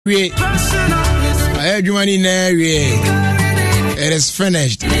It is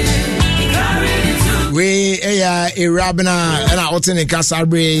finished. We a Rabina and our Otene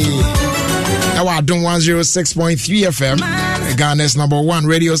Casabre. Our Adom 106.3 FM, Ghana's #1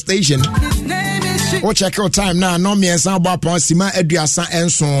 radio station. O check out time now. No me and some about Sima Edriasa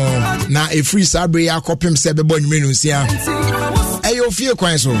and so now a free Sabre. I copy him 7 boy minutes here. Ayo feel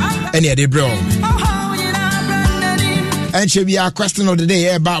Kwanso any day, bro. And should be our question of the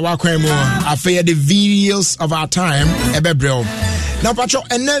day about what more. I fear the videos of our time, bro. Now, Pacho,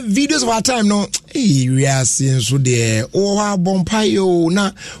 and the videos of our time, no, we are seeing so there. Oh, Bompayo,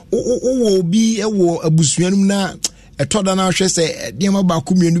 na, oh, be a war, a buswianum na, a toddler, she say, dear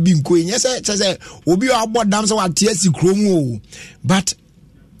Bakum, you be queen. Yes, I say, will be our board dams or TSC Chromo. But,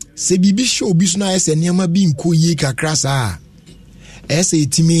 say, be show business and Yama being Kuyika Crassa. Say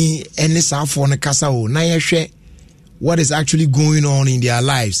to me, and let's have for the Casao, Naya share. What is actually going on in their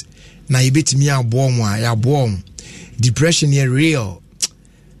lives. Now you bet me a bomb. Depression is real.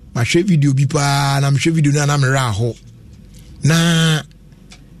 My share video people and I'm share video na I'm raho. Na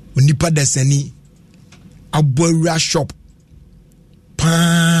unipa deseni abora shop.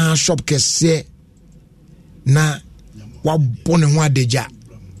 Pa shop kese na wa bone ho adeja.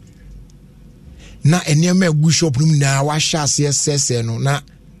 Na enema egu shop num na wa sha sese no na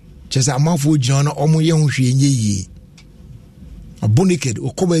chese amafo jana omo ye ho hwe enye a naked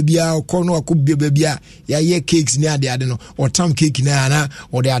or cover bia or corner or could be baby ya cakes near the adeno or tam cake na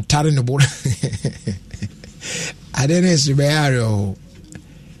or they are tarring the board. I don't know.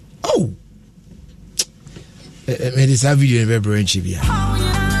 Oh, this video in February.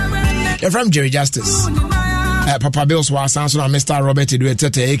 You're from Jerry Justice. Papa Bills was answering Mr. Robert to do a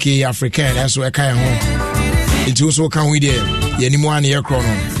tete aka African as well. It also can we there. Anyone here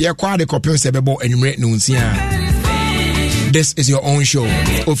chrono. Yeah, quite a copy of Sebebo and Red Noons here. This is your own show,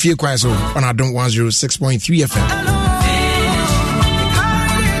 Ofie Kwanso on Adom 106.3 FM.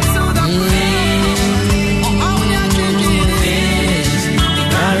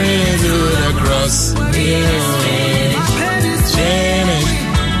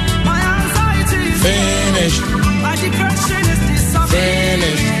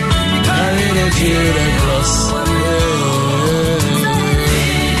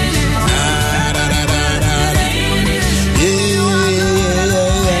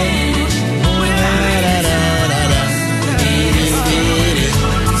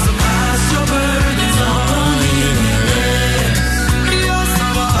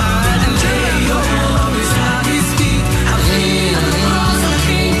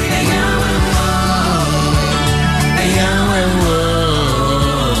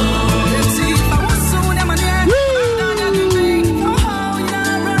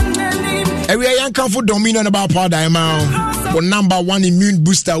 For dominion about power diamond or #1 immune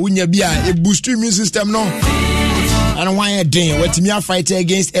booster when you be a boost immune system no and why a day what me fight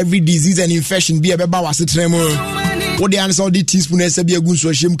against every disease and infection be a beba was tremor what the answer the teaspoon as be a good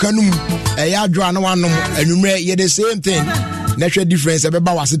so shim kanum e ya dra no one and you the same thing natural difference a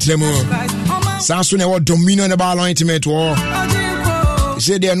beba was tremor sanso na what dominion about ointment or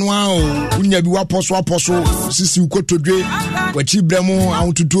say there no unya bi wa poso sisi ukotodwe wachi bremo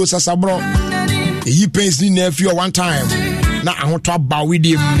awon tutuo sasabro he pains in there for one time. Now I want to about with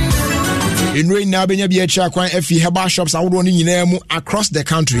him. In right now, be a check if he have shops out on in across the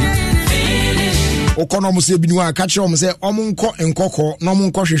country. Okonomo say binwa catch on say omunko enkoko no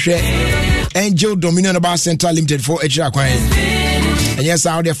munko hwehwe Angel Dominion Bar Center Limited for Echakwan. And yes,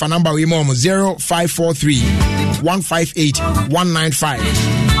 out there for number we mom 0543 158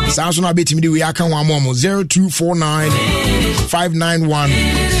 195. Sounds on a bit me we can one mom 0249 591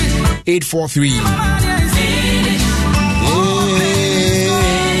 843.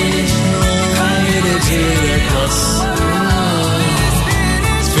 It's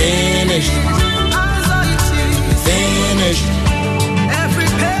finished. Finished.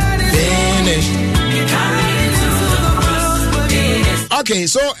 Okay,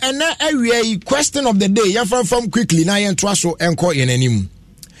 so and now area question of the day. You from quickly now you trust so enko in anim.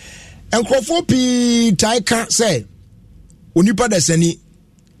 Enkrofo pi taika say onipa da sani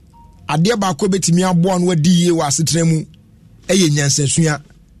ade ba ko betimi abo an wadi ye wa asetena mu eye nyansasua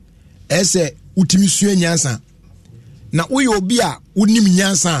ese utimi sua nyansa na wo ye obi a wonim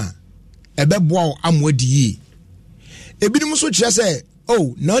nyansa ebeboa amwadi ye ebinim so kire se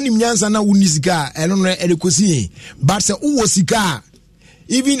oh na onim nyansa na woni sika eno no edekosi but se wo sika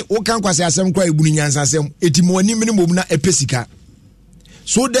even wo kan kwase asem kwa ebunu nyansa asem etimo ani mene mom na epesika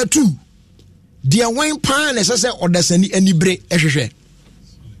so the two dia wen pan na se odasani anibre ehwehwe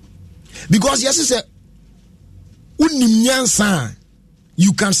because yes say unim nyansa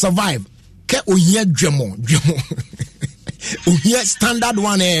you can survive. Ke ohia dwemo. Ohia standard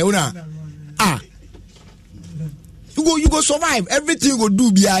one una. You go survive. Everything you go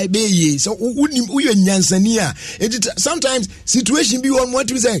do be so you nyansania. Sometimes situation be one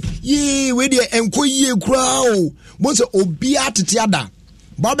what we say, ye we dey enko ye kra. Once obi atetiada.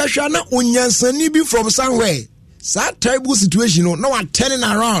 Baba shana onyansani be from somewhere. That terrible situation no one turning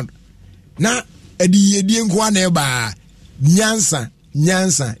around. Na edi enko na ba nyansa.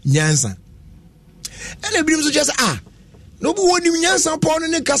 And everybody so just no be woni nyansa pon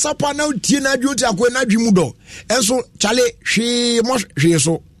ne kasapa na tie na dwoti akwa na dwimu do enso chale hwe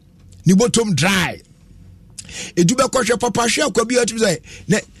so ni bottom dry edu be kohwe papa hwe akwa bi atu say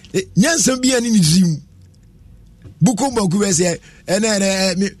nyansa bi ani ni zim buko mbaku be say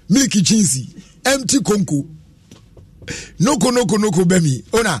milk chinsi empty konko noko bemi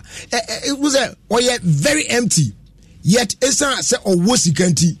ona it was very empty yet esa say owo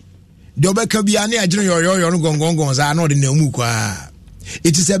sikanti de obeka bia na agire yoyo no gongongon za na ode na mu kwa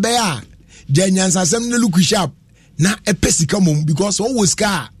it is a bear de nyansasem na look sharp na epesika mom because always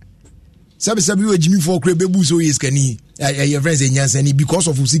car sabi we jimi for kre bebu so yes kani your friends nyansani because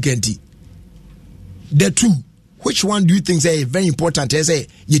of usikanti. The two, which one do you think say very important? Say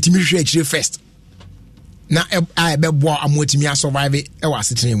yetimi hwe akire first na I be boa amotimi survive e wa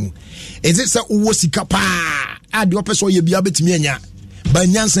setene mu. Is it say wo sika pa ade opeso ye bia betimi anya but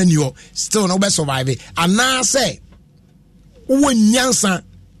nyansa ni o still no be survive ana say wo nyansa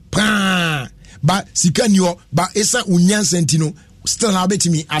pa but sika ni o but esa unyansa ntino still na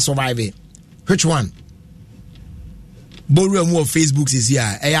betimi survive. Which one? Boru mu of Facebook is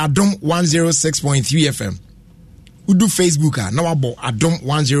here. Adom 106.3 FM. We do Facebook na wabo Adom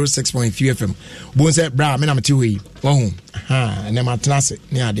 106.3 FM. Bon say bra me na meti we. Wo na matnase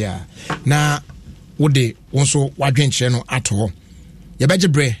ne ade a. Na wo de wonso wadwenche no ato ho. Ye beje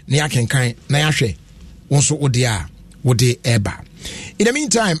bre na yakenkan na yahwe wonso wo de a wo de eba. In the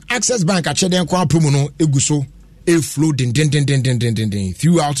meantime, Access Bank achede kwa promo no eguso e flow din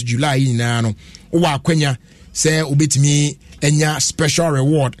throughout July na no. Wo akwanya say obetimi enya special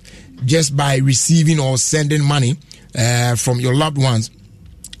reward just by receiving or sending money from your loved ones.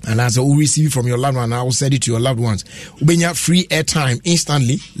 And as I will receive from your loved one, I will send it to your loved ones. Ubenya free airtime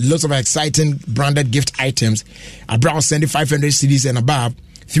instantly. Lots of exciting branded gift items. About sending 500 CDs and above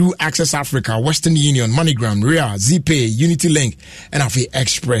through Access Africa, Western Union, MoneyGram, Ria, ZPay, Unity Link, and Ofie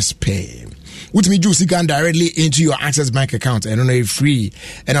Express Pay. With me, you can directly into your Access Bank account. I don't know if free.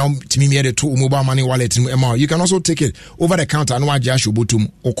 And I'm to me the two mobile money wallet. You can also take it over the counter and watch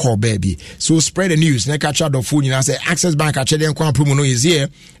Jashubutum or call baby. So spread the news. Next catch out the phone. You know, say Access Bank actually promo is here,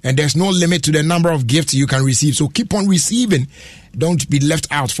 and there's no limit to the number of gifts you can receive. So keep on receiving. Don't be left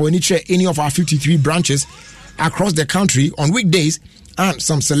out for any of our 53 branches across the country on weekdays and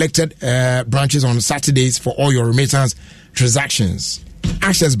some selected branches on Saturdays for all your remittance transactions.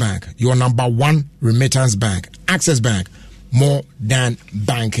 Access Bank, your number one remittance bank. Access Bank, more than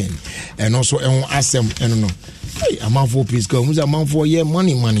banking. And also, ask them, I don't know. Hey, a month for please go. Who's a month for? Yeah,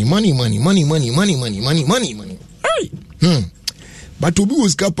 money. Hey, but to be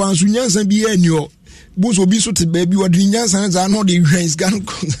with Kapan, Sunyans and be in your boots will be so to baby or Dinyans and I know the rains can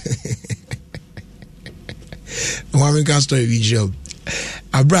one can story with job.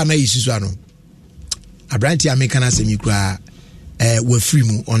 A brand is Susano. A brand here make an asemikra. Were free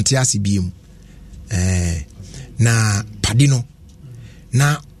mu on Tiasi Beam. Na Padino.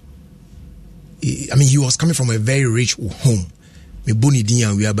 Now, I mean, he was coming from a very rich home. Me boni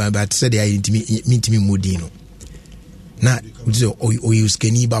dinya we are but said they meet me modino. Na o use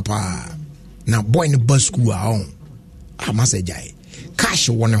keni bapa. Na boy in the bus school on. I must say jai. Cash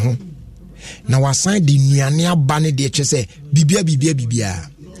one home. Now I signed the Niania Banny de Chese Bibia.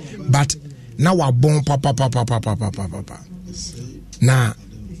 But now I born papa. Na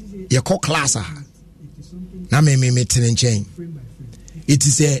ye call class na me tenenchen. It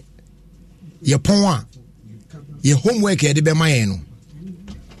is a ye pon ye homework e de be maye no.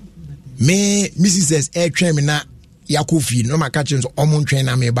 Me Mrs. says train me na Yakofi no maka chen so omon train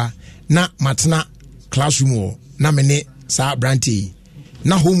na me ba na matena classroom o na me ne sa branty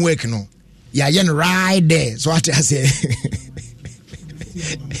na homework no ya yen right there so I say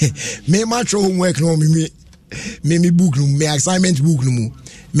me match homework no me book no me assignment book no mu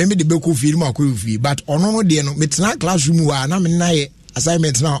me the beko fi mu akọ but ono no de no me tena classroom wa na me na ye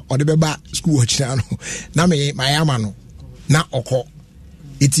assignment na o de beba school ochina no na me my ama no na okọ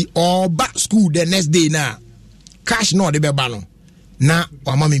iti all back school the next day na cash no de beba no na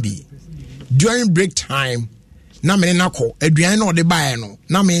o ama me bi during break time na me na ko aduan no de buy no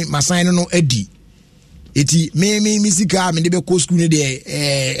na me my sign no adi eti me sika me de be ko school ne de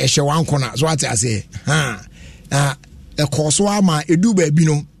ehye wan kona so ate ase e koso ama edu ba bi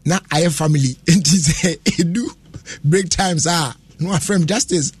no na aye family enti say edu break times no from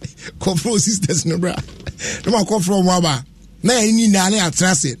justice call for sisters no bra no ma call from waba na ni na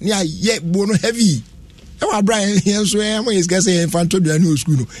atrase na ye bo no heavy e wa bra yen so e mo is say infanto do no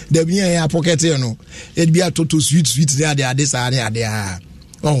school no da bi yen pocket no e bi atoto sweet there ade sa ne ade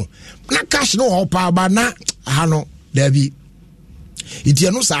oh na cash no ho pa ba na ha no da bi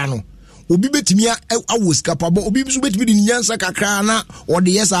itie no sa no obi betimi awo sika pa bo obi so betimi di nyansa kakra na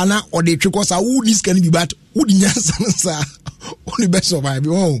ode yesa na ode twekọ wo ni sika ni bi bat wo di nyansa na sa only best survive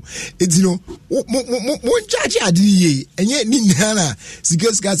it's you know mo charge adi ye enye ni na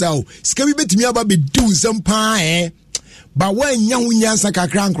sika sa o sika bi betimi aba be do sampa ba wa nya hu nyansa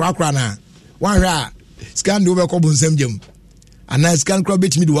kakra nkrakra na wa hwa sika ndo be ko bo nsam jam ana sika nkra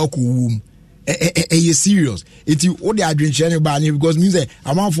betimi do akọ you serious it's you all the adventure because music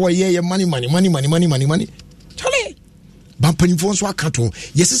amount for year money Charlie bampani for so akato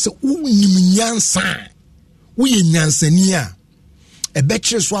yes say unim nyansa we nyansania e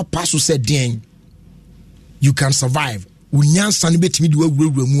betche so pass said den you can survive unyansa ne betimi de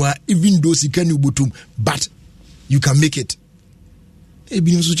wawura mu a even though sika ni obotum but you can make it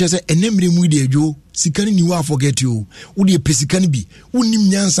ebi nso che say enemre mu de adwo sika ni wa forget you wo de pesika ni bi wonim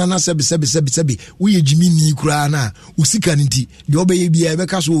nyansa na sebe wo ye jimi ni kura na wo sika ni ti de obeye bia e be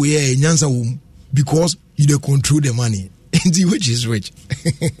ka so wo ye nyansa wo because you dey control the money which is rich.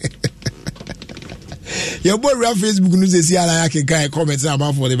 Your boy on Facebook news is here. I can comments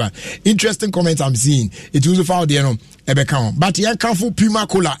about for the interesting comments I'm seeing. It was found there no ebe but you can for Puma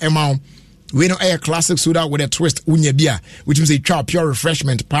Cola amount. We know a classic soda with a twist unya beer, which means a pure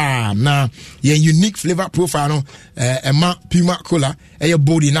refreshment. Now, your unique flavor profile, no, Puma Cola,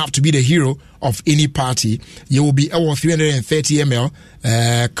 bold enough to be the hero of any party. You will be our 330 ml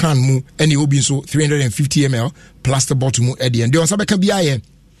can mu, and you will be so 350 ml plus the bottle mu at the end.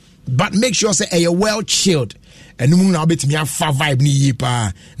 But make sure say you're well chilled. And nu na bet me afa vibe ni yi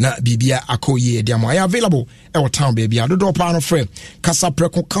pa na bibia akoye de am available our town baby I do pa no frame Casa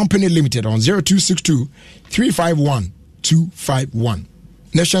Preco Company Limited on 0262 351 251.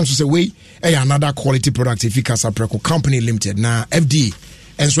 Nation so say we another quality product if Casa Preco Company Limited na FD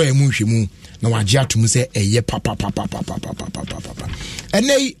and so emu hwemu na wagye atum say eye papa and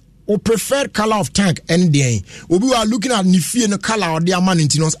they or preferred color of tank and then we are looking at nifie no color or their man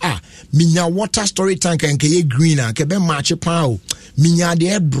intinos minya water storage tank and ke green and ke be match pao minya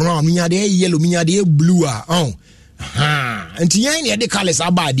de brown minya de yellow minya de blue and yen the colors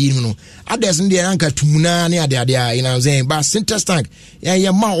abadi no others in the anka tumuna ne ade you know saying but synthesis tank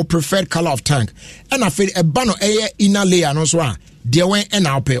yeah ma or preferred color of tank and I feel a bano inner layer no so there went and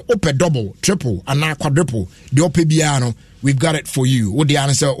open double triple and quadruple the open biano. We've got it for you. What the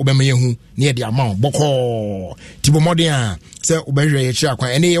answer Obamayehu near the amount. Boko Tibo Modia say Obeje Chakwa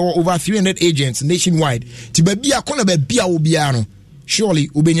and they are over 300 agents nationwide. Tibabia Konabe Bia Ubiano. Surely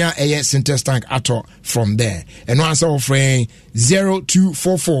Ubenya a synthesis tank ato from there. And answer offering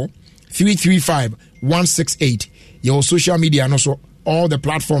 0244 335 168. Your social media and also all the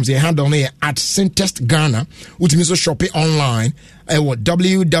platforms they handle here at Syntest Ghana, which means shop it online at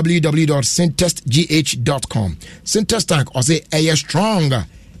www.syntestgh.com. Syntest tank or say a stronger,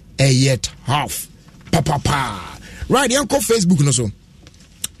 a yet half. Pa. Right, yanko Facebook no so.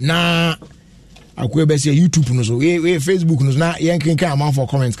 Na akwe be say YouTube no so. We Facebook no so na yankin ka amount for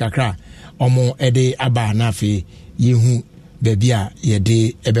comments kakra. Omo ede aba na fe yehu baby a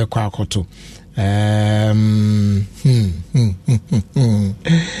yede ebe kwa akoto.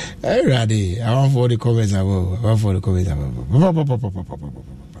 Ready. I want for the comments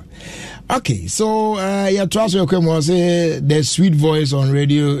Okay, so your trust your question say the sweet voice on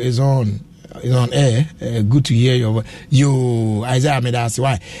radio is on air. Good to hear you Isaiah me that's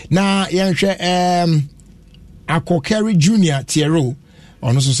why. Now Akokeri Junior Tiero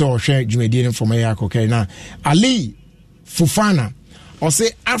on also so share Jumedian from Akokeri now Ali Fufana or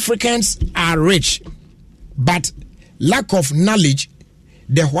say Africans are rich, but lack of knowledge,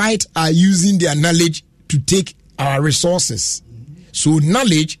 the white are using their knowledge to take our resources. So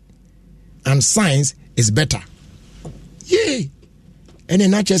knowledge and science is better. Yay! And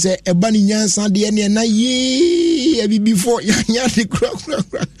then I just say, "Ebani nyansa de na ye before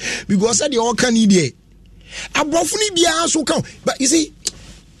because the all can idea. Abofuni bia so come, but you see,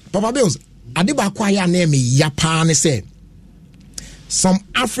 Papa Bills, adeba kwaya na me yapa ne say." Some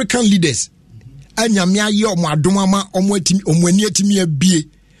African leaders anyamia ye omo adomama omo ani atimi abie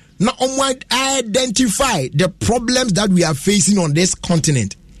na omo identify the problems that we are facing on this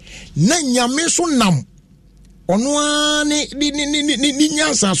continent na nyame so nam ono ni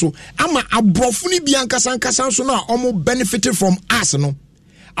nyansa so ama abrofo ni bi ankasa so na omo benefited from us no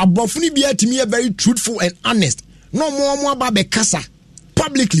abrofo ni bi atimi very truthful and honest no omo aba be kasa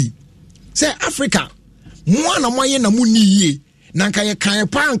publicly say Africa mo na mo ye na mo ni yie na nka ye kan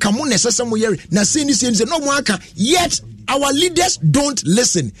pa nka mo nesese mo yere na say no mo aka yet our leaders don't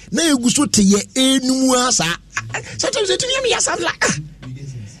listen na eguso te ye enum asa sometimes it me yasam like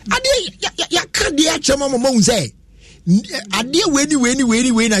ade ya ka de achema mo say ade we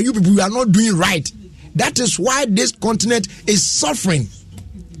na you people are not doing right. That is why this continent is suffering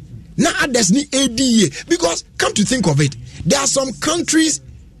now. There's ni ADA because come to think of it, there are some countries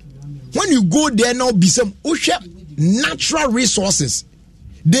when you go there now be some natural resources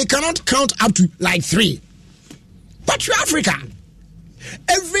they cannot count up to like 3, but you Africa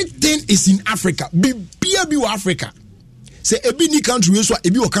everything is in Africa. Be Africa. Say ebi ni country so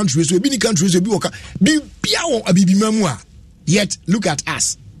ebi o country so ebi ni country so ebi o be bia o abibi mamua. Yet look at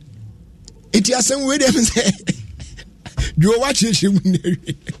us. It is some way them say you watch it. Hey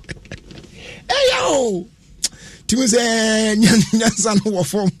yo Timu say nyansa no wo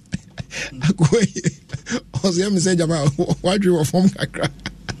form akoy o say me say jama what you wo form kakra.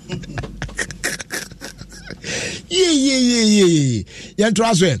 Yeah. Yan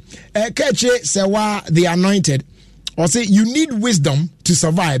transfer Keche Sewa the anointed or say you need wisdom to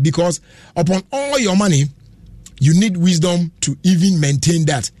survive because upon all your money you need wisdom to even maintain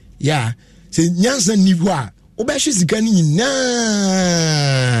that. Yeah. Say nyansa ni hwa obeshi sika ni na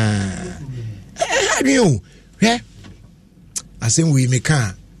you I say we make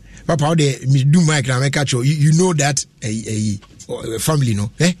papa how they do mic na make catch you know that a family no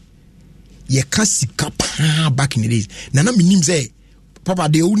ye can sika pa back in the days na minim say papa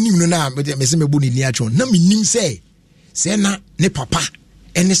de unim no na me say me bo ni achon na minim say na ne papa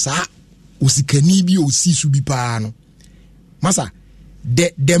ene sa osikani bi osisu bi pa no masa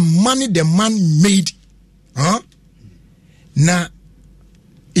the money the man made na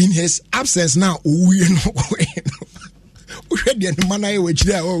in his absence now we no we the man I we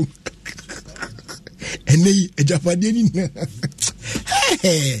chira o ene ejapade ni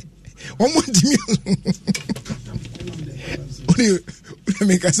hey omo dimi oni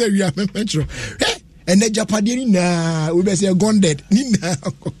make say we are metro ene ejapade ni na we be say gone dead ni na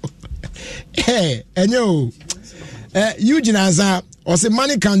hey enyo Eugene Azar or say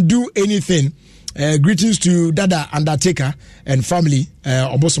money can do anything. Greetings to Dada Undertaker and family.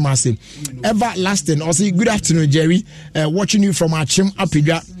 Obosomase everlasting. Or say good afternoon, Jerry. Watching you from Achim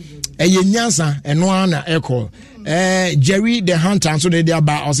Apidra. Nyansa and Noana Echo. Jerry the Hunter. And so they are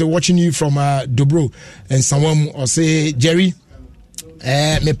about. Or say watching you from Dobro and someone. Or say Jerry.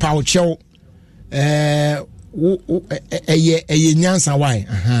 Me Pao Chow. Nyansa why?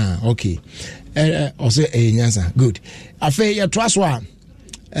 Okay. Also a nyansa good. Afe ya trust one.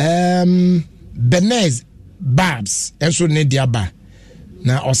 Benez Babs enso ne dia ba.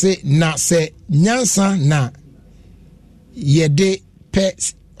 Na ose na se nyansa na yede pe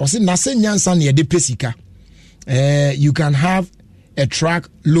ose na se nyansa na yede pesika. You can have a truck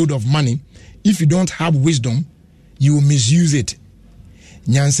load of money. If you don't have wisdom, you will misuse it.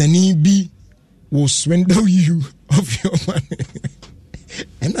 Nyansani bi will swindle you of your money.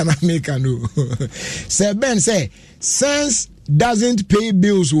 And an American say Ben say sense doesn't pay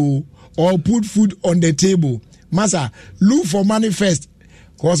bills or put food on the table. Massa, look for money first,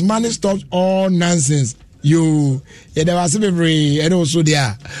 cause money stops all nonsense. You there was every and also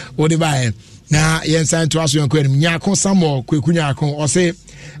there what they buy. Now yes, to ask you a question. Nyako samo kwekunyako or say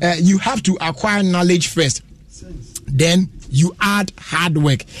you have to acquire knowledge first. Then you add hard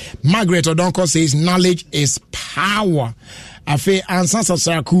work. Margaret Odonko says knowledge is power. Afe answer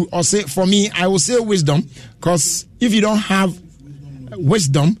Sasaku or say for me I will say wisdom, because if you don't have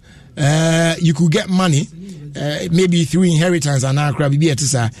wisdom you could get money maybe through inheritance and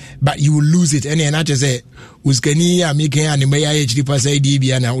but you will lose it. And I just say uskani making and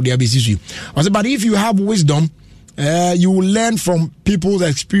but if you have wisdom you will learn from people's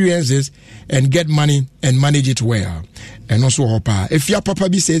experiences and get money and manage it well. And also Hopa. If your papa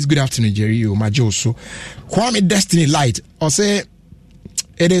B says good afternoon, Jerry, you Majoso. Kwame Destiny Light or say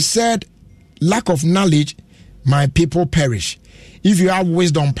it is said lack of knowledge my people perish. If you have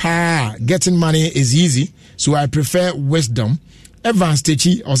wisdom, power, getting money is easy. So I prefer wisdom. Evans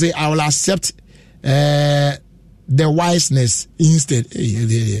Techi or say I will accept the wiseness instead.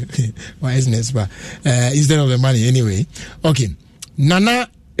 Wiseness, but instead of the money anyway. Okay. Nana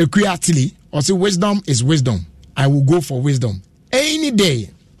Equiatili or say wisdom is wisdom. I will go for wisdom any day.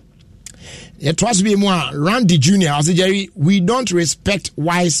 It trust me more. Randy Jr. I say Jerry, we don't respect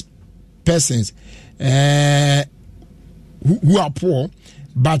wise persons. who are poor,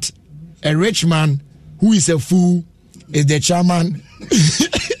 but a rich man who is a fool is the chairman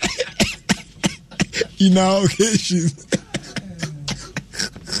in our occasions.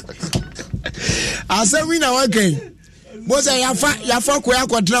 I said, we know okay. But I have a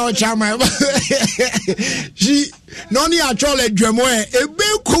chairman. She none at all a dreamer.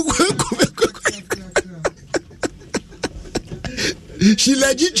 She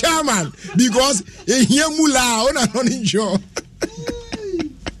legit chairman because here mula on a running show.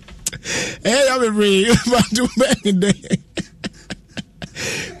 Hey, I'm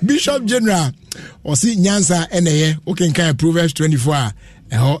Bishop General or see Nyansa NA, okay, kind of Proverbs 24.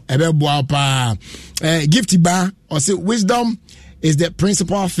 Gifty bar or say wisdom is the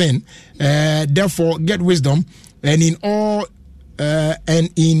principal thing. Therefore, get wisdom, and in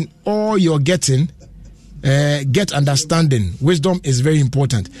all you're getting, get understanding. Wisdom is very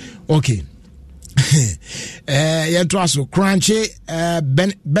important. Okay. Yeah, trust so Crunchy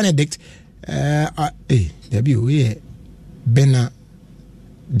Benedict.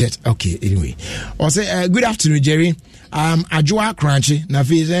 That okay. Anyway, or say good afternoon, Jerry. Ajua Crunchy. Na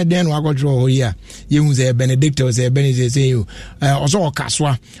fi then we go draw here. You say Benedict or say Benedict say you. Also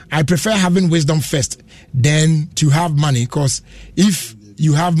Kaswa. I prefer having wisdom first than to have money, because if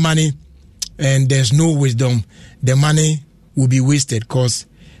you have money and there's no wisdom, the money will be wasted, because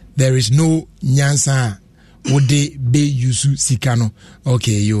there is no nyansa would they be yusu sikano.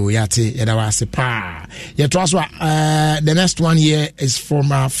 Okay, you yate yadawase pa. The next one here is from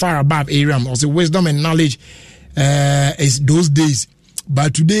far above Aram. Also, wisdom and knowledge is those days,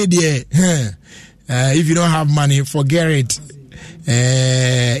 but today there, if you don't have money, forget it.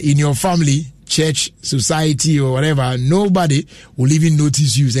 In your family, church, society, or whatever, nobody will even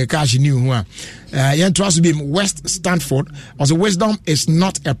notice you. Say, cash new one. Trust to be West Stanford. Also, wisdom is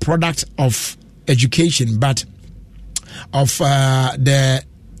not a product of education, but of the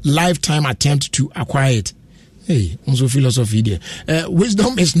lifetime attempt to acquire it. Hey, also philosophy there.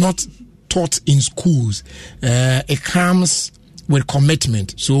 Wisdom is not taught in schools. It comes with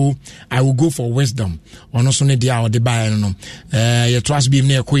commitment. So I will go for wisdom. Also, you trust be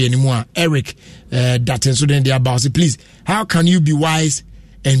near anymore. Eric, that and so then they about say, please, how can you be wise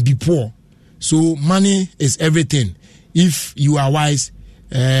and be poor? So money is everything. If you are wise,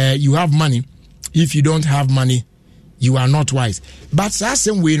 you have money. If you don't have money, you are not wise. But that's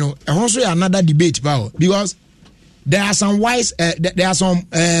same way, also another debate about, because there are some wise, there are some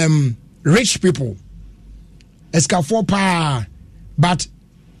rich people. Escafo pa, but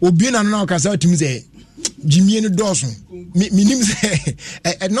Obiana now can say to me say Jimmy and Dawson. Minim say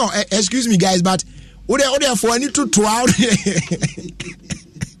no, excuse me guys, but Oda for any to out.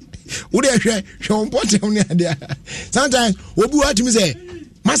 Sometimes Obu to me say,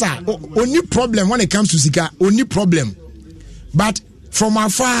 Masa, only problem when it comes to Sika, only problem. But from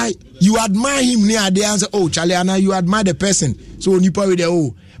afar, you admire him near the answer, oh, Charlie, Anna, you admire the person. So you probably the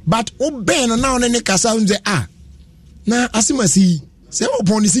oh. But Ben now and then Kasa say, ah, now Asimasi, say, oh,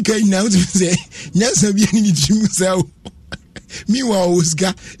 Pony Sika now to say, yes, I'm being himself. Meanwhile,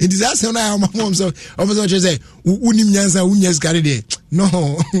 Oscar, it is as I am my mom. So, almost say, Unim Yansa, Unyas carried. No,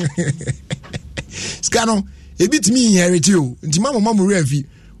 Scano, a bit me here at you. Mama Revi.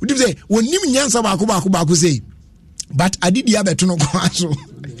 Would you say, when Nim Yansa Baku say, but I did the other to no Kwanso.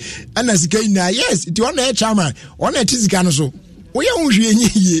 And as again, yes, it won't have charmer, on a Tizicano. So, we are only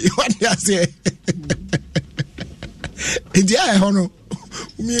what they say. It's yeah, honor.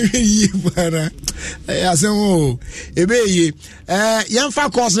 Oh, ebe yemfa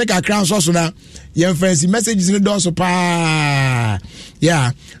course ne kakra so so na yemfancy messages ne do so pa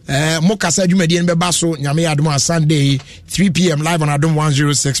yeah mo kasa dwumadi ne beba so nyame Adom Sunday 3 p.m. live on Adom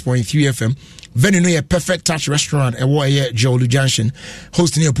 106.3 FM. Venue no ye Perfect Touch restaurant e wo ye Jolu Junction,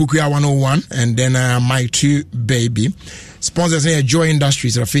 hosting your Pukuya 101 and then My 2 Baby. Sponsors here Joy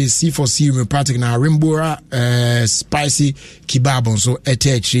Industries, C4C Homeopathic na Rimbora Spicy Kebab so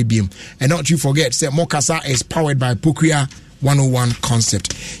HBM. And not to forget, say Mokasa is powered by Pukuya 101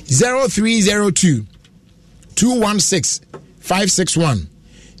 Concept. 0302 216 561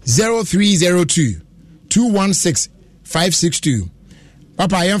 0302 216 562.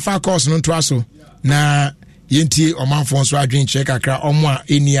 Papa yemfa course no to aso na yenti omanfo so adwen check akra omo a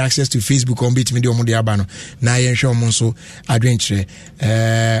any access to Facebook on bit me de omo de aba no na yen hwe omo so adwen kire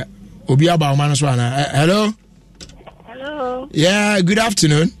obi aba omo no so ana hello yeah, good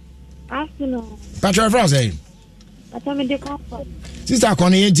afternoon Patrick France eh Atame de comfort sister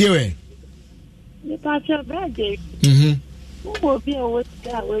Kone yenti we ni Patrick brother who be o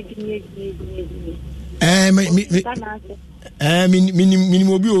that we give me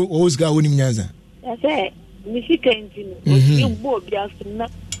minimum obi o osga onim nyanza I say, Missy Kentin, you both be asking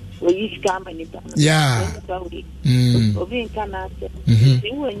not where you scam anything. Yeah. Obi Canada,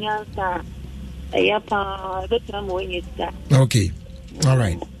 you were young, a yapa, the time when you start. Okay. All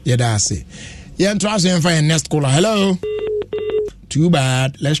right. Yeah, that's it. Yeah, and trust and find next caller. Hello. Too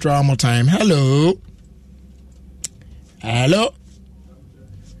bad. Let's try one more time. Hello. Hello.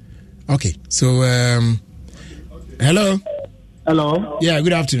 Okay. So, hello. Hello. Yeah,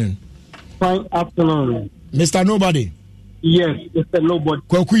 good afternoon. Fine afternoon. Mr. Nobody. Yes, Mr. Nobody.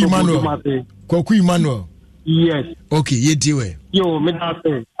 Kwaku Emmanuel. Kwaku Emmanuel. Yes. Okay, ye tiwe. Yo, me da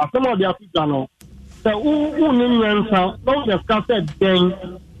say. Asema di Africa no. So who ni nyansa, no discuss then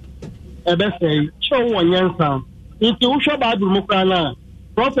ebe say, show one nyansa. Nti wo hwe Bible mu kra na.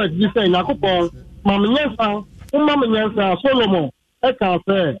 Prophet ji say Yakobon, mam nyansa, mam nyansa Solomon. E ka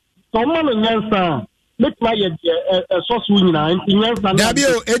say, so mam nyansa. Make my source nyina nti nyansa. Dabi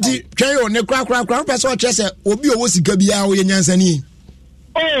o eti twen o ne kra person che say obi o wo sika bia wo ye nyansa ni.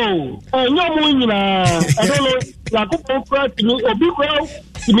 Oh, nyamu nyina. I don't know. Yakobon kra tini obi kra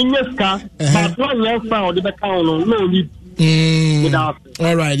tini nyeska, but one nyansa o de be kan no need.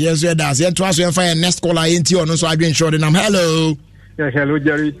 All right, yes, yeah, that's it. Trust you find next caller into on so I been sure them. Hello. Yes, hello,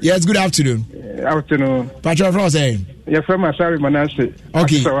 Jerry. Yes, good afternoon. Afternoon. Patrick Frost saying. Yes, from Asari Manase.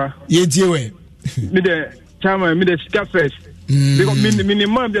 Okay. Yetiwe. Me the chama me the sika first. Because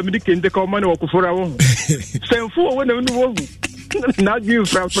minimum the medical in the command work for our own. Send for when we know. Not you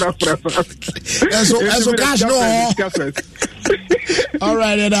fra. So cash no. All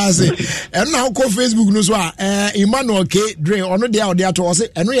right, that's it. And now call Facebook no so Emmanuel K Dre ono dia o dia to say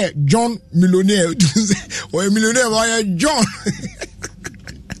eno ye John millionaire or a millionaire or John.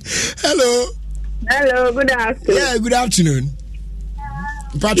 Hello, good afternoon. Yeah, good afternoon.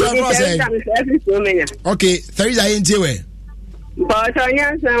 Patrick, okay, Theresa Intiwe. But on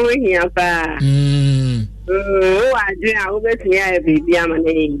your son, we hear pa.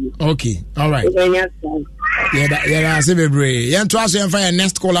 Okay, all right. Yeah, that's it, baby. Yeah, to us and fire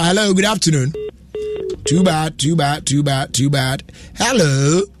next caller. Hello, good afternoon. Too bad.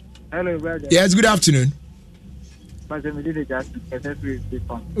 Hello. Hello, brother. Yes, good afternoon. Who did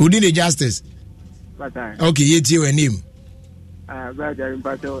the justice? Okay, it's your name. Brother,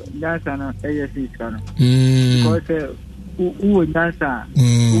 but Nasa ASC can. Because who Nasa,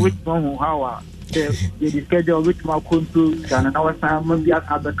 which one, how the schedule which my control and our time be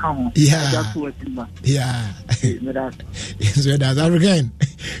at the count. Yeah. So that's African.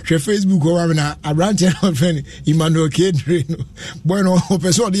 She Facebook over na a branch of friend Emmanuel Kedre. Bueno,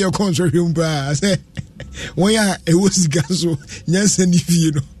 person your contrary umpa. Say when ya e was gaso nyansa ni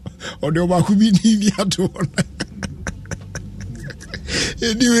fie no. O de ba ku bi ni ato.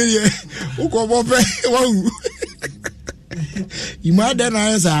 Anyway, o ko bo pe wa. Imada na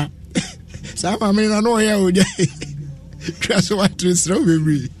esa. Sama me na no here o je. Trust what to throw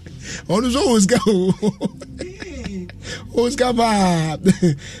baby. On so was go. Oscar pa.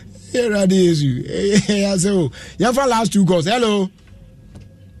 Here it is you. Yeah, so you for last two calls. Hello.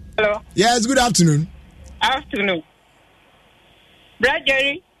 Yes, good afternoon. Afternoon. Brad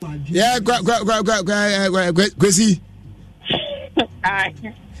Jerry. Yeah, Kwesi. Hi.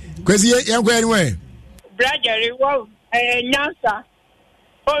 Kwesi, you go anywhere. Brad Jerry, wow. Nyansa.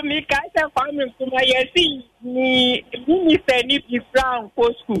 Oh, me can't farming to my yesi. Ni minister ni pi brown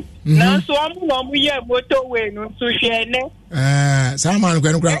for school. Na so amu no mu ye motorway no so hwe ne. Sama no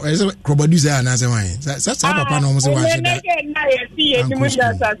kwenu is producer na say wan. Sa papa no mo say wan say that. Na yesi e ni mu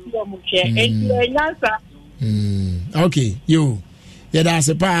nyansa si o mu hwe. E nyansa. Okay, yo. Yeah, that's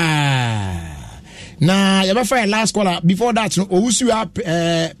a pa. Now, you ever last caller before that? Owusu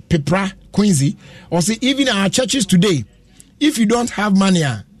Pepra Quincy, or say even our churches today. If you don't have money,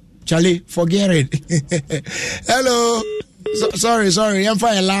 Charlie, forget it. Hello. Sorry. I'm for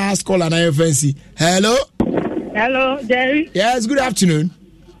a last call and I fancy. Hello, Jerry. Yes, good afternoon.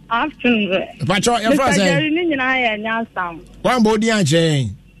 Afternoon. Patrol, you're Mr. Jerry, Nyansa. One body and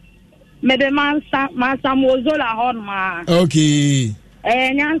chain. Madam Mozola Horma. Okay.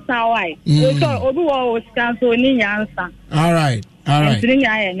 Nyansa, why? Obi was cancelled Nyansa. All right.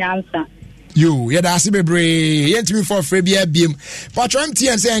 Nyansa. You, that's a baby. Yet me for free beam. Patron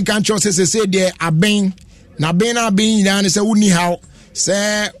MTN say and can't say there a bang. Na been and say wouldn't how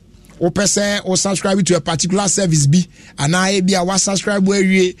say or subscribe to a particular service B and I be a subscribe where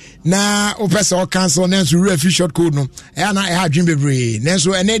you na or cancel then to real short code no. And I have dream baby. Then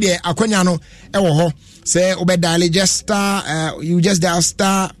so and there Aquaniano say obedale just star you just dial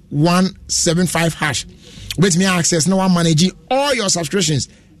star 175 hash. With me access no one managing all your subscriptions.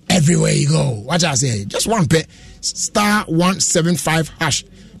 Everywhere you go, what I say, just one pay star 175 hash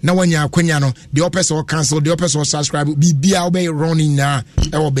na wanya akwanya no the opes or cancel the opes or subscribe bibia obey running na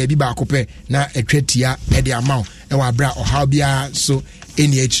e wo baby ba akopɛ na etwatia e de amount e wa bra o how bia so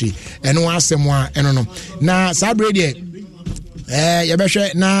eni echi eno asɛm a eno no na sabre de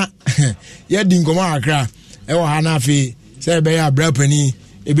yɛbɛhwɛ na yɛdi nkɔmɔ akra e wo ha na afi sɛ be ya bra pani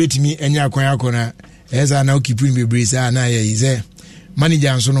e betimi enya akwan akona esa na okipu mi bebre sa na ye sɛ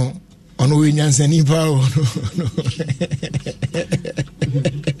manager nso no ono we nyansani pa o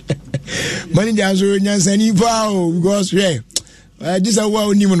manager nso nyansani pa o because just a wa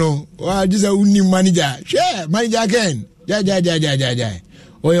onim no just a unim manager manager ken ja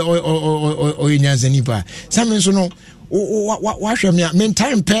o nyansani pa sam nso no wa hwɛ me men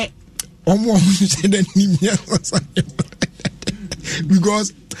time pe omo say that nim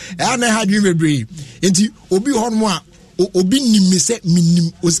because I na had you bebre enti obi hon mo a obi nim me say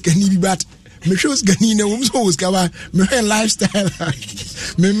minim oskani bi bat me show oskani na wo so oskawa me lifestyle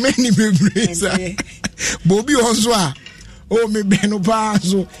me many bebre sa bobi hon so a o me beno pa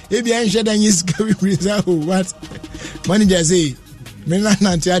so e bi an sheda nyis ka bebre sa o what manager say me na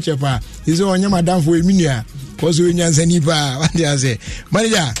nante ache pa iso onya madam for eminua ko so nyansani pa what they say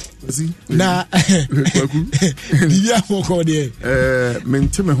manager na bibia foko de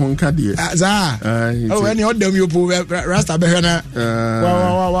mente me honka de za o any odam yo po rasta be hwana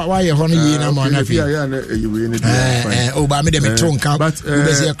wa ye hono yi na mo na fi ya na ewe ni de o ba me de me tronka we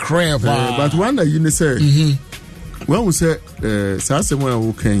be say crave but one that you ne say when we say sa se mo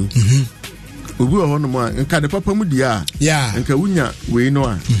wo kan obi ho no mo nka de papa mu dia nka wunya we no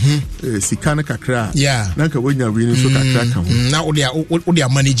a sika na kakra na nka wunya we no so kakra ka ho na wo dia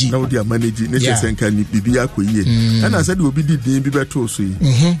manage ne se nka ni bibia koyie ana se de obi di din bi beto so yi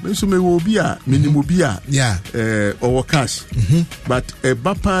me so me wo obi a minimum obi a owo cash but e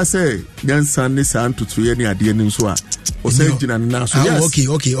bapa say nyansa ne san tutu ye ne ade ne so a o say gina na so yes okay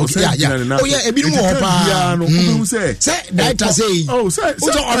oh yeah ebi no ho pa no obi say that say on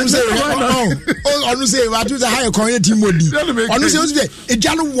say what do the higher community modi on say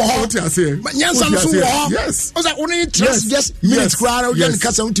eja no wo nyansa no so wo yes o say only just minutes crowd then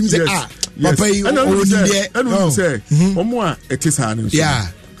kasa utim say papa yi o di there say omo a etisa ne so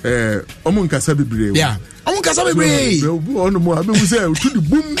omo nkasa bebre omo nkasa bebre obi ono mo abe mu say to the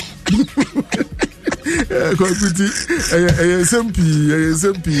boom Kwapiti SMP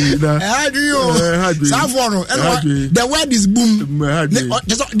na the word is boom.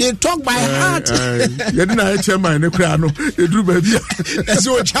 They talk by heart. You didn't chairman no they drew baby.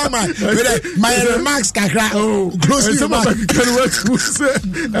 So chairman my remarks kakra close some can work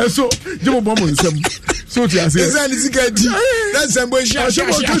so Jimo Bomo so that's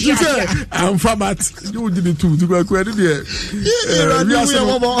I'm famat you did it too to go credit there we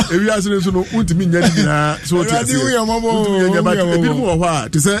are so no ultimate na so ti ase ebi mu wo ha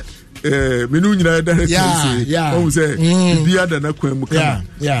ti se menu nyina direct o say bia da na kwan mu kama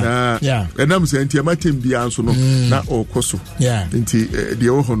enam se ntia matem bia nso no na okoso nti de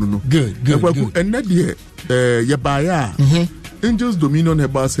wo hono no good enna de ye baaya Angels Dominion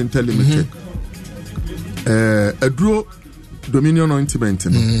Herbal Center Limited aduro Dominion ointment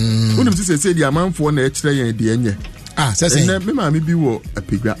no unim se de amanfo na e kire yen de enye sese me ma me bi wo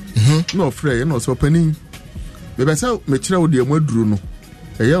apegwa na ofre na so panin be be say me kire wo de amaduru no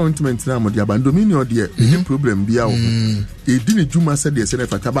eya ointment na mo de abandominion de any problem bia wo e di ne djuma se de se na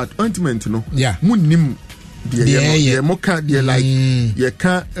fata but ointment no munnim de ye mo ka de like ye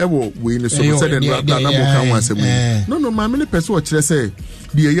ka e wo we ne so se de na mo ka ho asem no ma me ne pese wo kire se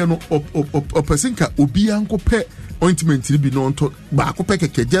de ye no person ka obi anko pe ointment bi no nto ba ko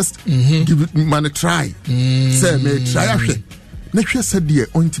pekeke just give it man a try say me try ahwe na hwe se de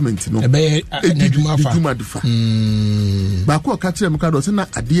ointment no e eduma dufa ba ko ka kire me ka do se na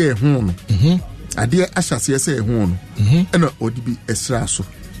ade e ho no ade ahyase se e ho no e na odi bi esra so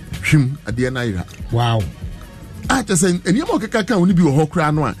hwim ade na ira wow ata se eni mo keka kan oni bi wo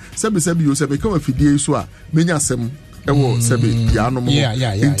hokra no a se be yo se be ka afidie so a menya asem e wo se be piano mo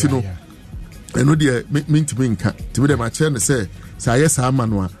intino eno de mintimi nka tibe de ma kire ne se sa ye sa ama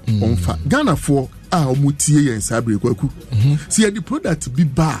no a onfa Ghana for a omutie yen sabre kwaku si ye di product bi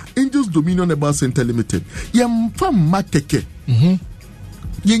ba Angels Dominion Herbal Center Limited ye mfa makeke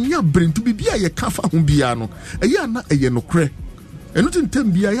ye nya brentu bi bia ye kafa ho bia no eye na eye no kre eno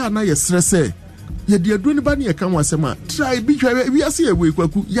tintem bia ye na ye stress ye de aduro ni ba ne ye kan wasema try bi hwe wi ase ye we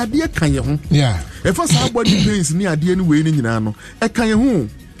kwaku ya de kan ye ho e fa sa body pains ni ade ni we ni nyina no e kan ye ho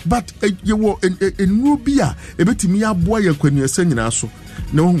but ye wo enu bia e betimi aboa ye kwanu ese nyina so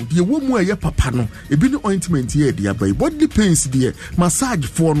no ye wo mu ye papa no e bi ni ointment ye de abai body pains de massage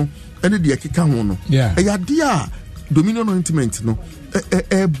for no ene de keka ho no e ya de a Dominion ointment no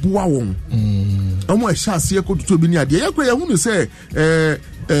boa won omo e sha ase ko tutu bi ni ade yakra ya hunu say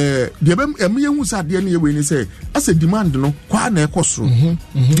de bem eme hu sa ade ne we ni say as demand no kwa na ekosoro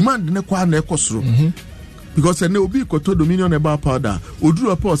demand ne kwa na ekosoro because na obi koto Dominion eba powder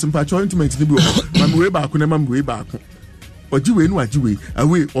oduru pause mpa ointment ni bi o ma we ba ko na ma we ba ko ojiwe nu ajiwe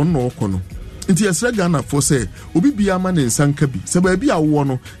awe onno okono nti yesre Ghana for say obi bia ma ne nsanka bi se ba bia wo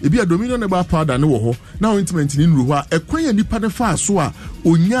no e bia Dominion eba powder ne wo ho na ointment ni nuru ho a ekwan ya nipa ne fa so a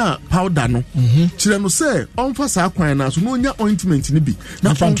onya powder no kire no say onfa sa kwan na so no onya ointment ni bi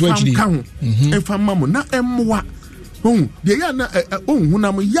na fa ka ho efa mamo na emwa de ya na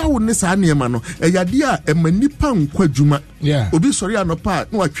hunam yawo ne sa ne ma no eyade a emanipa nkwadwuma obi sori anopa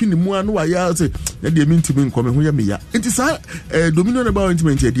na watwe ne mu anu wa ya say na de mintimi nkome ho ya meya enti sa Dominion eba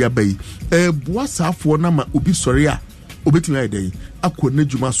ointment ya de abai boa saafo na ma obi sori a obetimi ayedai akona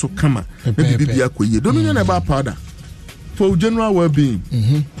dwuma so kama na bibia akoye Dominion eba powder for general well-being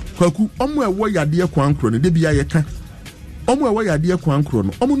kwaku omo ewo yade kwankro ne de bia ye ka omo ewo yade kwankro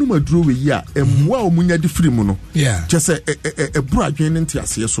no omo no maduro we yi a emwa omunya de firi mu no chese ebru adwen ne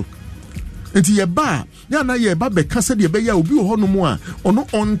ntiase so enti ye ba ya na ye ba be kasa de be ya obi ho no mu a ono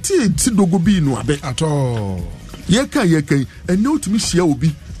onti ti dogo bi no abe ato ye kan ene otumi hia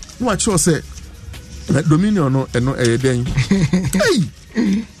obi no a cho se Dominion no eno den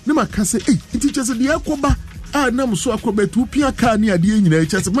ne makase enti chese de yakoba nam so akoba tu pia ka ni ade nyina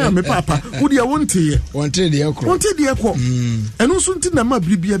chese ma me papa wo de wonte de ekro eno so nti na ma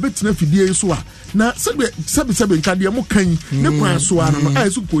bribia betina fidie so a na sebe nka de mo kan ne kwan so ano no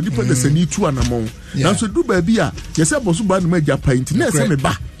so ko nipa da sani tu anamon na so du ba bi a yese boso ba no ma japa nti na ese me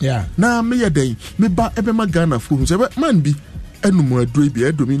ba na me ye den me ba ebe ma Ghana fo so man bi enu mo adro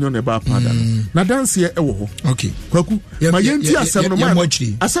bi Dominion eba pada na dance e wo ho okay kwaku ma yenti asem no ma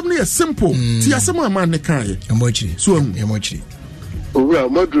asem no ye simple ti asem a man ne kan ye emochiri so emochiri owura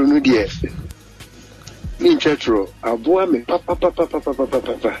modro no de ni chetro aboa me papa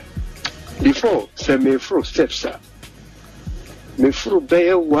before se me fro steps up me fro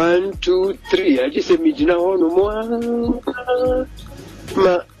be 1 2 3 I just say me jina ho no mo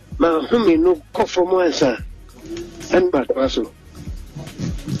ma humi no kofo mo ansa and but also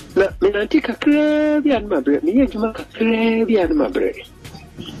na me nantika krebi an mabre me yejuma krebi an mabre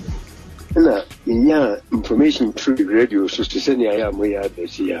na inya information through radio so to send ya mo ya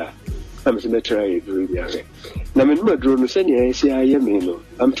desia am se me try do ya na me no dro no send ya sia ya me no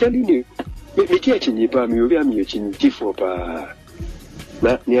I'm telling you me tiachi ni pa me obi am ye chin tifo pa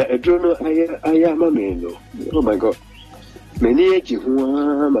na ya edro no aya ma me no oh my god me ni eji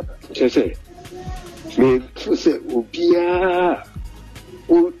ho ma se me fuse obia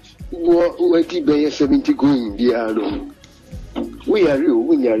o ti be 70 going bia no we are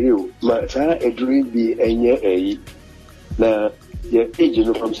real ma sa eduri bi enye eyi na ye age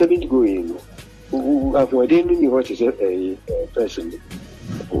no from 70 going no afode no ni what is a person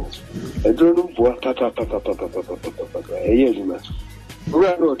eduru no bo papa eye juma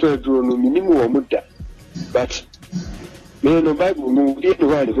ura no to eduru no minimum o muda but me no Bible no dey no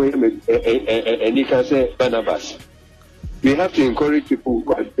why any can say Barnabas. We have to encourage people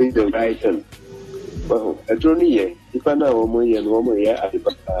who are doing the right thing. Well, I don't know if I know one year at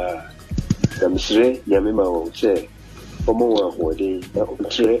the Misre Yamima say Omo one day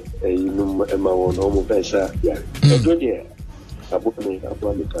tre ma won omo pesa ya I don't hear about me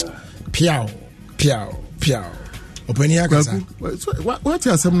piao openi akasa what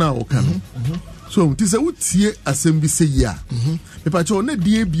you asem na o kan so it is a utie asem bi se ya me pa cho na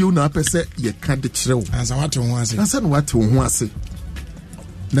die bio na apese ye ka de kirewo ansa wate ho ase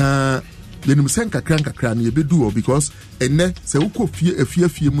na lenim sen kakra na ye bedu o because enne se ukọ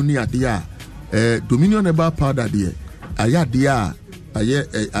fie mu ni ade a Dominion eba powder de ayade a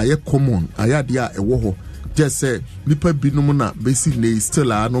aye common ayade a ewo ho just say nipa binom na basic na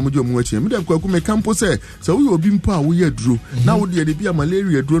still a no mo je mo achi me dem kwaku me campo say so we obi mpo a wo ye duro na wo de bia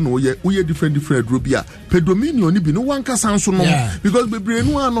malaria duro no wo ye different duro bia pe Dominion ni bi no wanka sanso no because bebre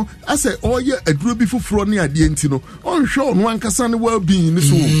no ano ase oye aduro bi fufuro ne ade enti no on hwe no wanka san well being ni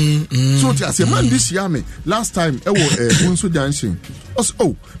so ti ase man this year me last time e wo Kwanso junction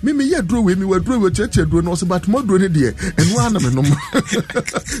oh me ye duro we duro we cheche duro no so but mo duro ne de enu ana me no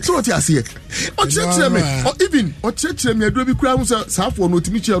so ti ase o cheche me or even or church me aduro bi kura hu saafo no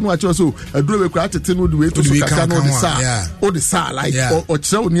otimi chia no a che so aduro we kura tete no de we to so kaka no de sa like or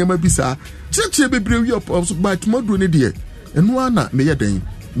kire oniema bi sa church be bre wi but moduro ne de enu ana me ye den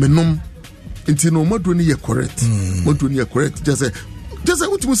menom enti no moduro ne ye correct moduro ne ye correct just say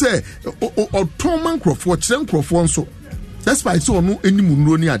what say or Tom Crawford kire Crawford so that's why so no enimu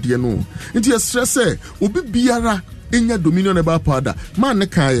nro ni ade no enti stress say obi biara enya dominion about powder man ne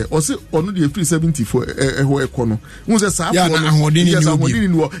kae o se ono de free 74 eho ekono hu se sa ya na ahodini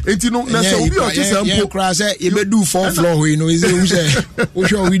ni wo enti no na so obi o che sampo kra se ye be do 4 floor we no is hu se wo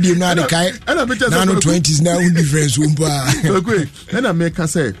show video na de kai na no 20s na un difference wo mpa okay na me ka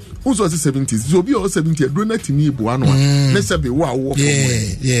se hu so 70s so obi o 70 do na tini ibu ano na se be wo awo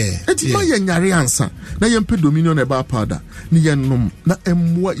enti ma ye nyare ansa na ye mpe dominion about powder ni ye nom na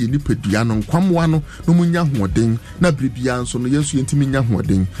emmoa ye nipadua no nkwamwa no no munya hoden na bribia nso no yenso yentimi nya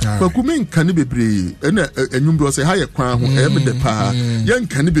hoden kwaku men kane bebre na enwumdo se ha ye kwan ho de pa ye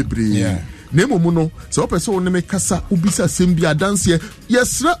nkane bebre na emomu no se opese wo ne me kasa ubisa sembi adanse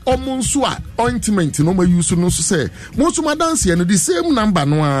yesre omonso a ointment no ma use no so se mo so madanse no the same number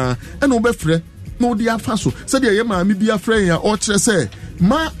no a na obefre no di afa so se de ye ma me bi afre ya o kire se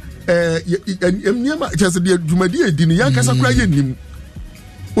ma emniema just de dwumadi edi no yan kasa kura ye nim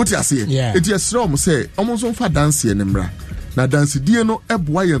oti ase eti esre om se omonso fa dance ye nemra na dance die no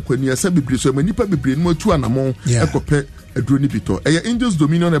eboa ye kwani ase bebre so manipa bebre no atu anamo ekope aduro ni bito eye Angels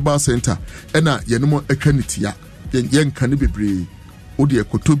Dominion Eba Center ena ye no ekanitia ye nka ne bebre odi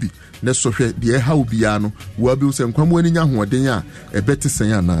ekotobi ne sohwe de ha obia no wo abi se nkwamo ani nya hoden a ebete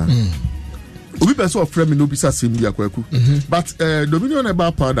sen ana obi person of me no bi sa sem dia kwaku but Dominion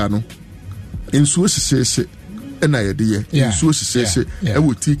Eba powder no ensuo hyehyehye ena ye de ye ensuo hyehyehye e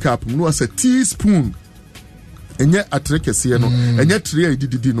wo teacup no as a teaspoon enye atrekese no enye tre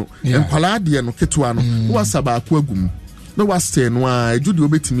edididi no enkwala de no ketwa no wo asaba akwa agum no waste no a ejudi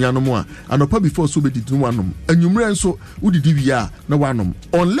obetimi anom a anopa before so bedidi no anom anwumre nso udidi bia na wanom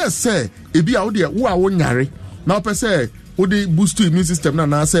unless say ebi a wo de wo a wo nyare na opese wo de boost immune system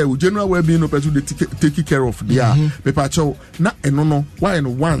na say wo general well-being no person dey take care of dia pepa chow na eno no why no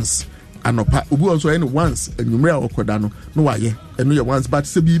once anopa obi also any once anwumre a okoda no no waye eno ye once but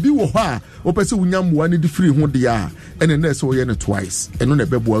se bibi wo ho a opese wo nyamwa ne di free ho dia ene na se wo ye no twice eno na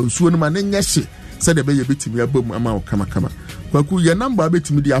bebo nsuo no ma ne nyehye said the baby betimi abom ama kama kwaku ye number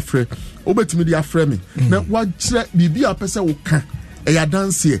betimi di afre obetimi di afre me na wa kire bibi apese wo ka e ya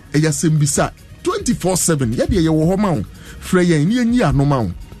dance e ya sembisa 24/7 ye de ye wo ho ma wo frɛ ye ni anyi anoma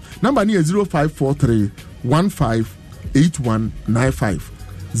wo number ni 0543 158195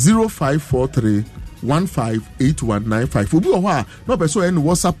 0543 158195 obi ho a no be so any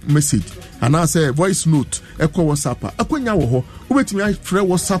WhatsApp message and say voice note ekọ WhatsApp akonya wo ho obetimi afre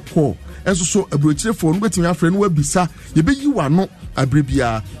WhatsApp call enso so abrochire phone betimi afre no wabisa ye be yiwa no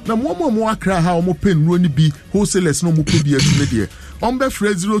abrebia na mo akra ha mo pen no ni bi wholesalers no mo pe bi atu ne de on be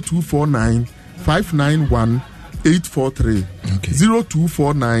frɛ 0249 591 843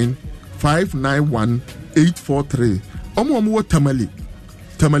 0249 591 843 omo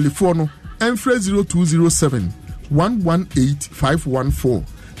tamale phone no enfre 0207 118 514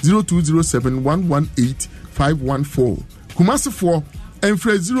 0207 118 514 Kumasi 4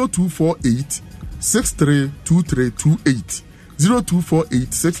 enfre 0248 632328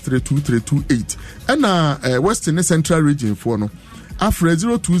 0248 632328 and Western Central Region for no afre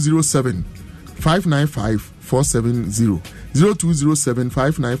 0207 595 470 0207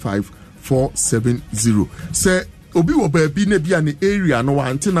 595 470 say obi wo baabi na bia ne area no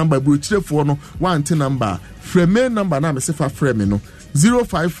wante number brochirefo no wante number frame number na me se fa frame no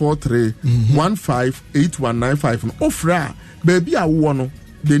 0543 158195 no ofra baabi a wo no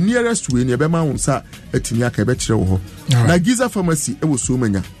the nearest way ne be ma wonsa atimi aka be kire wo ho na Giza Pharmacy e wo so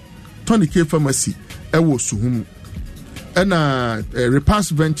manya Tony K Pharmacy e wo suhum na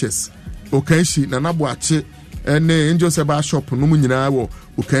Repass Ventures Okanshi na Naboache ene Angel Seba shop no mu nyina wo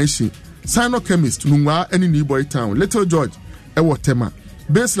Okanshi Sino Chemist Nungwa any New Boy Town Little George Ewo Tema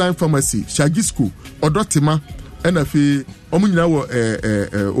Baseline Pharmacy Shagi School Odotima enafe omunyina wo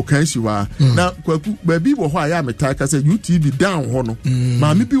Okanshi wa na kwaku baabi wo ho aya metaka say UTB down ho no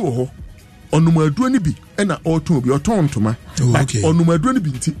ma me bi wo ho onum aduro ni bi na oton obi oton ntoma onum aduro ni bi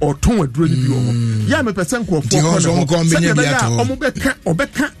nti oton aduro ni bi wo ho ya me pese nkofo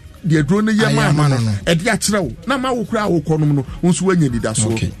obeka de aduro ne yema no e de akire wo na ma wo kura wo konom no nso wanya dida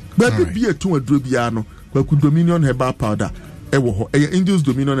so baabi bi eton aduro bia no kwaku Dominion Herbal Powder e wo ho e Angels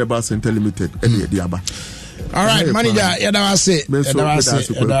Dominion Herbal Center Limited e de aba. All right, manager, yadawase.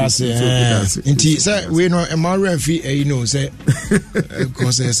 Inti say we know a more fee, you know, say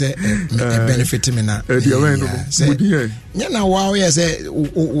because say benefit me na. Yana wow, yes,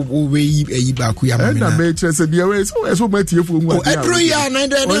 we back we are. And I made say the way so much you for one. Every year, I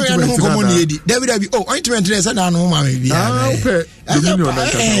don't come on. David, oh, ointment is an animal, maybe. Okay,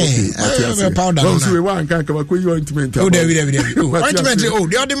 powder. Also, we want to come up with your ointment. Oh, David, ointment. Oh,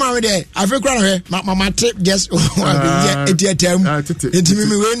 the other man there. I feel crying. My tip just just etietem etimi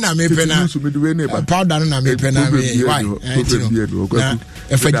me we na me pena powder no na me pena me why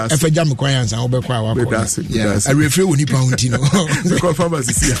efa jam kwan yansa wo be kwa wa ko I refer woni pa hunti no ko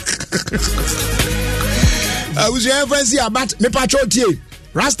pharmacy sia was your fancy about me patrol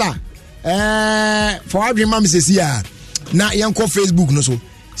Rasta for every mom says here na yanko Facebook no so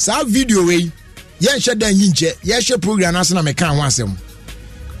sa video we yen share dan yinche yen share program na na me kan ho asem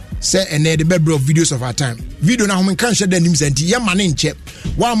say ene the bedroom of videos of our time video na hom kan share dan nim senti yen ma ne nche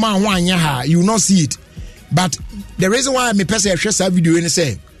one man ho anya ha you will not see it but the reason why me person share sa video ni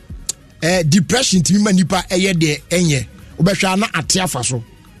say depression timi ma nipa eye de enye obehwa na ate afa so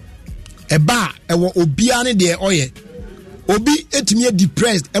eba ewo obia ne de oye obi etimi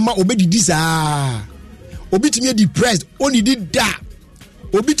depressed ema obedidi saa obi timi depressed oni di da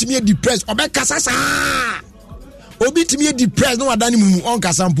obi timi depressed obekasa saa obi timi depressed no wadani mumu on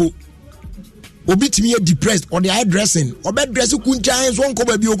kasampo obi timi depressed or the eye dressing obedress kunchan so onko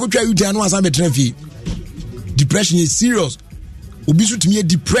ba bi okotwa yuta no asan betrefi depression is serious obi so timi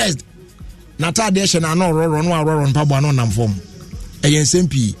depressed na ta de hye na no roro mpabo no nam fom eyen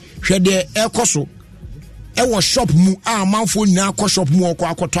sempi hwe de ekoso ewo shop mu a manfo nyina akọ shop mu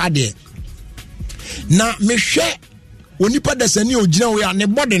akọtọ ade na mehwe onipa dasani ogina we a ne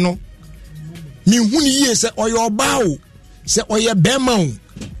body no me hu ni yie se oye oba o se oye bema o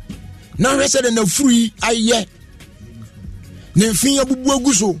na hwe se de na free aye ne mfin abubu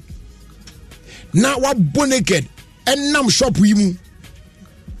agu so na wa naked enam shop yi mu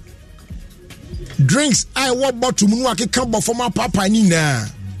drinks I wa bottle mu akeka bo former papa ni na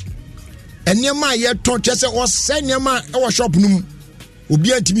enema ye ton chese o senema e wo shop num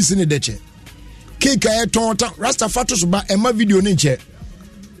obi antimi sene deche cake ye ton ta rasta fatos ba ema video ne nche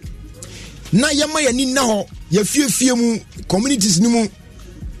na yema ya ni na ho ya fiefie mu communities ni mu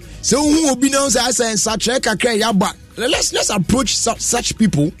se hu obi na say asa such kakra ya ba let's approach such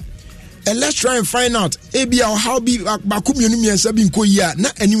people and let's try and find out ebia how be bakumienu miensa bi nko yi a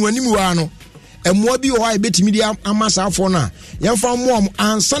na aniwani mu wa no emwa bi ho a betimi dia amasa afo na yemfa mo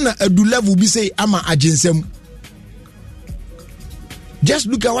ansa na adu level bi say ama aginsem. Just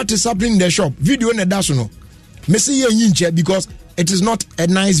look at what is happening in the shop. Video na daso no me say yin nche because it is not a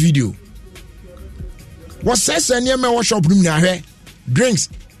nice video. What says any me wo shop room na hwe drinks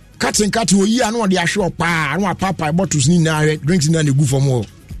cutting o yi anu de ahwe opa anu papa bottles ni na hwe drinks na na gu for mo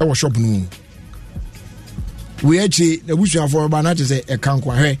e wo shop no we echi na busu afọ ba na te say e kan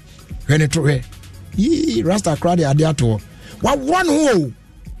kwa hwe ne to hwe yi rasta crowd ade ato wa won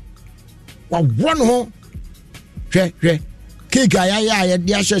ho hwe cake ya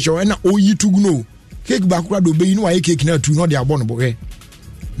de ahwehwe na oyi tugu no cake ba kura do be yi no wa cake na tu no de abon bo hwe.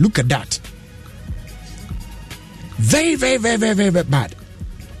 Look at that. Very, very, very, very, very, very bad.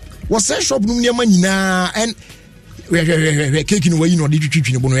 Was that shop no near money na and cake in way you know the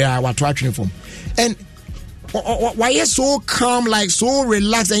twitching bono ya what watching from and why you so calm, like so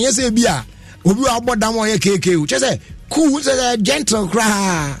relaxed, and you say bia obi about that one cake just say cool, say gentle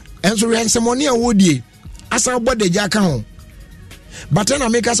cry and so we some money awodi as about the jack home but then I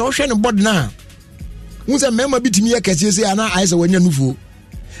make us all shine board now who say member bitimi ya kese say ana I say when you nufu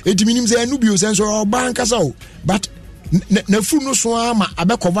it means say no bio sense or bank so but na fu no so ama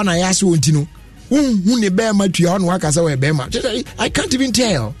abekova na ya se onti no hu ne be ma tua no aka say we be ma I can't even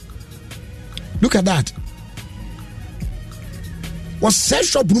tell. Look at that. Was set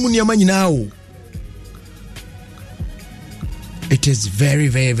shop no near money now. It is very,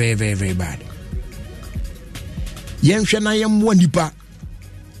 very, very, very, very bad. Yen hwe na yem wanipa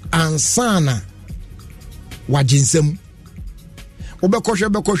ansana wajinsem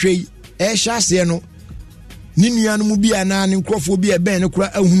obekɔhwɛ ɛhyɛ no ne nuanu mu bia na ne nkrɔfo bia bɛn ne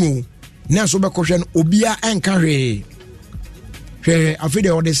kura ahunu na so bɛkɔhwɛ no obia enka hwɛ afide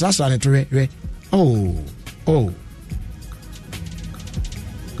ɔde sasa ne to hwɛ oh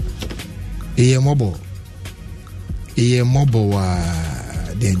eye mobo wa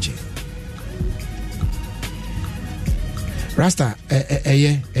danger rasta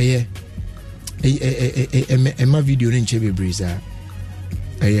ema video ne nche bebreza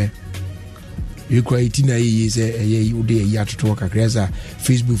you cry tina yi say you dey ya to kakra za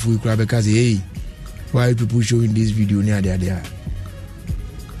Facebook fu kura because hey why people showing this video near there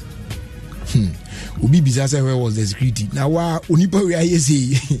Ubi biza say where was the security now wa onipa we aye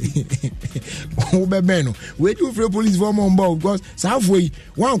say obebeno we do free police for on board because halfway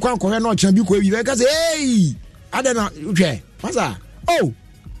one kwan no chan bi ko bi because hey adena hwe what's oh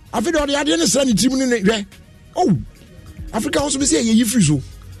Africa the ade ne sra ni team ni hwe oh Africa also be say ye free so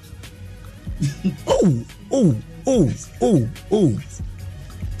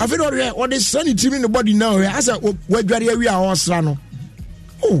I feel all this sunny team in the body now. As a where we are all strano.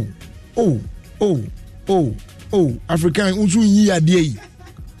 Oh, African Unzu Yi Adi.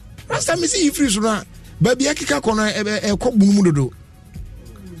 Last time I see if you so baby akika kona e ko bunu dodo.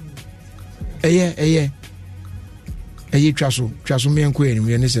 Eye twaso me enko eni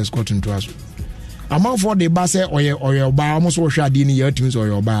me ne se Scott nto aso. Amanfo de ba se oye oba almost wo hwa adi ni ya timi so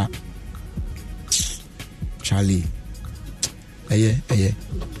oye oba. Charlie. Eye.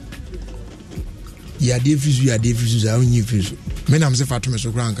 Ya de fizu za onyi fizu. Me na mse fatu me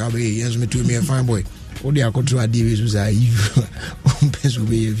so kran ka be yenso me to me fine boy. O de akoto adi fizu za yi. On pesu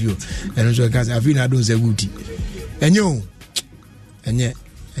be you. And so ka say afina don se guti. Enye.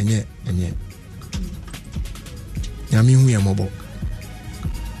 Nyami hu ya mobo.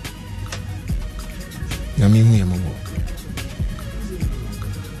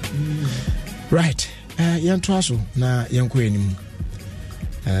 Right. Yan twaso na yan ko enim.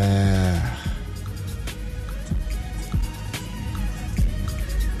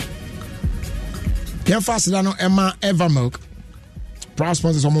 Yan fast da no Emma Evermilk. Proud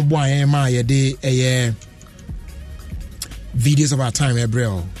sponsors on boy Emma ye de videos of our time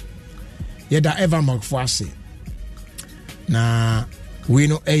Ebrel. Ye da Evermilk for us. Na we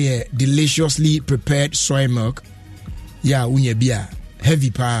know deliciously prepared soy milk. Yeah, unye bia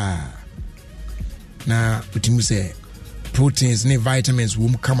heavy pa. Na utimu say proteins ne vitamins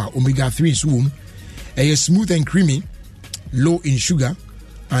wom kama omega 3 wom. Smooth and creamy, low in sugar,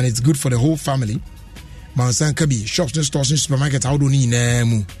 and it's good for the whole family. Mansan kabi shops and stores and supermarkets how do ni na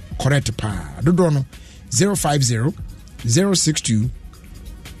mu correct pa. Dodono 050 062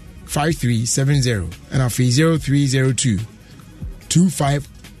 5370 and afi 0302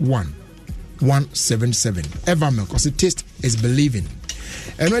 251 177. Evermilk, because the taste is believing.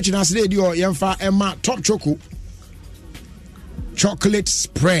 And what you know today, you Yamfa Emma Top chocolate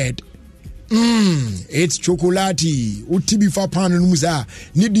spread. It's chocolatey. Utibi for pan and musa.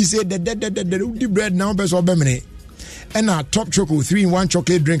 Need to say the bread now best of bemene. And a Top Choco 3-in-1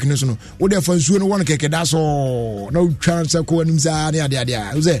 chocolate drink. No, what if you want to cake? That's all. No chance of going inside.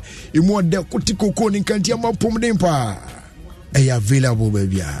 You say you want the Kotiko Koning Kantiama Pomdempa. Available,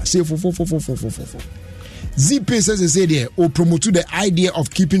 baby. Say for. ZPay says they say there or promote the idea of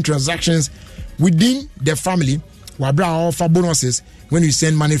keeping transactions within the family. Wabra offer bonuses when you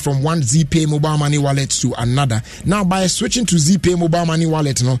send money from one ZPay mobile money wallet to another. Now by switching to ZPay mobile money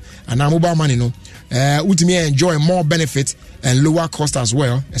wallet, and now mobile money, ultimately enjoy more benefits and lower cost as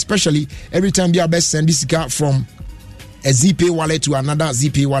well. Especially every time you best send this card from a ZPay wallet to another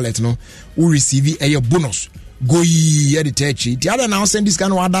ZPay wallet, we receive a bonus. Go ye the techi. The other now send this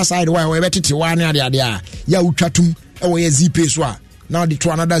kind of other side where we better to one ya uchatum away ZPay swa. Now the to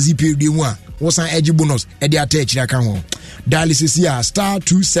another ZPay the one. What's an edgy bonus? Eddie attach na can one. Dialysis here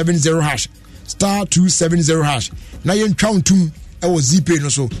 *270#. *270#. Now you count tum our ZPay no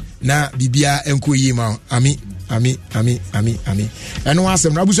so. Na bibia enko yima. Ami. And once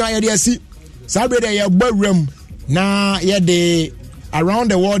them Rabusa ya see. Sabre ya bedroom. Na ya de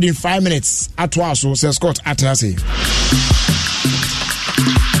around the world in 5 minutes. Atwaso says Scott Atanase.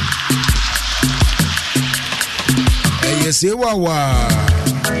 Hey, say wawa.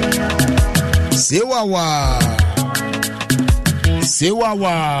 Say Abba.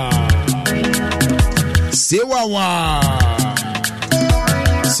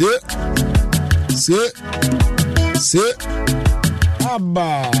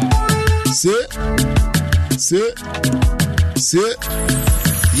 Say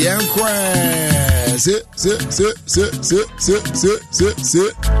Yankwe. Say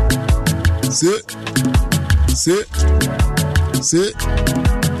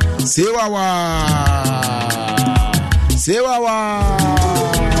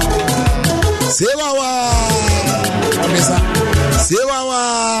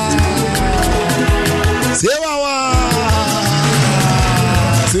wawa.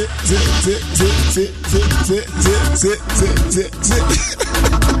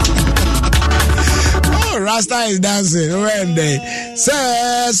 Oh, Rasta is dancing when they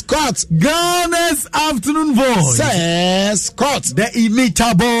say Scott Ghana's afternoon voice. Say Scott the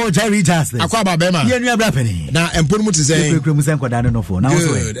imitable Jerry Justice. Akwaba bema. Ye nua brapeni. Na emponu to say. Kwemu sen kwada no for. Na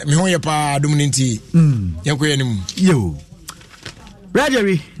so. Me ho ye pa dominanti. Yanko yenim. Yo.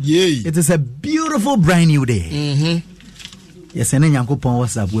 Jerry. Yay. It is a beautiful brand new day. Yes, and then Yankopon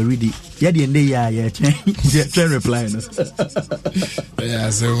WhatsApp we read it. Yeah, the end yeah, train reply.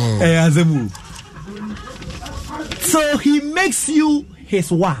 So he makes you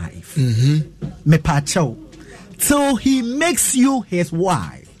his wife. Me pacho. So he makes you his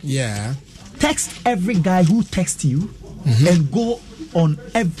wife. Yeah. Text every guy who texts you and go on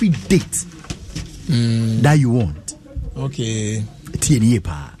every date that you want. Okay.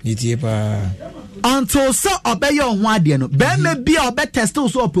 Until so obey your one no be be obe test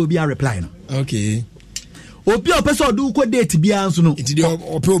so obi reply no. Okay. Obi opese do ko date bia nso no. It dey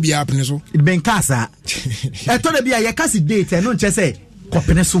obi happen so. It ben kasa. E to na bia ye kasi date no nche say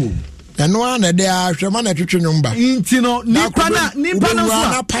kopene so. Eno ana dey ahwema na twetwe nyumba. Inti no nipa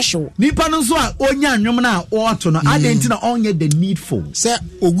no so a onya nwom na o to no adenti na onye the needful. Say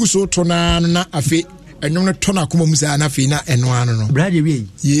oguso to na afi enwom no to na akoma mu say na afi na eno ano no. Brother we.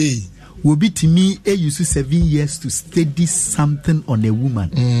 Yeah. Will be to me a use 7 years to study something on a woman.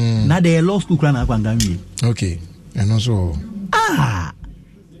 Now they law school okay. And also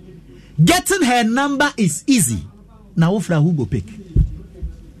getting her number is easy. Now who go pick?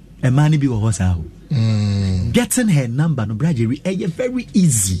 A man be horse. Getting her number no brajery very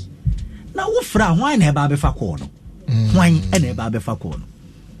easy. Now why never be for corner? Why never be for corner?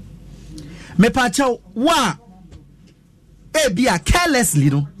 Me pacho wa be a carelessly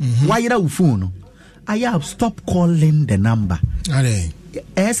no why you phone I have stopped calling the number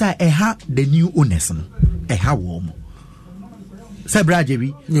as I have the new owners no how warm say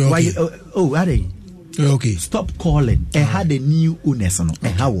brajery why are they okay stop calling had the new owners no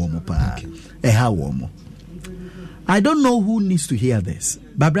how warm pa how warm. I don't know who needs to hear this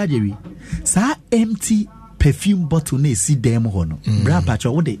but brajery sa empty perfume bottle na esi dem ho no bra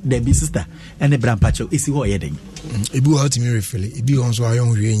pacho wo de be sister and bra pacho esi ho yeden ebi wo ultimate refill ebi on so ayon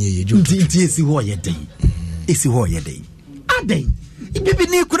hwe nye ye joto ti esi ho yeden esi ho yeden aden ibi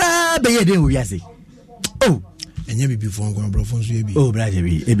ni kura be yeden wo yase oh enye bibi fon ko bro fon so ebi oh bra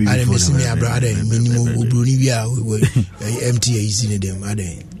jebi ebi fon ale mesi me abra aden minimum obroni wi a MT esi ne dem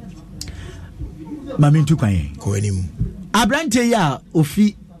aden mami ntu kwan ko enim abrante ya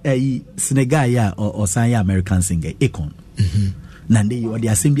Ofie Senegal ya or Sanya American singer Akon. Nande you the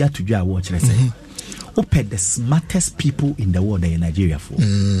assembly to do a watch say. Open the smartest people in the world in Nigeria for.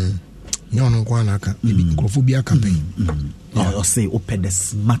 No kwana aka Nkofobia campaign. Or say open the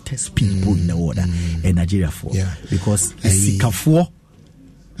smartest people in the world in Nigeria for. Because Sikafo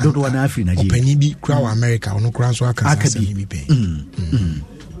don't want to Nigeria. Open bi crowd America no crowd so aka be pay.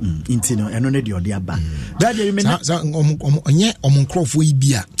 Intino eno ne de ode aba that dey mean onye omonkrofo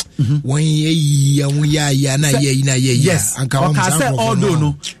ibia won ye na ye yes anka say although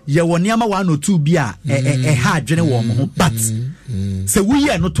no ye won niam 1 or 2 bia ha adwene wo mo ho but say we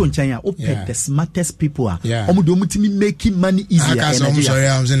here no to nchen ya open the smartest people omo do mutimi making money easier I'm sorry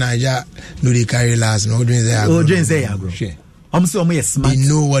I'm saying Naija no dey carry last no doing say bro I'm say omo smart they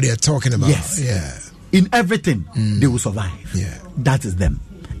know what they are talking about. Yes. In everything they will survive. That is them.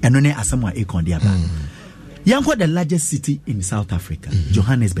 And only Asamoah Akon the aba. Yanko the largest city in South Africa,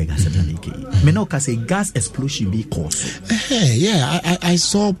 Johannesburg has a me no ka say gas explosion be cause. I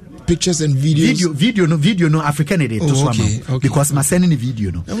saw pictures and videos. Video no African they to swam because my sending the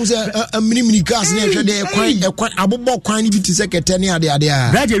video no. I say a mini gas na hwe dey kwan abobo kwan bi ti sekete ne ade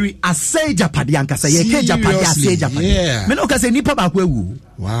Brajery asay japade anka say ye ke japade asay japade. Me no ka say nipa ba ko ewu.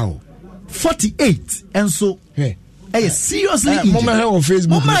 Wow. 48 and so seriously mama he on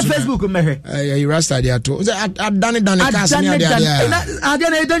Facebook mama you rasta there to say I done cast me there na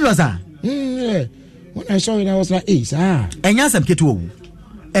dangerous when I saw it I was like enyasem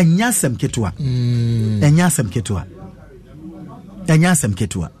ketua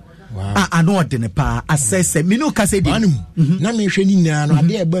wow ano odene pa asese me no ka say di na me hwe ni na no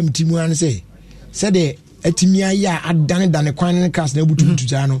ade e bam timu an say de atimi aya adane kwan ne cast na butubutu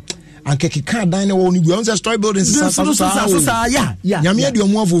ja no ankeke ka dan ne wo ni gu on say story building so yeah nyame de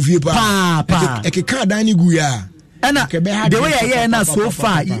omo afofie pa ekeka dan ne gu ya ena the way I na so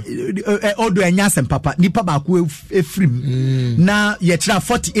far odo enyasem papa nipa ba ko efrim na ye kira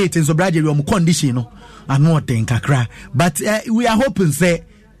 48 in so brajery o condition no ano den kakra but we are hoping say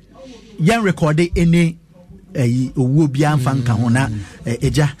yan record any owo bia mfa nka ho na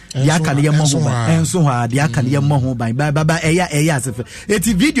eja ya ka ne mo ho ba enso ha de aka ne mo ho ba baba eya asefe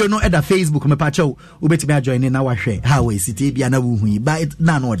eti video no eda Facebook me pa chew obetimi ajoin na wa hwe ha we siti bia na wo hu ba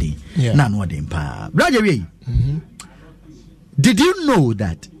na no odin pa brajery. Did you know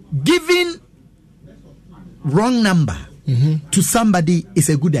that giving wrong number to somebody is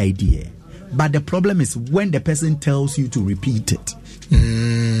a good idea, but the problem is when the person tells you to repeat it.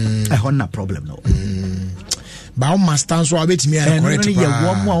 I have no problem no. Ba o master so abet me correct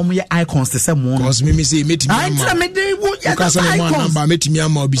pa one more icons to someone because me say metimi am number metimi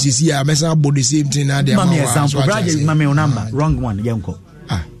am obisisi ya mesa about the same thing na dey am example brother mama your number wrong one yenko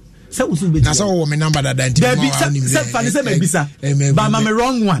say usu be na so me number that anti say fani say me bisa ba mama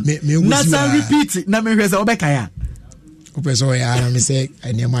wrong one na say repeat na me hwe say obeka ya Opeso ya me say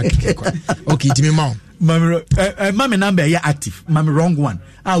eniema keke. Okay, timi ma. Mami number ya active. Mami wrong one.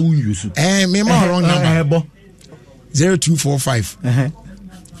 I will use it. Me ma wrong number. 0245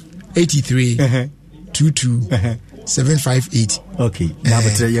 83 22 758. Okay. Now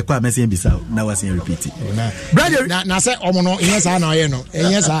but you kwa message bisa. Now was repeat it. Brother, na say omo no yes I know no.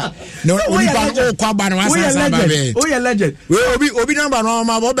 Yes I. No obi pa o kwa ba no asa ba be. Oh, you legend. Obi number no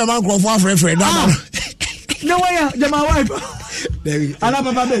ma bo be man crofo afrefre number. No way, my wife. There I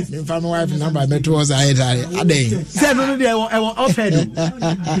love my best. My wife number me towards I dey. Say no I want offer.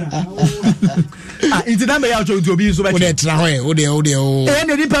 Into number ya to be so much. O dey tra ho e, o dey. E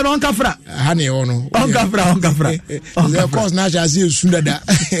dey depend on kafra. Ha ne o no. On kafra. Of course na shall see sunda da.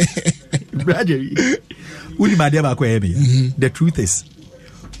 Brother, uni ma dey ba ko e me. The truth is,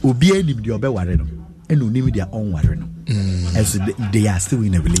 obi anim dey obeware no. And onim dey on ware no. As they are still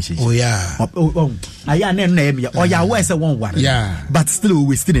in a relationship. Oh yeah. I am name. Oh yeah, where's the one ware? Yeah. But still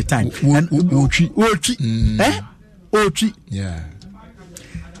we still the time. And Ochi. Ochi. Yeah.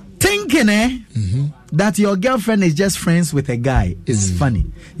 Thinking that your girlfriend is just friends with a guy is funny.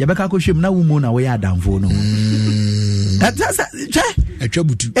 Yabeka ko shim na woman away Adom no. That's a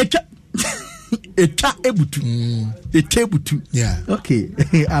trouble. Ebutu. Yeah. Okay.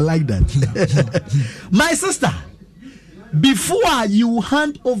 I like that. My sister, before you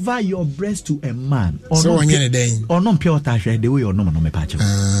hand over your breast to a man, so on any day, or non pure touch the way or no me patch.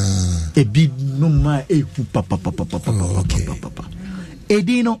 A big no ma papa.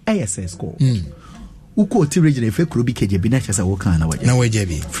 Edino ASS call. Uko ti region efe kurobi KJB na chesa wo kan na waje. Na waje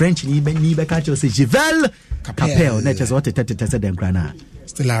bi. French ni be catch say Jivel Capel na chesa what tete dem krana.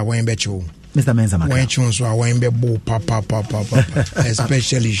 Still I went becho. Mr. Menzama. When chun so I went be bo papa.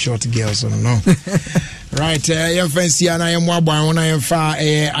 Especially short girls no. Right, your fancy and I am wabwa when I am far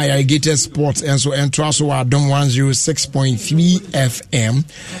irrigated sports and so enter so Adom 106.3 FM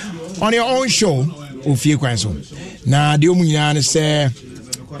on your own show Ofie Kwanso. Na the omunyana say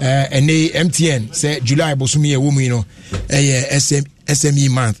MTN say July bosumi e womu no SME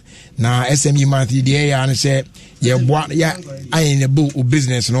month. Na SME month the area and say I enable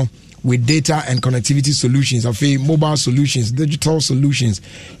business no with data and connectivity solutions, mobile solutions, digital solutions,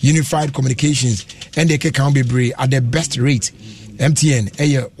 unified communications, and they can be brave at the best rate. MTN,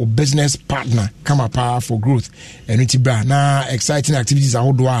 a business partner, come up for growth. And now exciting activities are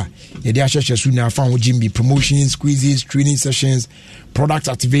outdoor. Yeah, they found Jimmy promotions, quizzes, training sessions, product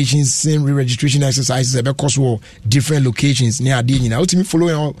activations, same re-registration exercises because different locations near the now. Ultimately,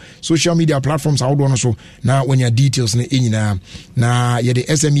 following our social media platforms outdoor so now when your details in now yeah the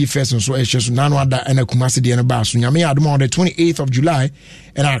SME first and so it's just now and a Kumasi the bar. So Yami Adom on the 28th of July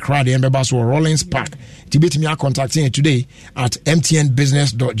and I cried the embassy so Rollins Park. Debate me contacting today at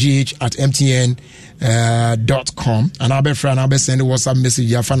mtnbusiness.gh@mtn.com and I'll be friend I'll be send a WhatsApp message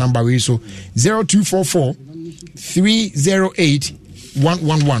your phone number so 0244 308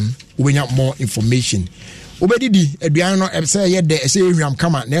 111 when you have more information. Obedi aduan no say ye de say ehwam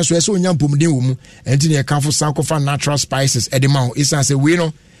kama na so say onyam pomden wo mu enti ne kan for sanko for natural spices edema o isan say we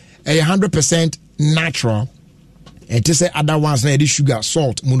no 100% natural enti say other ones na sugar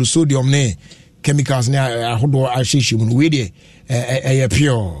salt monosodium ne chemicals na ahodo ahyehyem no we de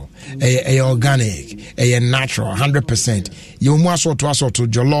pure organic natural 100% you mu asort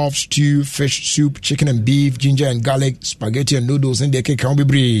jollof stew fish soup chicken and beef ginger and garlic spaghetti and noodles and the cake can be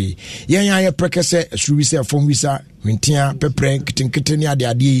bree ya prekese suru se fom wisa wintia pepper kitinkiti ne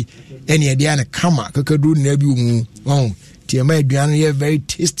ade ene na kama kakadu na bi mu TMA aduane very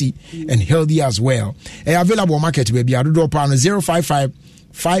tasty and healthy as well. Available market baby adodo pa no 055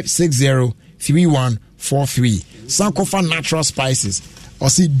 560 3143 Sankofa natural spices or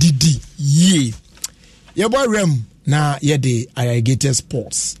see DD ye your boy Rem na ye de irrigated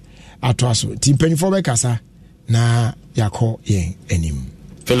sports atwaso team penifo be kasa na yako yen enim.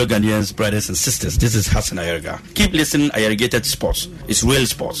 Fellow Ghanaians, brothers and sisters, this is Hassan Ayerga. Keep listening. Irrigated sports. It's real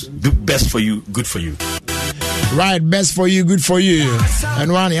sports. Best for you, good for you. Right, best for you, good for you.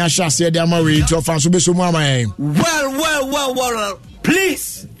 And one I shall say them away to fancy be so mama. Well.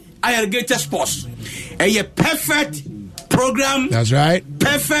 Please, Irrigated sports. A perfect program. That's right.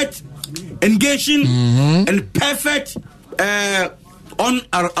 Perfect engaging and perfect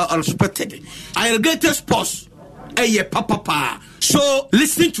unexpected. Irrigated sports. Papa. So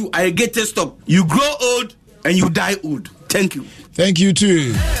listening to Irrigated stop. You grow old and you die old. Thank you. Thank you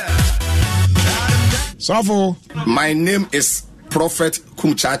too. Safo. My name is Prophet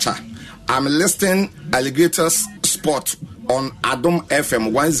Kumchacha. I'm listening Alligators Sport on Adom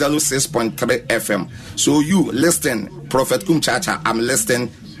FM 106.3 FM. So you listen, Prophet Kumchacha. I'm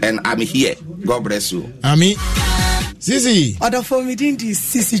listening and I'm here. God bless you. Ami. Sisi. Other for me didn't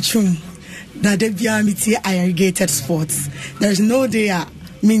Sisi Chum. That they be irrigated sports. There's no day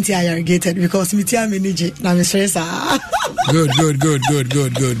minty irrigated because mitia manage na me stress. Good.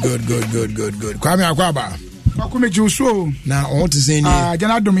 Kwame Akwaba. Kwame Joshua. Na I want to say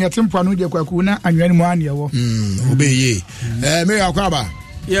Jana Adom yatempo anu de kwaku na anwani mu ane wo. Obeye. Me Akwaba.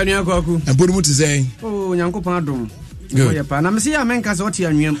 Yeah, ni akwaku. Empodi mu to say. Oh, Nyankopon Adom. Good. Na me see amenka so oti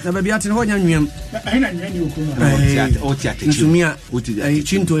anwem. Na ba bia te ho nyanwem. Ahina anwani okuma. Oti atechim. Nsumia oti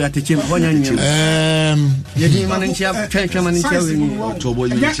chinto ya techim ho nyanwem. Yedi manentia twetwe manentia we ni. Tobo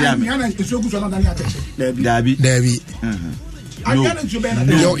ni tia. Ahina esogu so na dani ateche. Dabi.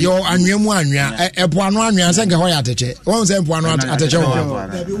 Yo anwemu anwea epoano anwea se nke ho ya ateche won se epoano ateche ho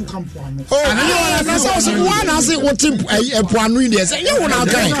na so wana se wote epoano ide se ye wona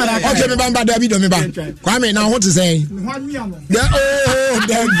kan okay me bamba Dabi do me ba Kwame na ho te say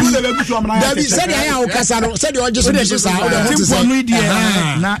Dabi se de ya o kasa no se de o je so sa o de ho te say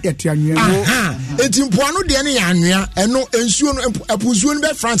na yete anwea etimpoano de ne ya anwea eno ensuo no epusuo no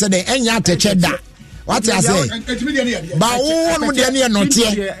be France de enya ateche da. What I say? But all the near not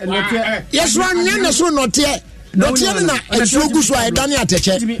here. Yes, one year, so not here. Not here, and so good. So I done at a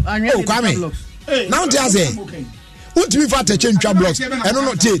check. Oh, Kwame. Now, I say, what we fat a change blocks. I don't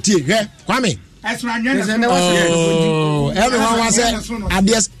know, Kwame. Oh, everyone was saying,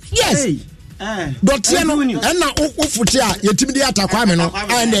 yes. Dotie no na ofutia yetimidi atakwame no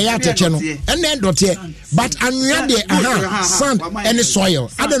and dey ateche no and then dotie but anwea de sand and soil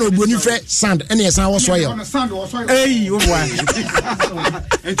ada no obroni frɛ sand and yes an soil hey wo wa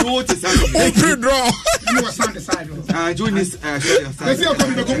and what is sand draw you was sand side joinis soil side say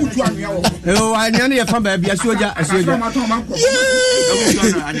come be come tu anwea oh anwea no ye fa ba bia soja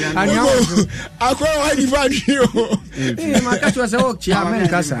anwea akwa wa di fa dwi o ma ka to say o chia men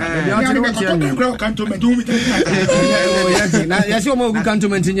kasa bia o ti na yasi o mo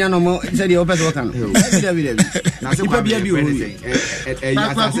cantonment nya no mo se de o pese o kan na se kwa bia bi o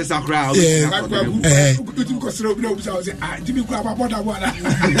ya sa se sakra o tu ko sro bi na o bisa o se ti bi kwa papa da bwana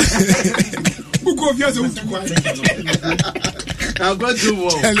uko via se uti kwa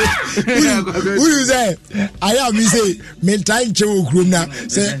who you say I am me say me time che o krom na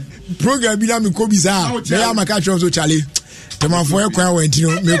say program bi na me ko bisa me ya maka cho so chale Tema for kwa wenti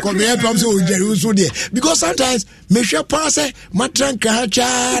no me ko me pam so ojeri so de because sometimes me hwe pass matranka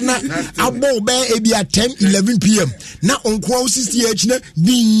cha na abo be e bia 10-11 pm na onko 60h na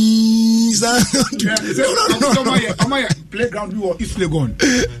dinza no playground we is Legon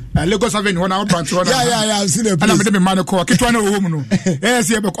Lagos Avenue one out branch one yeah I've seen the place and me man ko kitwa na wo mu no eh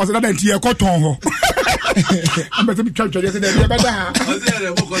se be ko so that tie ko ton ho am be twa twa se de be da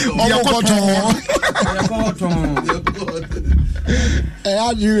ko ton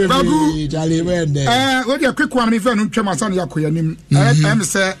I do Charlie Wende. What you quick one if you don't my son Yakoyanim. I'm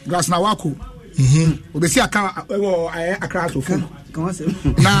say grass na wako. We see a car a class of phone.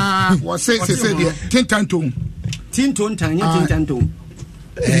 Nah, was say there. Tin tone Tin tone time.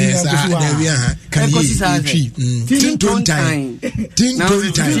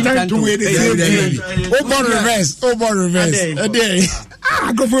 Reverse. A day.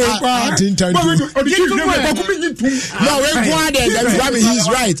 Go for a tin tone. No, he's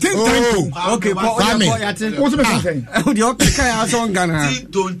right. Okay, what's the thing?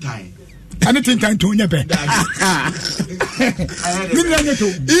 Tin tone time. Anything time to never. In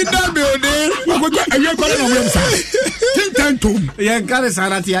that building, you're calling on website. Tin tone. Yeah, got a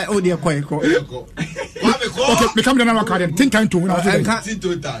Saratia. Oh, dear, quite. Okay, become the number card. Tin time to tin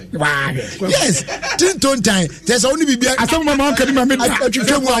tone time. Yes, tin tone time. There's only be I told my mom can remember.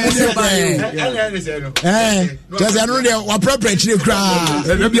 There's another appropriate crowd.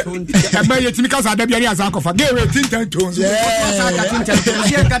 I buy it because I don't have a sack gave it tin tone.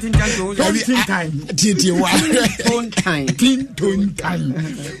 Tin tone time.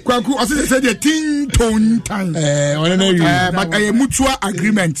 Kwaku also said the tin tone time. But a mutual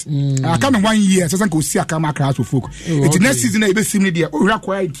agreement. I come in 1 year, so I can see a camera class of folk. It's next season, I be similar there. Oh,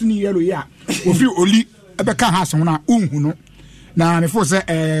 require 10 years. If you only a better house on our own. Now, before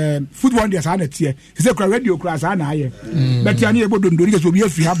say football days are not here. He said, radio class are not here. But you are able to do this will be a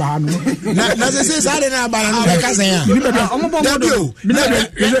free habano. Now, this is Adena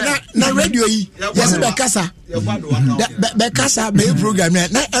na radio yes Bekasa Bekasa be program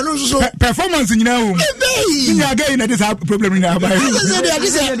na and also performance in now you again this problem in now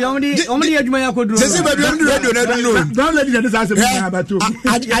only aduma yakodu say be radio na don't let this happen about too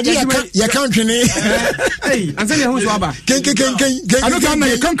aje ya country ni hey anse ne ho so aba ken I don't know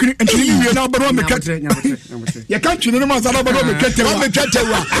you can't continue now but on the cat. You can't continue no matter about the cat.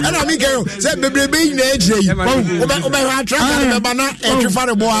 And I mean say baby in age. Over track banana and for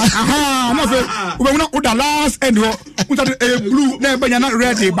the boy. Aha, we not the last end blue never not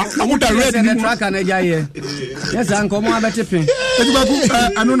ready but I would red and track and yes, uncle more better pay.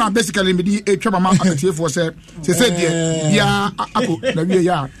 I know basically me a trouble man for say said yeah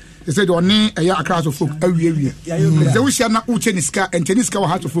yeah. They said on a class of folk every year. They wish I not Ucheniska and Teniska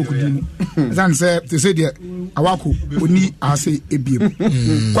had to folk. Then said they said Awaku Uni I say a beam.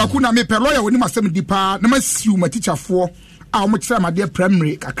 Wakuna me per lawyer when you must send deeper, no must you my teacher for how much time my dear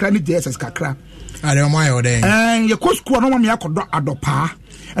primary a cranny days as Kakra. I don't mind day. And your course no one me I could adopa.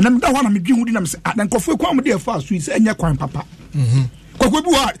 And I'm the one I'm doing them and coffee come there fast sweets and your coin papa.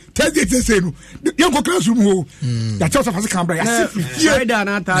 Kokwebuwa Thursday say no yon classroom ho that house of Canberra yeah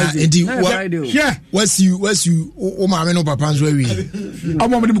yeah what's you o ma me no papa nso awi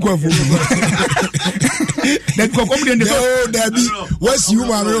am me ko afo that come dey no that be what's you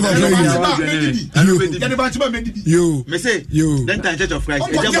ma me no papa awi you me say you then time Church of Christ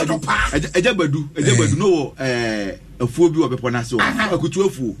ejabadu no afuo bi obepo na se o akutu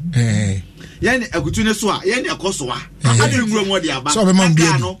afuo yani akutu ne so a yani akoso a ade nwura mo de aba so be man bi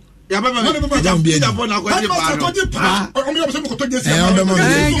no ya ba ma bi da fo na ko de pa o mi o se mo ko to jesi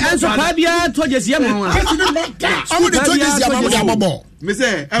enso pa bia to jesi mo a o mo de to jesi aba mo de abobo me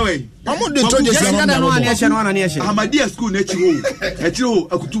say ewe o mo de to jesi aba mo de abobo Ahmadia school na echi ho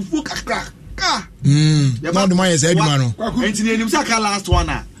akutu fu kakra ka ya ba do man yes eduma no enti ne nim saka last one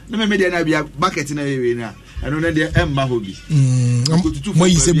a na me de na bia bucket na we na eno na de emma hobi mo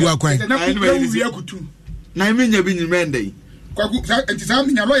yise bu akwan na imi nya bi nyimende kwaku enti sa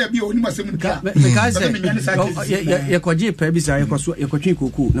nya lawyer bi oni masem nka ye kwaje pa bi sa ye kwaso ye kwatwen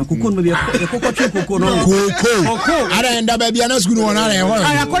koko na koko no bi ye koko twen koko no koko ara enda ba bia na skulu wona ara ye ho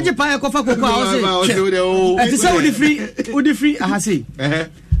ya kwaje pa ye kofa koko a o se enti sa odi free ahase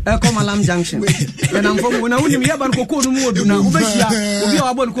come Alam Junction. And I'm from when I wouldn't be able to go to Modu now. We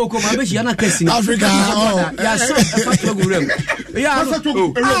are about Coco, my baby, and a case in Africa. Yeah,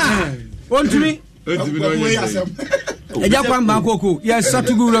 want to me? A Japan Bangkoko, yes,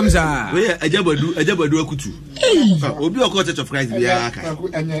 Satugu Ramza. We a Jabadu Kutu. Obi a Church of Christ.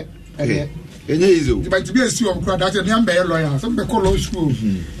 But to be a CEO of that, a young lawyer, some be called school.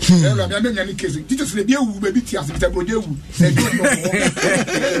 Any case, teachers will be able to teach us if they go there.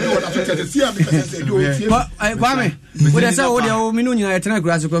 Kwame, what I saw, the Minunia at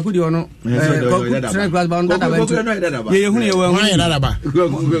Telegrass, could you know? Telegrass bound that you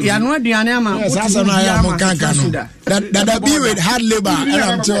are not the Anama. That be with hard labor.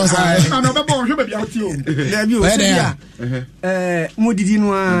 I'm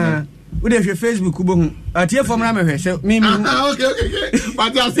Mudidino. We have your Facebook kubo atie from na me hwe me okay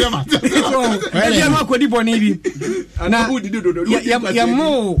but I say ma e ma kodi boni bi na ya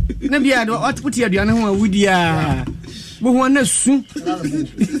mo na bia do otputi aduane ho awudi a bo ho na su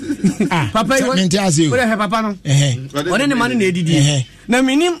papa we have papa no one ne man na edidi na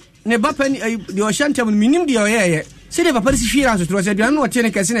minim ne papa ni de o shantam minim de o ye se de papa si hwira so tro se aduane no tie ne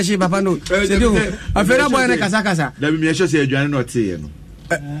kase na hwe papa no se de afera boy na kasa da bi me hwe se aduane no tie no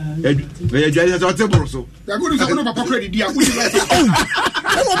we jari so tebro so ya go do no papa credit dia we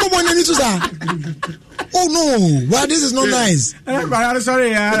oh no well this is not nice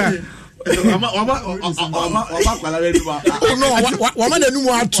sorry oh no wama na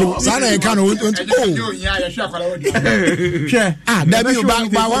numu ato sa na e ka no ah that be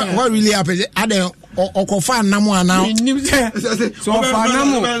what really happened ade okofa namu ana so fa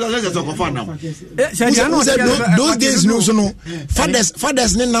namu those days no so no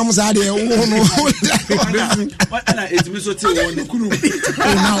fathers ne namu sa de wo no ana etimi so te won kunu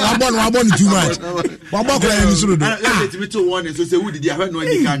na wabon too much wabon ko ni so do etimi to won so se wudi dia hwe no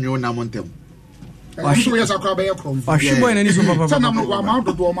ani ka nwo namu ntem Washibo ya sakwa be krom. Washibo ene ni so papa. Sana mo wa ma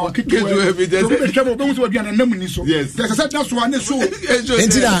do ma kike. So be twemo be so aduane nam ni so. Yes. There say that so ane so.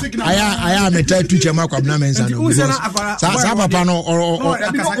 Entina aya meta tuche ma kwabna mensa no. Sa papa no o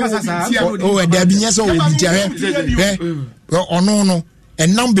de abinya so obi tia he. Ono no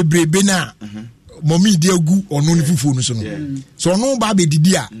enam bebrebe na momi di agu ono ni fufu no so no. So ono ba be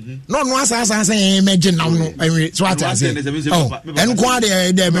didi a. No no asa meje nam no. So ata say. Oh, en kwa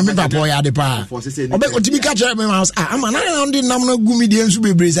de me papa ya de pa. Obe otimi ka chere me house. Ah, ama na ndi nam no gu mi de nsu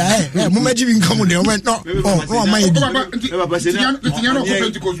bebre sa. Mo maji bi nka mo de. No. Oh, no ma yi. Papa say na no ko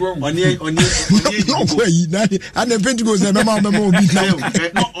Pentecost wo. Oni. No ko yi na. Ana Pentecost na me ma obi na.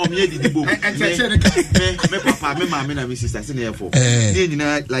 No, omye didi bom. Me papa, me mama na me sister say na e for. Dey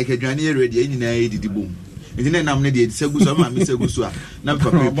nyina like aduane ready, nyina didi bom. nti na nam ne de segu so ma me segu so a na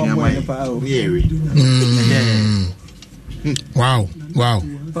papa pia mai yere wow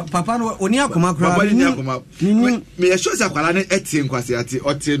papa no oni akoma kra papa ni akoma me sure say akwala ne etie nkwase ate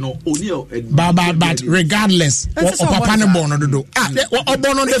ote no oni but regardless o papa ne born no do o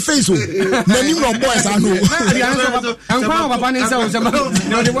born on the face o na ni no boys I know anko papa ne say o say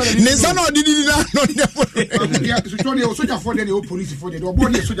ne say no didi na no ya so toni o soja for the police for the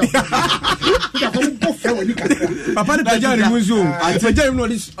born the soja for go fe woni ka papa ne pajari muzo pajari no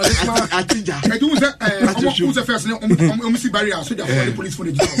this atinja I do say o say first o si barrier soja for the police for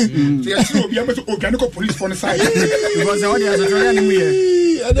the so you see obi am so organic police for the side because what is so ya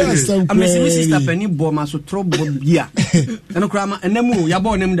me I'm missing sister Penny Boma so trouble bia eno kra ma enemu ya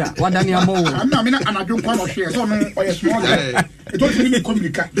bo nem da wada ne abo I'm na me na anadwo kwa no hwe so no o small guy it don't really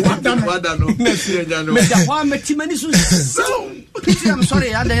communicate wada no na si nya no me da wa metimani so I'm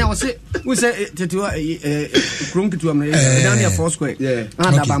sorry I dey say we say tetua krunkitu am na down here for square and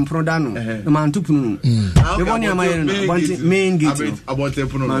abam pro da no man tupunu the one am I no main gate about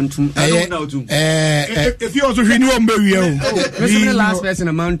mantum if you also renew on be o the last person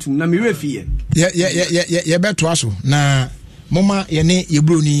a mantum na me refie ye beto aso na mama ye ne ye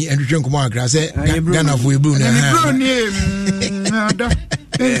broni entwetwe nkomo akra se Ghana fo ye broni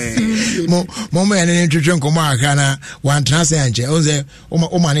mama ye ne entwetwe nkomo akra na wan transe anche o ze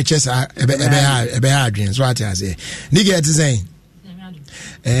o ma ne chesa ebe ha adwen so ate ase ni get saying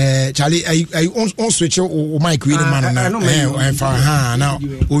Charlie, I on switch o mic with man now. I for now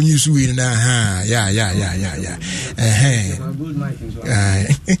on you sweet na yeah.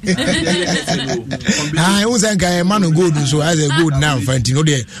 I was a guy man good so as a good now fantino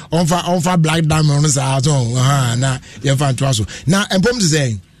there on for black diamond on na you fan to also. Now and pom to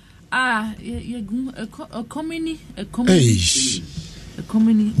say a community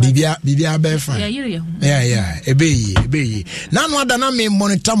Bibia be fine. Yeah. Ebe. Now no other na me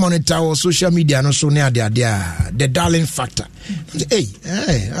monitor or social media no so near the darling factor. Hey,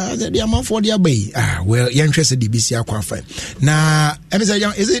 the amount for their bay. Well, you interested the BC akwa fine. Now,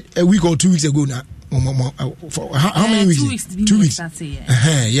 is it a week or 2 weeks ago now? For how many weeks? 2 weeks.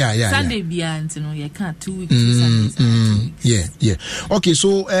 Yeah. Sunday beyond, you can't 2 weeks. Yeah. Okay,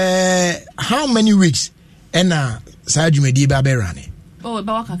 so how many weeks? And Saju Medi Babe running. Oh,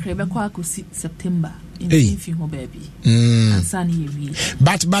 about September in baby.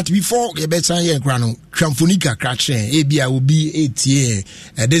 But before you better hear grano, Tramfonica catching, ABI will be 8 years.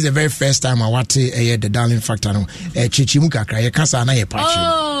 This is the very first time I watch the darling factor. Chichimuka cry, a casa and a patch.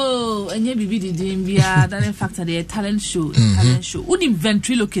 Oh, and you be the darling factor, the talent show. Would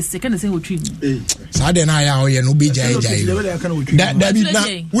ventriloquist, second the same with treatment. Saturday night, I no be jay. That be not,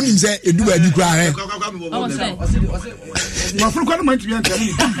 wouldn't say, it do a cry. My friend got my to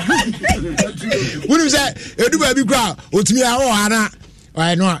When you say you do baby crowd, what's me? I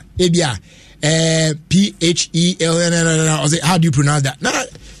know, Abia, PHELN. How do you pronounce that? Now,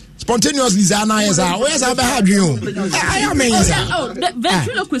 spontaneously, Zana is our where's our bad dream? I am the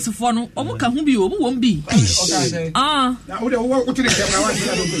ventriloquist for no, or can be, won't be.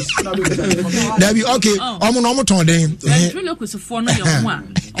 There be okay. I'm on ton day. Ventriloquist for no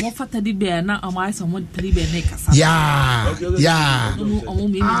one. I'm fat the bear now. I'm eyes on what 3 bear neck. Yeah.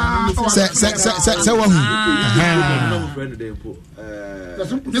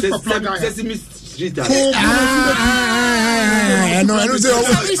 Sesame Street. I know.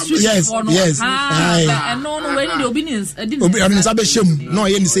 Yes. And no when the opinions. No,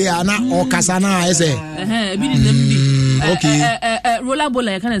 you say Anna or Casana. I say. Okay. Roller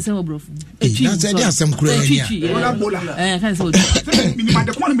bola, can I say, bro? That's some crazy.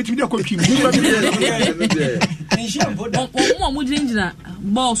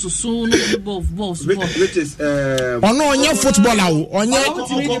 Balls so balls. On your footballer, on your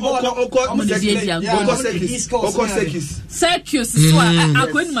circus. So I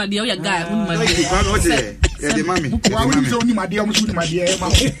couldn't my dear guy.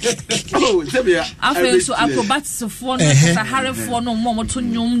 After so acrobats of one, Sahara for no more to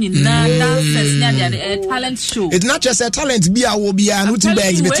talent show. It's not just a talent, be a will be a new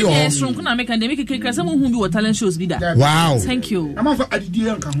bags with you. Someone who do talent shows be that. Wow, thank you. I'm for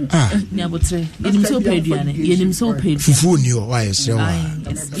so paid. Fufu new, why is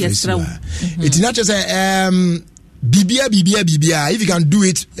yes, it's not just a Bibia. If you can do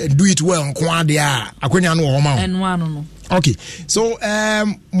it well, Kwadia, Akwenya no Homa. And one. Okay, so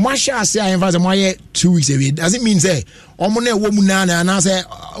Masha say I invite my 2 weeks away. Does it mean say omone woman and I say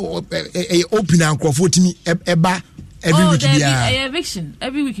open and crowd me eba every week be eviction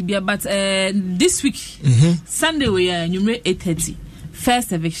every week be but this week Sunday we are number 8:30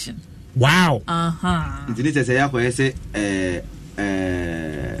 first eviction. Wow. Inti say yakwa say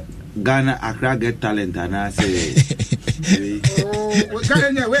Ghana Accra get talent and I say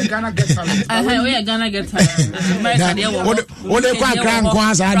Ghana get talent. Ghana get talent. America dey work. Only Accra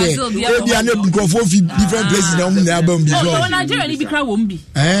Kwanso ade. Obi ane microphone fi different places na mu na abam bi. Oh, Nigeria ni bi kra wo mbi.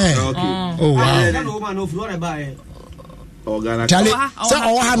 Oh wow. Charlie, so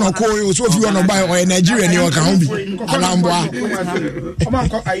all have no call so if you want to buy or Nigeria ni waka ho bi. Alambwa.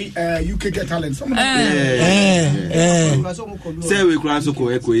 UK get talent. Say we Kwanso ko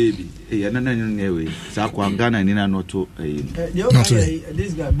ebi. Na we. Sa kwa Ghana ni na not to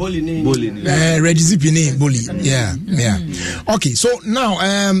this guy Boli Regizipini Boli. Yeah. Okay, so now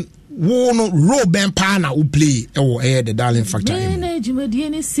no role ben pana who play the darling factor. So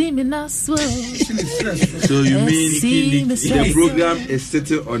you mean the program is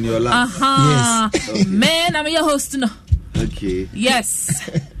sitting on your lap? Yes. Okay. Man, I'm your host now. Okay. Yes.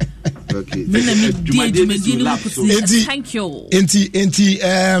 Okay. Thank you. Enti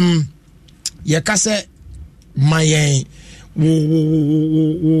yakase my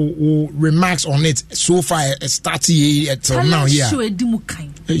remarks on it so far starting here till now here.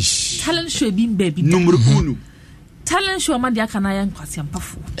 Talent show being baby. Number 1. Talent show man dia kana ya nkwasi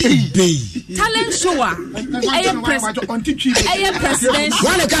ampafo. Talent show a president.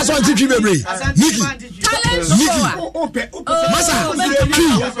 One cast on TV baby. Nikki. Talent show a Masa.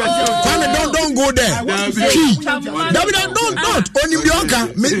 Kwame don't go there. David don't only bioka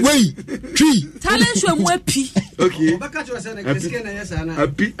wait. Tree. Talent show mu api. Okay.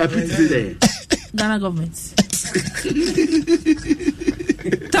 Api today. Ghana government.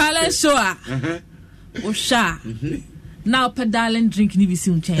 Talent show a Osha. Now pedaling drink ni bisi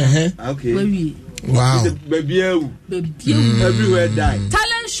unchen. Okay. Wow. Baby everywhere die.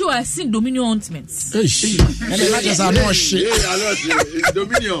 Talent show I seen Dominion Ointments. And the matches are no shit. It's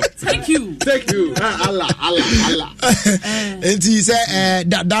Dominion. Thank you. Allah. And he said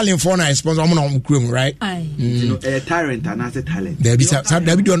that darling phone I sponsor on right? You know, a tyrant and as a talent. There be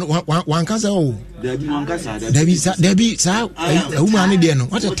one cancer. There be a woman there.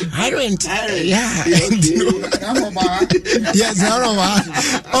 What a tyrant. Yeah. Yes,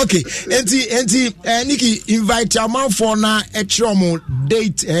 okay. And Nikki, invite your man for now a tromo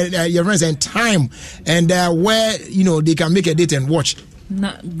date, your friends and time, and where they can make a date and watch.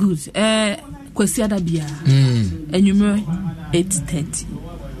 Na good. Kwesiada bia. Enyume 8:30.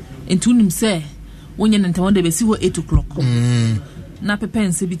 Entunim say when you enter de be si 8 o'clock. Na pepe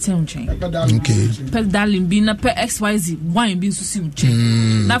nse bi ten chen. Okay. Pe darling bi na pe XYZ wine bi nso si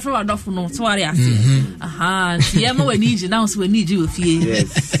chen. Na fra wadofo no so ware ase. Aha, tie ma wani ji na so wani ji ofie.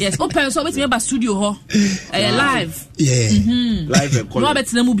 Yes, open so betime ba studio ho. Live. Yeah. Live and no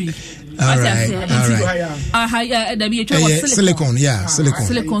betina mu bi. All right. There be a silicone.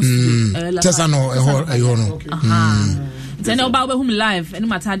 Silicone. Tesa no no. Aha. Then about home live and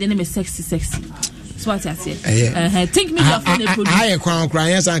matter dey na sexy. So what I say? Think me of the producer. I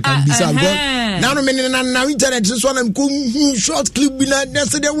crying and can be so good. Now no na internet so one short clip bi na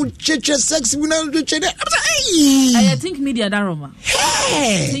say they would cheche sexy bi na do cheche. I think media daroma.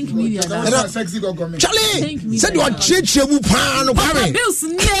 Think media daroma. Sexy go come. Charlie. Said you cheche bu pa no pare. Bills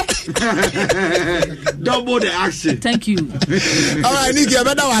near. Double the action. Thank you. All right, Nikki, I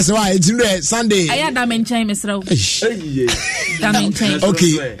better was why it's Sunday. I had that chain Mr. That chain.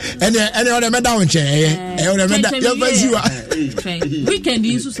 Okay. And other medal chain. Weekend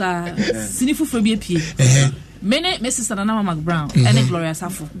in Susa, Sinifu for BP. Many Mrs. Adama McBrown and Gloria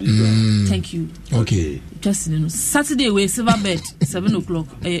Safo. Thank you. Okay. Just Saturday, we silver bed, 7 o'clock.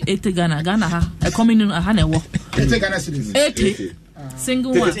 8 Ghana. I come in a Hana walk. 80.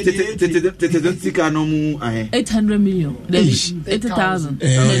 Single one. 800 million. 80,000.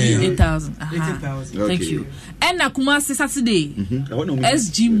 80,000. Thank you. And Nakumasi Saturday.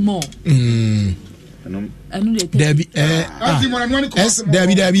 SG More. Debbie,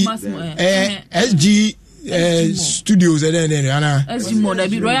 SG Studios, SG More,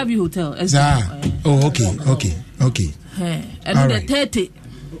 Debbie Royal View Hotel. Oh, okay. And the 30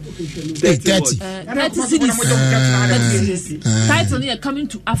 cities. Title here, Coming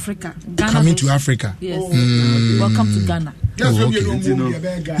to Africa. Ghana. Coming to Africa. Yes. Welcome to Ghana. Oh, okay.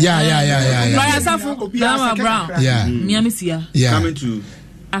 Yeah. Royal Safo, Dama Brown. Yeah. Miami Sia. Yeah. Coming to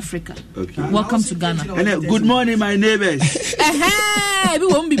Africa. Okay. Welcome to Ghana. And good morning, my neighbors. We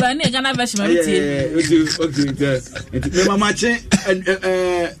won't be by Ghana version. Okay. Mama Mache and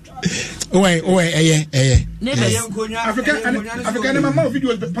African mama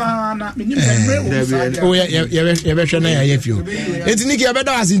videos pa na me nyim oh ye be hwe na ya fio etini ke be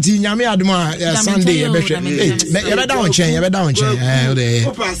da asinti nyame adom a Sunday ye be hwe ye be da on chen o de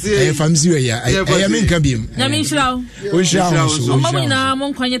famsi we ya ye me nka biem nyame nhyirawo o nhyirawo so mama nyina mo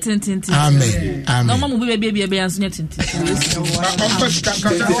nkwanye tententen amen no mama be anso nya tenten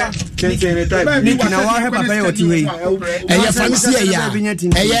ni kina wa he papa ye oti we eye famsi ye ya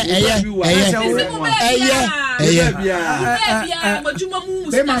eye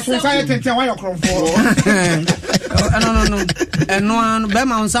they ma so say tenten wa yokromfo no eno be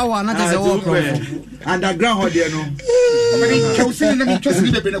ma unsa wa na tese wo kromfo underground ho de no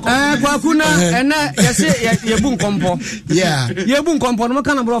kwakuna ena yese yebu nkompo yebu nkompo no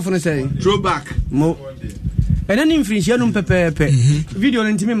kana brofo no say throwback mo ena ni mfrinhia no pepepe video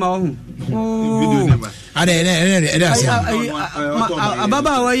no ntimi ma wo video ade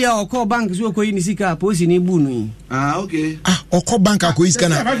ababa wa ya okọ bank so okoyi ni sika police ni bu nu okay okọ bank akoyi sika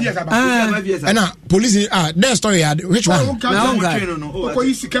na na police their story which one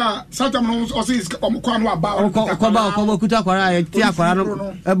okoyi sika sometimes no o say omko anu aba okọ kuta kwara ti akwara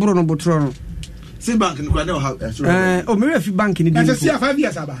no eburu no botro no si bank ni kwa na o me fi bank ni di 5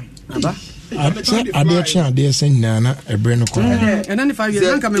 years aba ade sen nana ebre no kwa ena ni 5 years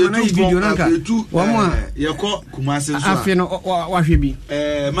nanka me mana video nanka wa mo yeko kumase so afi no wa hwe bi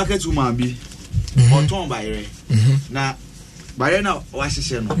market woman bi oton bayre na bayre na wa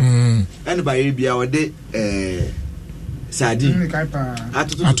hyehye no ene bayre bia wode sardine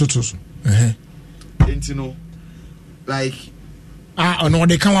atoto so entino like no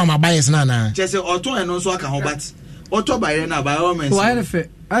de kan wa ma bias na chese oton eno so aka ho but oto bayre na by all means why the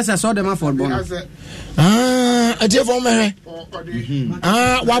asa so dem for bon atie for me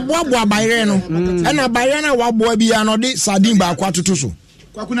waboa bayre no na bayre na waboa bia no de sardine ba kwa atoto so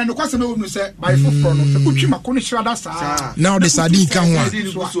kwakuna no kwase me wo no se by foforo no se kutwi mako no shirada saa now the sardine kan ho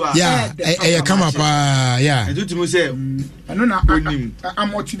ya kama pa ya etutumu se eno na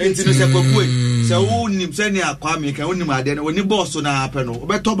amotivate no se kwakue se wo nim se ni akwa me kan onim ade no oni boss na ape no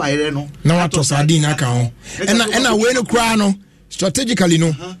obeto bayre no na wato sardine aka ho ena we no kra no strategically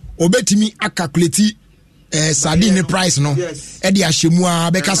no obetimi calculate sardine price no e de ahyemu a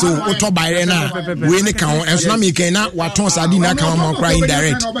be ka so oto bayre na we ne kan enso na me kan na waton sardine aka ho kra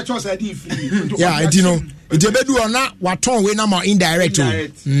indirect yeah it you know it ebedu ona waton we na ma indirect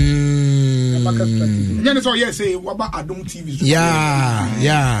nyane so yes say waba Adom TV yeah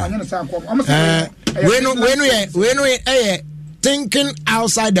we no thinking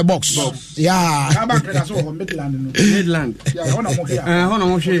outside the box. Yeah. Midland. Yeah, hono mo hwe. Yeah. Hono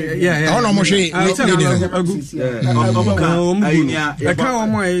mo hwe. I ka o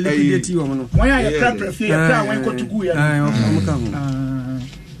mo liquidate wo no. Won ya prepare fie ya won ko tugu ya.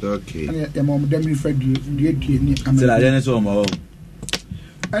 Okay. Ya mo dem ni fadi die ni amana. Sela ya ne so mo.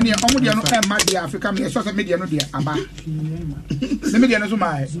 Ani omo dia no e ma dia Africa me so media no dia aba. Ne media no so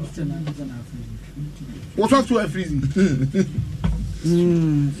mai. What was to freezing? A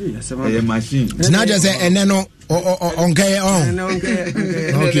machine. It's not just and then on okay.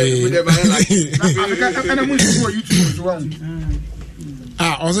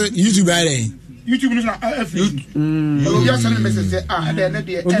 Also YouTube right YouTube is not you just send message say then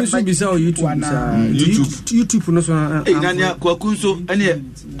there YouTube no so nanya Kwanso ene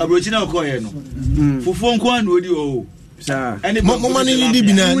abrochina okoye no fufuo nko an odi o mo ni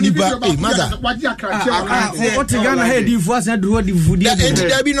bina nipa mother what Ghana head you for say do the food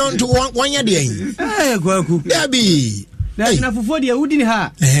there be no to one year there kwaku there be na fufuo dia udi ni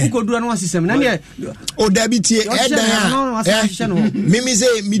ha ukodura no asisem na ne o da bi tie edan mimi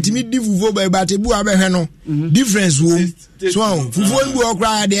say mitimi di fufuo ba ba tebu abehwe no difference wo so fufuo ngu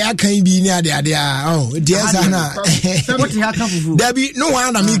okra de akan bi ni ade de esa na what ya kan fufuo there be no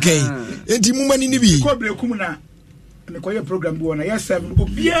one na me kan enti mumani ni bi ko brekum na me koye program bi wona yes 7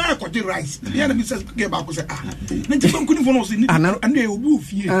 obia ko di rice ya na mi say ke ba ko say na ti banku ni fono so ni anu e obi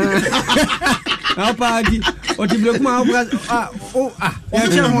ofie apa di o ti brekum ya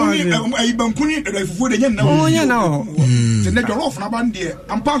chamo ai banku ni da fufu de nya na o te ne jollof na bande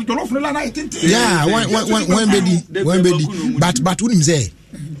am pa jollof la na itinte yeah when bedi but unim say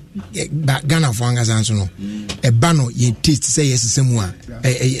Ghana for anga so no e ba no ye taste say yes semu a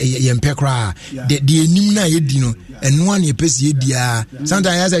ye mpekra de enim na ye di no eno an ye pese ye dia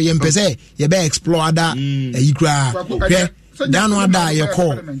sometimes ye mpese ye be explore da yikra hwe dan no da ye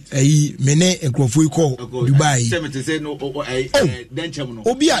call mene enkrofo call Dubai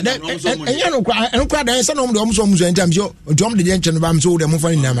obi a enya no kra dan se no mo de omo so entam so de denchem no ba mo so de mo fa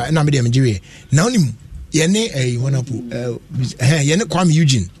ni na me de me jiwe na onim yene yene Kwame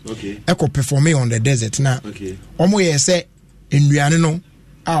Eugene eko performing on the desert na omo ye se nnuane no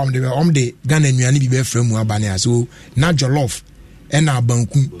de Ghana nnuane bi be fra mu abane so na jollof na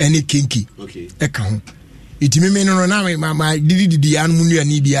banku ene kenki eka ho itimi me no na ma didi an mu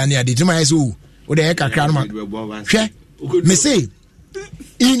nnuane bi ane ade tima yeso o de kakra no ma hwe me say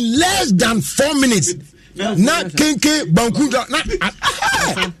in less than 4 minutes na kenke banku na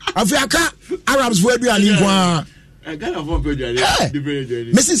afiaka Arabs for aduane kwa Ghana for aduane different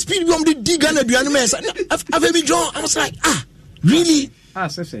Mrs. Speed we the dig Ghana aduane me I've been John I was like really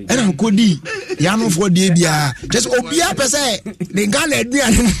and I'm kodi yanu for the bia just obia pese the Ghana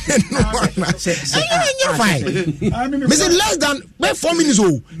aduane no fine Mrs. less than 4 minutes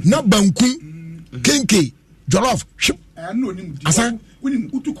na banku kenke jollof asa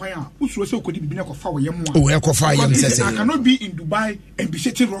utu kwaya usuo se okodi bibina ko fa wo yem a o e ko fa yem sese I cannot be in Dubai and be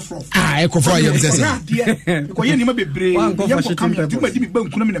sitting rough e ko fa yem sese ko ye ni ma bebre yem ko kam ya duma di bi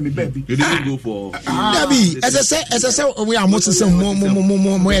banku na me na me baby you didn't go for Dabi ss we are most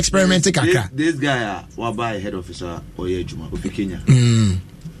mo experiment kakra this guy wa buy head officer oye juma Ofie Kenya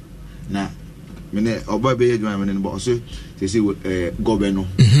na me ne oba be juma me ne bo so say governor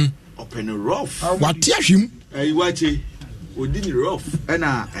open rough what tiahim wache odini rough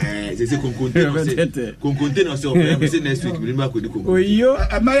na say konkonte no say open say next week we back with the konkonte oyo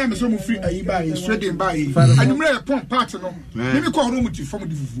amaya me so mu free ayi ba yi trading ba yi anumre pon part no me ko horo mu ti form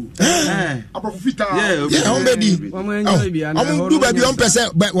di fufu abro fita yeah on bedi am do ba bi on pese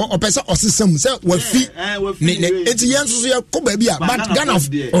o pese osesam say wa fi ne enti yen so ye ko ba bi a but Ghana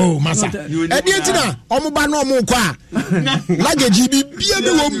oh masa e di enti na o mo ba no mo ko a luggage bi bia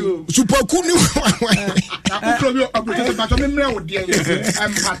bi wo super cool ni memre odi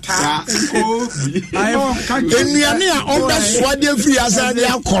empata enuane a on be soade afiri asa de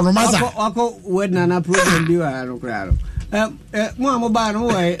akoro masa akọ wedna na program bi wa ro kraro mo amoba no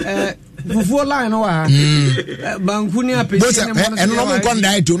we fufuo line no wa banku ni apesi ne mo no mo kon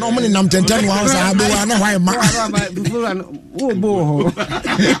dai to no mo ni nam tenten wa sa be wa na hwan ma fufuo wo bo ho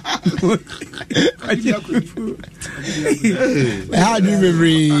how do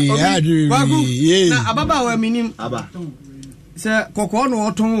you na ababa wa minim aba se kokko no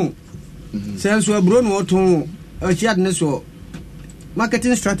oton se so aburo no oton achiad ne so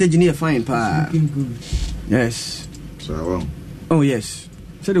marketing strategy ni fine pa yes so oh yes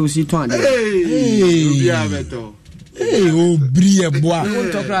so they will see ton obi abeto obri eboa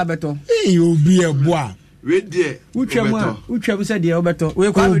tokra abeto obri eboa we there utwam se dia obeto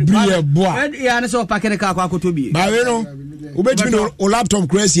we kwa obri eboa ya ne so pakene ka kwa kotobi ba we no ubetimi o laptop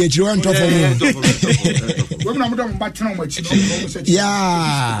crazy akiri wan to for me we na mo do mba tena mo akiri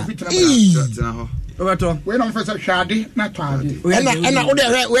yeah obeto we na mo fesa hwade na to ade ena o de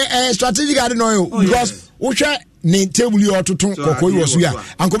we strategic ade no yo because wo hwe ne table yo toton kokoi wo so ya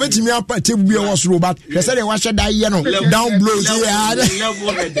anko betimi apa table bi wo so but hwese de wa hwe da ye no down blow so ya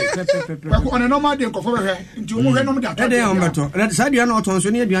ko on normal dey ko for hwe nti wo hwe no me da to dey on beto sa dia no oton so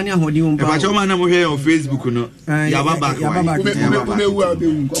ne aduane ahodi wo ba ba cho ma na mo hwe on Facebook no ya baba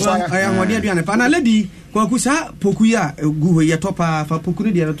ay ahodi aduane pa na lady ko kusa poku ya gu ye topa fa poku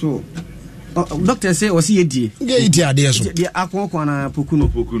ne dia to doctor say o si yedie nge ade so dia akon na poku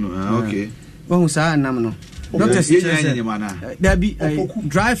no okay wo sa nam no doctor say there be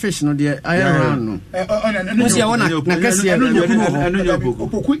dry fish no there I around no musi ya wona na kase ya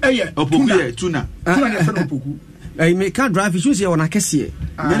opoku eye tuna na fe no opoku I me can dry fish musi ya wona kase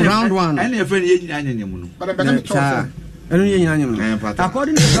round one and your friend ye nyina nyanyem no enu ye nyina nyanyem no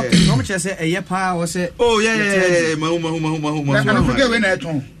according to doctor no me say eye pa wo say oh yeah mahu na forget we na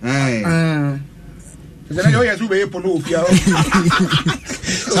eton Zena yo yesu be polo ofia.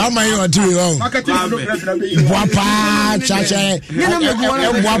 Sama yo atu yo. Wapa chache.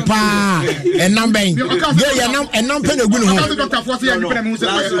 Wapa enamben. Ge enam pe na gu no ho. Doctor force ya ni pe na mu se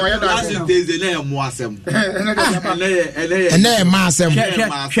ko ya da. Last days na mo asem. Ene ma asem.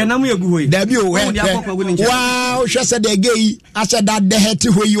 Hwe na mu ye gu ho yi. Da bi o we. Wow, hwe se de ge ase da de heti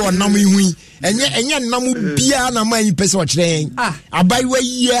ho yi onam ihu. Enye nam bia na man pese o kire. Abai wa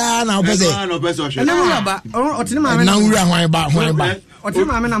ya na pese. Ba otini ma me na wura hwan ba otini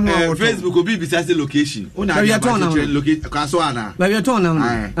ma me na mo Facebook obi bi say location una ya location Kwanso ana ba ya ton na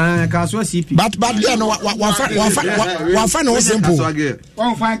Kwanso CP but yeah no wa no simple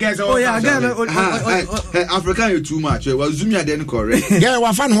one fine guys oh yeah again African you too much wa zoom ya den correct yeah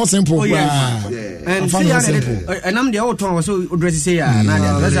wa no simple and see and am the auto so dress say ya na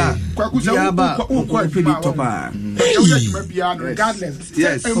there kwakusa kwa pretty topa regardless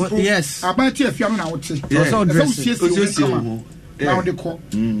yes about if you na wote so dress now they call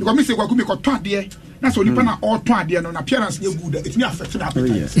because me say kwaku me ko to ade That's what nipa na all to ade no na appearance dey good it me affect the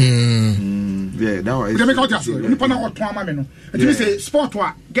appetite yeah that was we make out just nipa na all to ama me no it mean say sport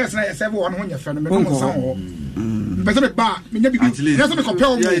wa guess na yourself one ho nya fe no me no san ho pese me ba me nya bibi yes me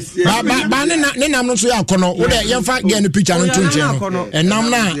compare ba ne nam no so ya kono wo de ye fa get no picture no tunche no enam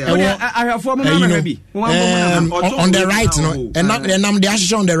na ahafo mo na bi on the right no enam de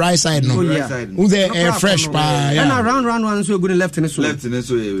ashe on the right side no who the fresh pa yeah and round one so go left and so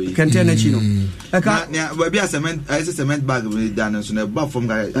kente na chi no aka ba bia cement bag we dan so na ba from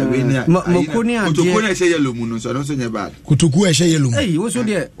guy we ni kutuku na she yellow mu no so no so nya bag kutuku e she yellow eh wo so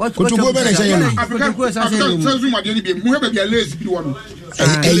de kutuku be na she yellow kutuku e sa zuma de ni bi mu he ba bia lazy bi wo no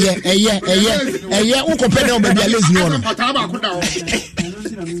eye wo ko pe na ba bia lazy no pata ba ko da ho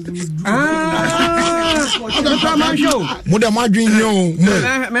ada ta man show mo de ma dwen yo mo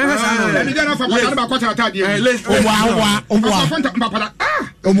me ha sa no ni jana fa pata ba ko ta ta de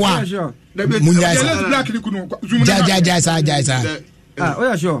munya sa ja oh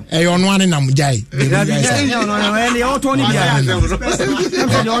yeah sure ono ane na mujai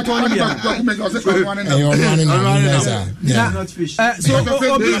so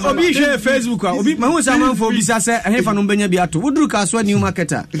obi share Facebook obi ma hu sama fo bi sa se ehefa no benya bi ato woduru ka so new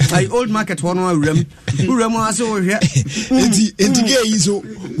marketer ai old market hono awuram ase wo hwe enti ge yi so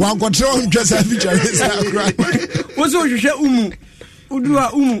wan control ntwasa feature sa kra wo so hwe umu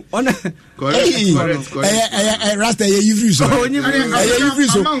udua ona correct rasta ye you so you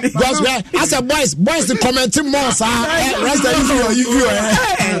so as a boys to comment more sir rasta you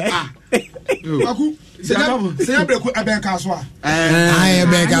aku senya breku abenka so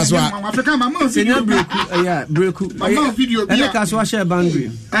abenka so Africa mama senya breku mama video bia ka so share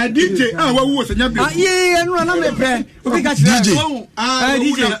boundary DJ wawu senya breku enu na me pre obi ka DJ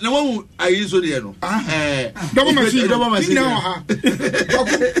DJ na wawu ayi so de no double machine ha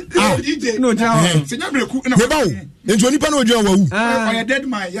DJ no tell senya breku na bawo enti onipa na odwa wawu oya dead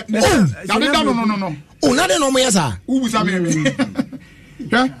man ya no oh na de no mo yesa ubu sa me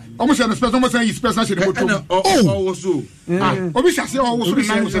yeah almost an special almost say special shit about oh so obi say oh so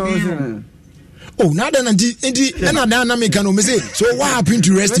na so oh now then enti na na make no me say so what happened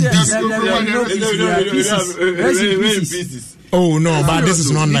to rest in peace oh no but this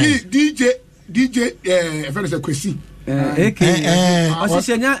is not nice DJ if there is a question o se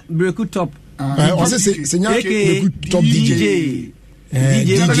senya break top o se senya break top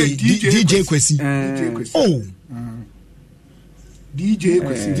DJ Kwesi oh DJ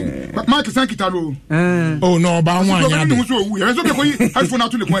Kwesi but Mark Sankitalo oh no ba won anya de so be koyi iPhone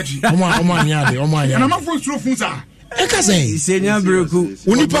atu le kwaji omo anya de na ma phone through phone sa e ka say senya breku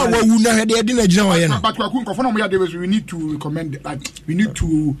onipa wawu na hede de na gina wa ye no but kwaku nkofo na mo ya de we need to recommend that we need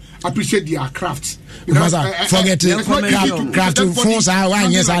to appreciate their craft because forget craft phones are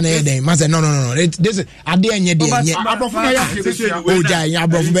one yes and then man say no this ade enye de enye abrofu na ya o ja ya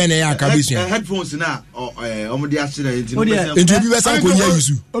abrofu be na ya ka bisu headphones na omo de asira enti obi be sa ko nya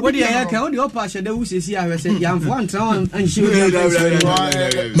yusu odi ya ka odi opa hye de wusesi ahwese yamfo antra anhye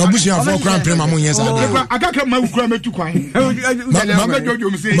ma busu afọ kran prema mo yes ade agaka ma ukura metu kwan ma jojo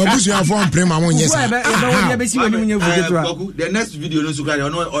mi say ma busu afọ prema mo yes the next video no so carry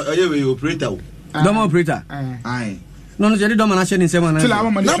ono oye operator Doma operator. Aye. No, jadi doma na share ni sema na.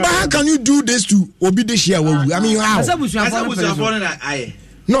 Now, how can you do this to obi de share wawu? I mean, how?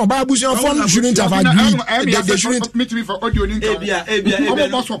 No, but Abusian phone shouldn't have agreed. They shouldn't meet me for audio link. Ebia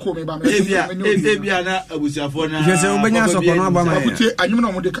na Abusian phone. Je say obenya soko no aba ma. Akuti anyum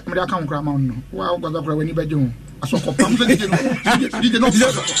na mo de account kra ma no. Wa gwaza kra wani baje ho. Asoko pam so DJ no.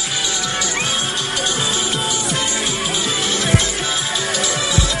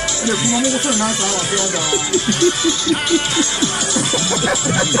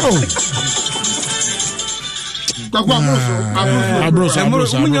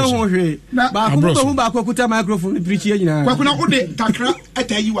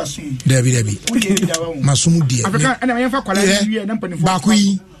 Debbie. Masumu dear.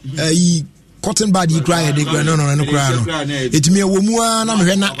 Bakui, cotton body cry, they no cry. It's me a woman, I'm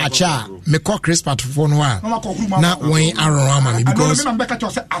here na acha, me cock crisp at phone one. Not when I because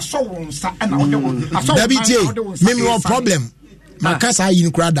Debbie, maybe no problem. My casa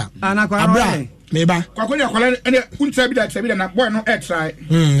in Crada. Abra. Meba kwakoni akwala ene unta bi da na boy no try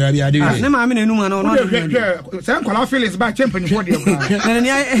ya dey na ma me na enuma no say nkwala feelings ba champion for dey na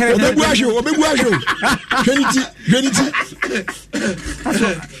ni obegu asho trinity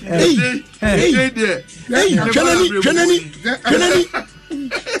hey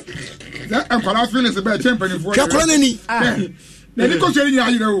nkwala feelings ba champion for kwakoni na ni ko seri nya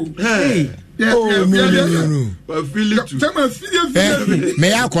yire o Oh, no.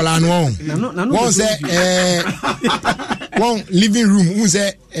 May I call on one say one living room who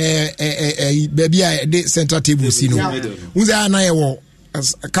say baby the central table sino who say na ye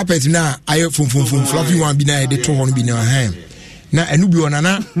carpet na aye fum fluffy one bi na the 200 bi na hand na enu bi ona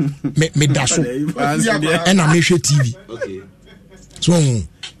na me daso e na me hwe TV so e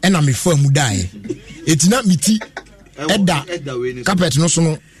na me fa mu dai etina miti eda carpet no so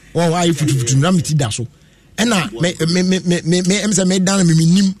no won aye futufutu na miti daso e na me em say me dan me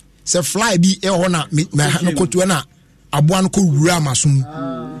nim say fly bi e ho na me no kotu na aboa no ko wura masum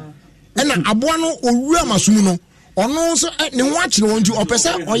e na aboa no owura masum no ono so ne ho akye no nti opese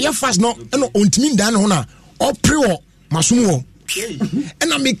oye fast no e no ontimi dan ho na opre wo masum wo e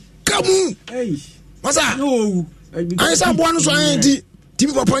na me kamu masa I say aboa no so anti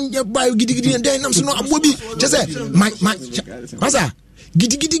timi papa nje ba gidigidi den nam so no aboa bi je say my masa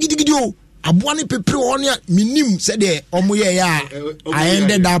gidigidi o aboa ne pepre wo ne minim say de omoye ya I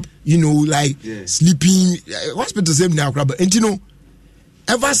ended up like sleeping hospital same na akra but no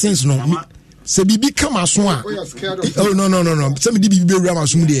ever since no se bibi kama so a oh no se me di bibi be wura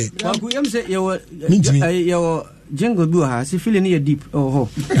masum de ku yam say yo Jingle do ha si feeling here deep ho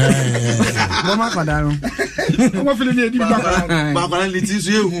mama kwada no mama feeling here deep ba kwala liti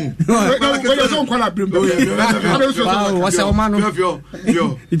so ehu we so kwala brem ba wa se o ma no yo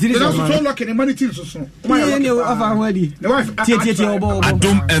itiri so lock in money till so my ni o afa ho adi tie obo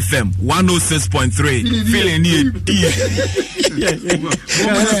Adom FM 106.3 feeling here deep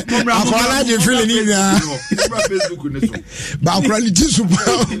akwala je feeling here Facebook ne so ba kwala liti so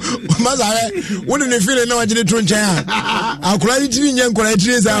ma za we no feeling na wajine tronche akura itiri nyen kura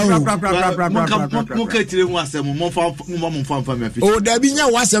itiri za mo ka itiri ho asem mo fa me afi o da bi nya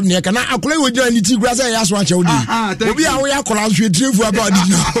wasem ne kana akura wo jira ni ti gura say ya so ache odi obi a wo ya kura so itiri fu about it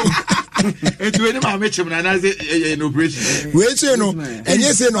now etu eni ma me chim na na say no operation we say no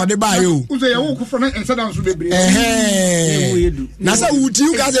enye say no de ba yo uzo ya wo ku for na ensa dan so bebre na say uti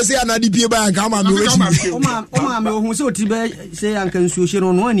u ga say na di pie ba ka ma me we o ma me ohun say oti be say anka nsuo hye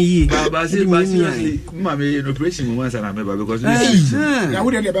no no ani yi ba say ma me no operation mo wansa na me ba because ya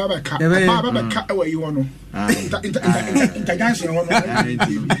wo de ba ka wa yi wono intergansion wono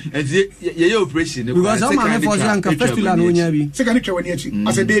ye operation because o ma me for say anka fistula no nya bi se ka ni twani achi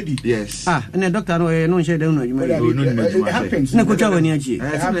as a baby yes na doctor no nhye dem no adwuma it happens na ko twani achi me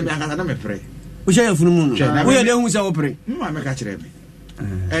akasa na me pre o hye afunu mu no wo ye de hu say wo pre ma me ka kire me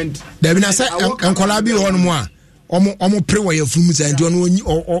and there be na say enkola bi ho no mu a omo pre wa yafumu say nti ono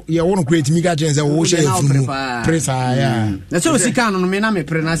ye wono create mi ga chen say wo hye yafumu pre sa ya na so sika no me na me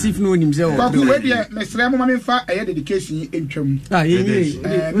pre na sif no onim say wo kwa ku we de me sre mo ma me fa eye dedication entwam ye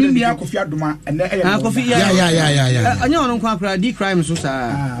mi mi Kofi Adoma ene eye Kofi ya anya ono kwa pra di crime so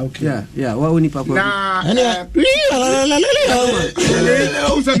sa okay yeah wa oni pa ko na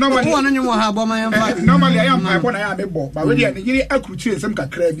o se normal wo anyo mo ha bo ma yam fa normally I am pa na ya me bo ba we de ne yiri akruchi ensem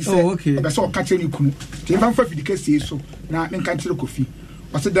kakra bi say be so ka cheri kunu ti fa fa fidike so na me kan chiri Kofi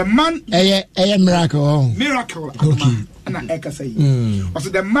was the man miracle okay na eka say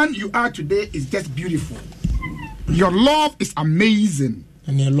was the man you are today is just beautiful. Your love is amazing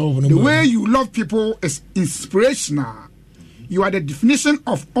and your love the way you love people is inspirational. You are the definition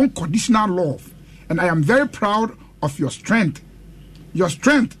of unconditional love and I am very proud of your strength, your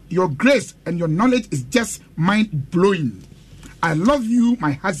grace and your knowledge is just mind-blowing. I love you,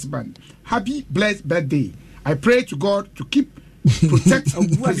 my husband. Happy blessed birthday. I pray to God to keep, protect,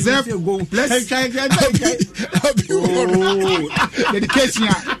 preserve, bless.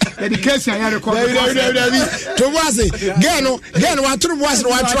 Dedication, I record. To was it? Again, what to was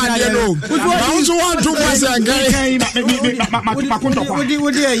what try to know. I also want to was a guy.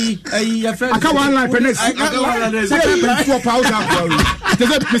 I can't one like penis. I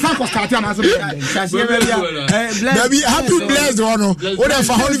happy blessed one. What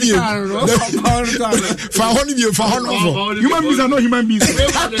for all of you? For human beings are not human beings.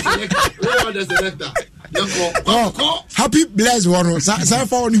 Happy blessed one.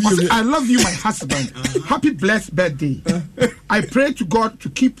 I love you, my husband. Happy blessed birthday. I pray to God to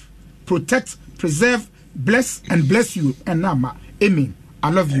keep, protect, preserve, bless and bless you. And now, amen. I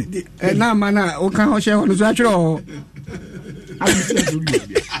love you. And now, man, okay, how shall I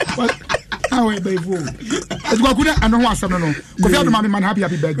how It's go good and no asem no. Kofi Adom man happy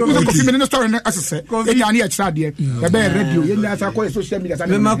birthday. Kofi me no story no asese. E nya na e kira de. E be radio. Ye nya sa ko social media.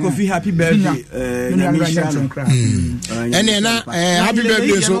 Me ma Kofi happy birthday. Ene na happy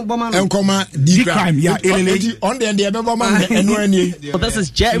birthday so enkoma D crime ya elele on the be bo man eno ani. This is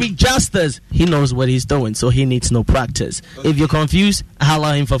Jerry Justice. He knows what he's doing, so he needs no practice. If you're confused,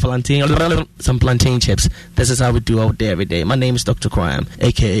 holla him for some plantain chips. This is how we do out there every day. My name is Dr. Crime,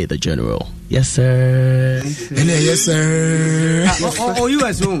 aka the General. Yes, sir. Yes, sir. Oh, you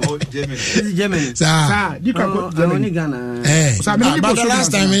as home. Germany. Sir, you can go Germany. Ghana. But the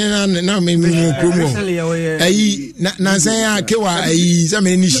last time, now me na say kewa some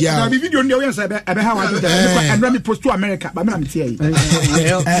initial. The video no we say be how I do that. And let me post to America, but me am tie.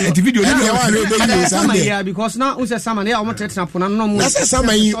 The video no because now we say some na o tete na pona no mo. Na say some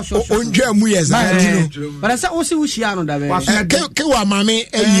yi onjwa mu yes I know. But I say o si wo hia no da be. Kewa mame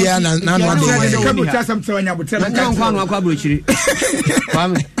eyi na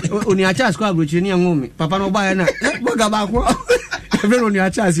Papa no buy na boga ba ko every on your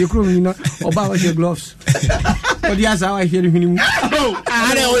chance you kro ni na oba wa she gloves odi asa wa here hini mu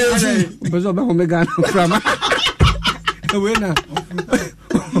are o yesu bezo be ko mega from we na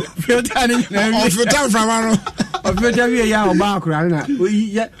filter ni na filter from ano filter we ya oba akra na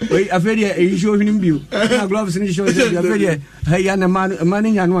we afedi e show hini bio na gloves ni show afedi ya na man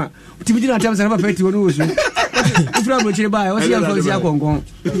nya no a tibidi na tem sa na perfect wonu wo so ufra bro chire ba o si afo si akonkon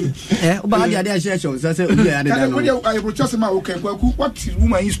o ba dia dia share show say obi ya dey no I bro just ma okay kwaku what is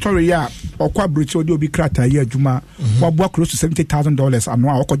woman story ya okwa bro chi odi obi krata ya adwuma wa boa close to $70,000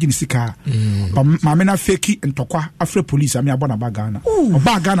 anwa okoji ni sika ma me na fake ntokwa afre police am ya bona ba Ghana o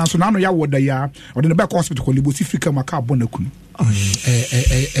ba Ghana so na no ya woda ya o de na ba hospital ko libo si frika maka abona kunu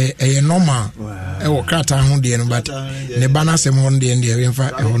normal e wo krata ho de no but ne bana sem ho de ne we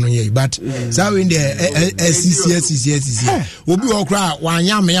fa e ho no ye but so we de SCS obi wo kra wa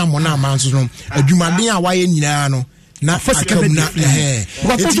nya me am na amanso no adwumaden a wa ye nyina no na fasika na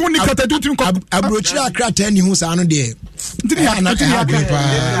because so ni kata do tin ko abrochi akrata ni hu sa no de ntini ya na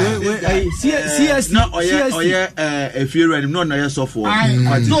CS na oye efiere no na ye so for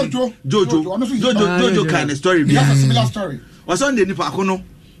Jojo kind of story be a similar story was on the nipa ko no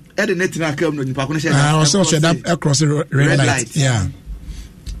e de netina kam no nipa ko no share also share that across red light yeah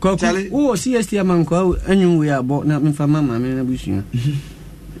ko CST man ko anyu we abo na mfa mama me na busu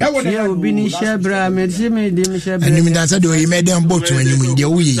ya obi ni shebra me de me shebra and me dansa do you made them both when you dey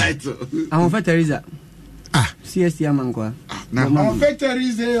we am for Teresa CST man ko na on fait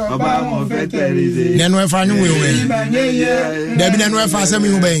Teresa on fait Teresa nenu e fa nyu we da bi nenu e fa asem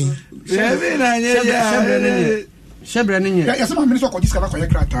hu ben Shebra ninye. Ya sama minister ko diska ba ko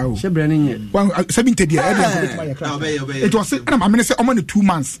yekrata o. Shebra ninye. 70 dia e dey ko yekrata. It was na minister o money 2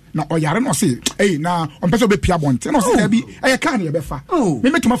 months na oyare no say na on person be pia bonte. No say bi e ka na ye be fa.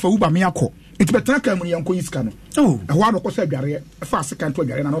 Me metuma fa uba me akọ. Enti betena ka mu ne yanko yiska no. E ho no ko say adware e fa second to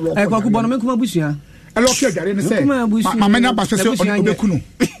adware na no lo. E kwa ku bono me kuma busua. E lo ke adware ne say. Ma me na ba say obekunu.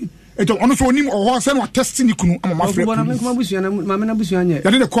 Eto ono so onim o ho say no test ni kunu ama ma frɛ. Bono me kuma busua na ma me na busua nye. Ya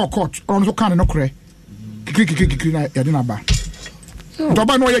de court ono so kan no kore. Kiki na ya na ba.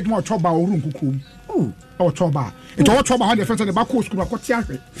 Toba no ye dmo choba orun kukum. O choba. Eto choba ha de fence de ba ko school ko ti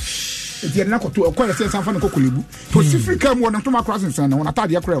ahwe. Eti na ko to ko ye sense fa no kokolebu. To Sifrika mu no to ma crossing san na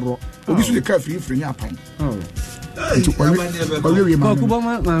tade akra ro. Obi so de ka free nya apan. Eto ko we ma. Ko bo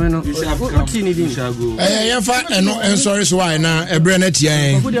ma me no. O ti ni din. Ye fa eno sorry so why na ebre na tia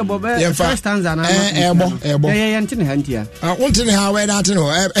en. Ye fa stanza na. Ebo. Ye ntine ha ntia. Wontine ha we that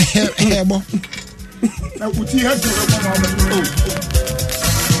no. Ebo. Na kuti ha do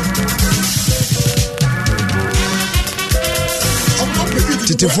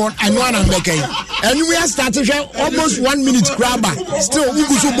Titifon I know I'm making and we are starting almost 1 minute grabber still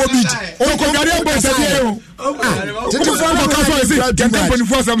ugusu bobit o ko gari bo se o Titifon ko kaso ese tempo ni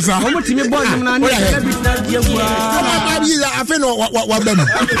for samsa o mo timi bo na na bit na dia bua ma bi za afi no wa bam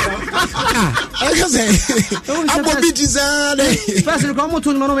I can say abobit zade first ko mo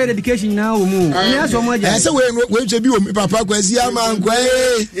to no education na o mu ni aso mo aja ese we che bi o papa kwasi ama nkwa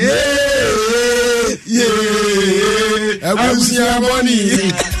abusia money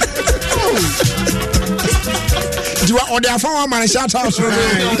do you order for one man shout out so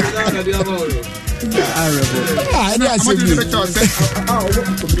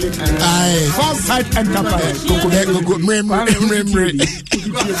Foresight Enterprise.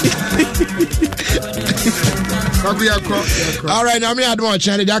 All right, now me I don't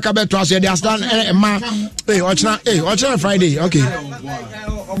channel the Akabe to us. They stand ma. Hey, watch Friday. Okay.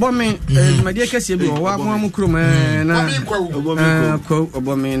 Obome my dear Cassie bi wa mo krom na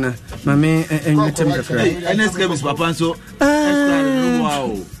Obome na mame enyetem kakra NS Games papa so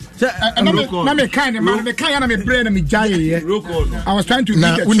wow na me kind man me kind na me brain na me jaye I was trying to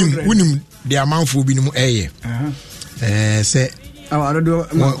na unim the amount for bi no say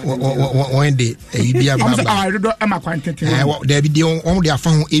when the idea there be the on the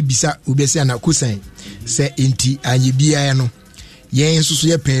afan ebisa obese na kusan say enti anye bia no yen so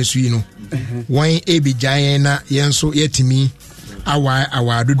ye pensu yi no wan ebigyan na yen so yetimi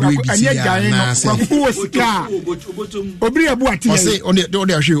awa dodo ebisi ya na say obri abu ati on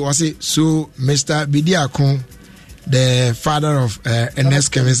the show say so Mr. Bidiakon, the father of NS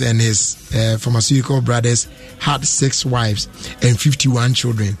Chemist and his pharmaceutical brothers, had 6 wives and 51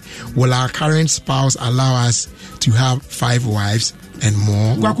 children. Will our current spouse allow us to have 5 wives and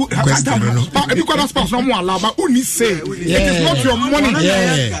more? Question. If you got a spouse, no more allow, but only say it is not your money.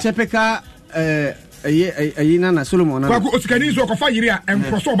 Chepeka na Solomon na ko osikani so ko fa yiri a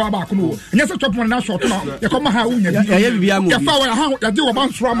enkoso baba ko no nya se top na short no ye ko ma ha unya ya bibia mo ya fa wa ha ya je wo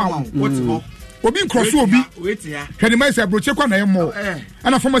ban sro ma wo obi nkroso obi hwede mai se broche kwa na ye mo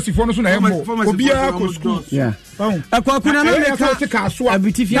ana pharmacy fo no so na ye mo obi a ko school akwa na me ka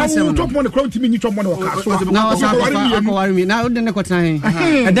abiti fi asem no top mo ne kro ntimi ni top mo ne wo ka so na o sa akwa mi na o de ne kotan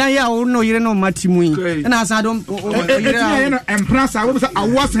edan ya o no yire no matimu yi na asa do yire no emprasa wo be say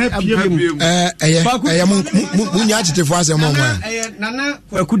awas happy munya chitefo asem mo nana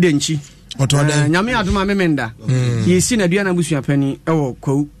akudenchi nyame adoma memenda yesi na dua na busua pani ewo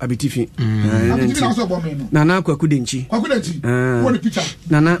kwa abitifi nana kwa kudenchi woni picture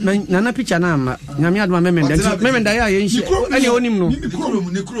nana picture na ama nyame adoma memenda ya yenshi ani onim no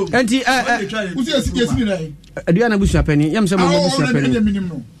enti uzi esi ni nai dua na busua pani yam se mo busua pani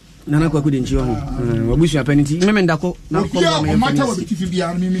nana kwa kudenchi ho wabusua pani ti memenda ko na ko ma mata wabitifi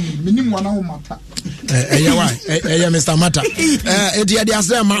bia minim wana ho mata Mr. Mata. The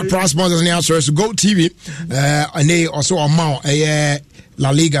Asema Pro sponsors near source Go TV. And they also amount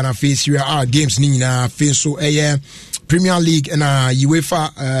La Liga na face games ni na face so Premier League and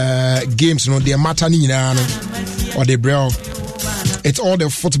UEFA games no the matter ni na or the bro. It's all the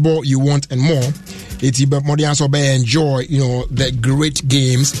football you want and more. It's about more than so enjoy the great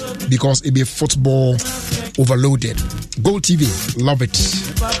games because it be football overloaded. Go TV, love it.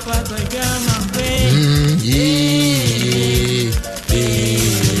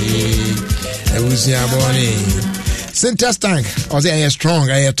 Syntax tank, or they are strong,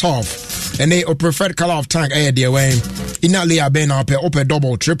 they are tough, and they preferred color of tank. Their way. Inally, I been up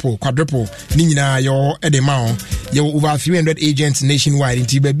double, triple, quadruple. Nina, your edemao. There were over 300 agents nationwide. In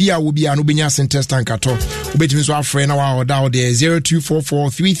Tibia will be an Ubinia Syntax tank at all. Between our friend our down there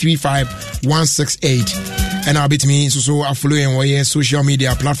 0244 335 168. And I'll bet me so affluent where social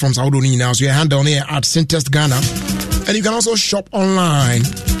media platforms I don't need now. So you hand down here at Syntest Ghana. And you can also shop online.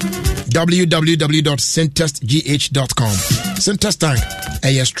 www.syntestgh.com. Syntest Tank.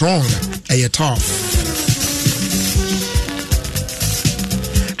 A strong, a tough.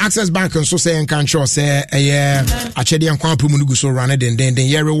 Access Bank and so say and can show say actually and Kwampu Munugu so run it and then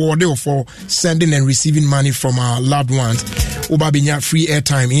you're rewarded for sending and receiving money from our loved ones. Ubabinya free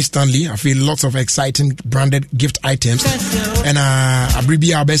airtime instantly. I feel lots of exciting branded gift items. And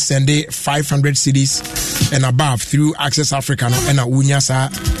Abribi Abe send 500 cities and above through Access Africa and Unyasa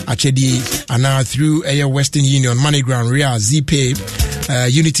Achedi and through Western Union, MoneyGram, Ria, ZPay,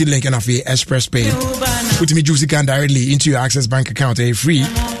 Unity Link and Express Pay. Put me juicy can directly into your Access Bank account free.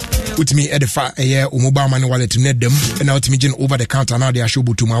 Put me edify mobile money wallet to net them and now to me over the counter now they are show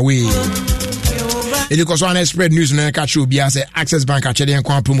to my way. Because one spread news and catch you say Access Bank actually and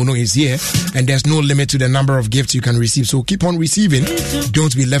promo is here and there's no limit to the number of gifts you can receive. So keep on receiving.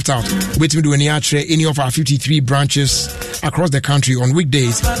 Don't be left out. Wait me do any of our 53 branches across the country on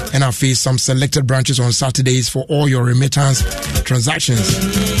weekdays and I'll face some selected branches on Saturdays for all your remittance transactions.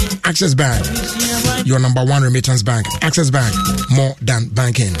 Access Bank, your number one remittance bank. Access Bank, more than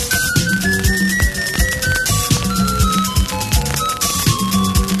banking.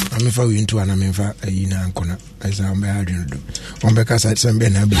 I'm for you into an Amenfa Ankona as I'm on because I send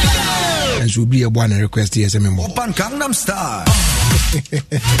Ben Abbey and should be a one request here as a memo. Open Gangnam Star.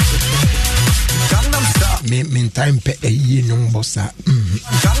 Gangnam Star. Meantime, pay a year no bossa.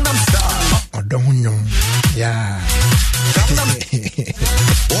 Gangnam Star. Or don't know. Yeah.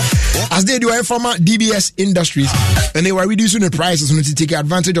 As they do from DBS Industries, and they were reducing the prices to take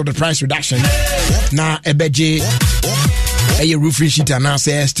advantage of the price reduction. Now, a budget. A roofing sheet and now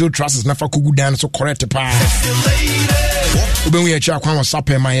say still trusses na for kugu down so correct pa. When we check on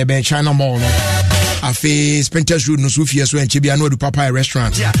Sape my China Mall. Afe Spenters Road no Sofia so enche bia no do Papa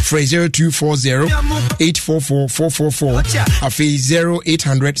restaurant. Free 0240-844-444. Afe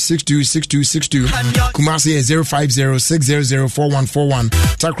 0800-626262. Kumasi is 050-600-4141.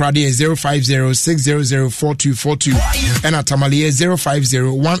 Takradi is 050-600-4242. And Atamali is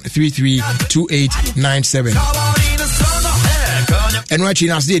 050-133-2897. And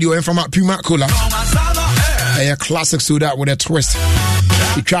watching us did you from Puma Cola. A classic soda with a twist.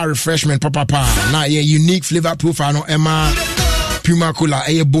 You try refreshment, papa. Now, a unique flavor profile. No, Emma Puma Cola,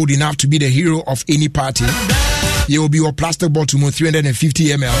 a bold enough to be the hero of any party. You will be your plastic bottle, 350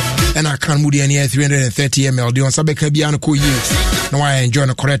 ml, and I can move any 330 ml. The on Sabeka Biano Co. Now I enjoy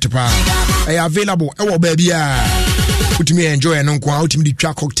the correct part. I available. Oh, baby, put me enjoy and uncle ultimately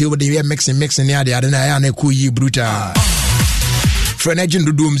track cocktail with the mixing near the other night. I cool you brutal. For an agent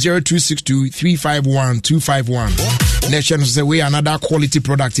to doom 0262-351-251. Nation say we another quality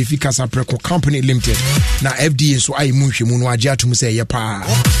product if you can Preco Company Limited. Now FDA so I mushi munwaja to say yapa.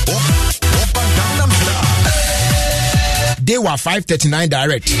 They were 539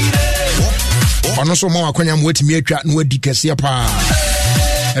 direct. On also more when wait me chat no dikesi pa.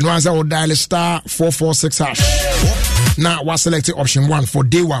 And once I will dial star 446 hash. Now was selected option 1 for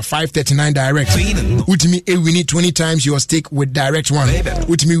day 539 direct. With me we need 20 times your stake with direct 1.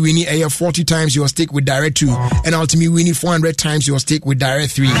 With me we need 40 times your stake with direct 2. And ultimately we need 400 times your stake with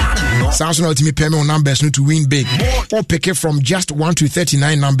direct 3. Sounds ultimately payment numbers need to win big. Or pick it from just 1 to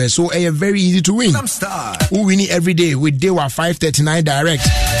 39 numbers. So very easy to win. Who we need every day with day 539 direct.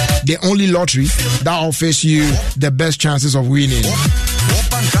 The only lottery that offers you the best chances of winning.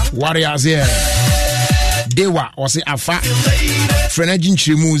 Warriors here. Dewa or say Afa Frenagin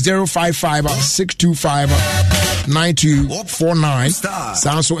Chimu 055-625-9249.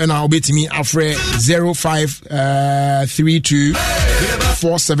 Sounds so and I'll be to me Afre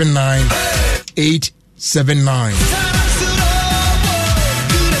 0532-479-879.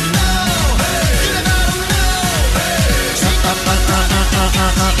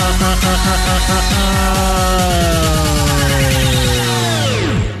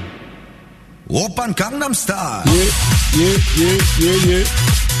 Open Gangnam Style. Yeah.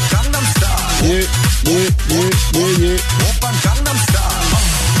 Gangnam Style. Yeah. Open Gangnam Style.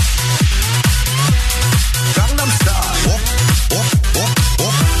 Gangnam Style.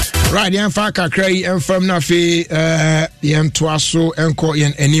 Right, yan fa kakra yi enfam na fe yan toaso enko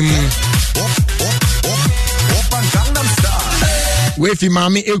yan animu. Open Gangnam Style. We fi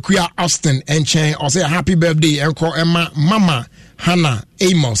mami Ekuya Austin enchen or say happy birthday enko Emma Mama Hannah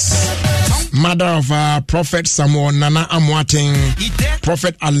Amos. Mother of Prophet Samuel Nana Amwating,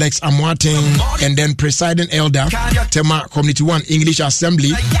 Prophet Alex Amwating, and then presiding elder Tema Community 1 English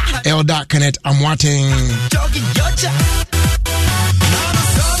Assembly, Elder Kenneth Amwating.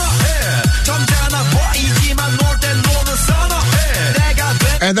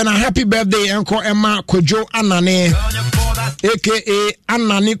 And then a happy birthday Uncle Emma Kojo Anane, aka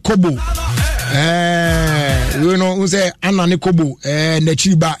Anani Kobo. You know who say Anani Kobo,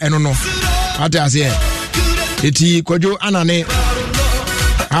 Nechiba, and no. Atas here. Eti Kojo Anane.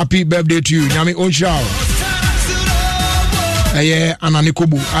 Happy birthday to you. Nyame Onshaw. Anane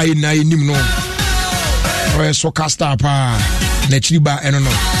Kobo. I na nim no. Oye soccer star pa. Nechiba eno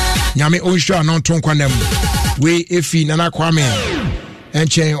no. Nyame Onshaw non ton kwanem. We efi Nana Kwame.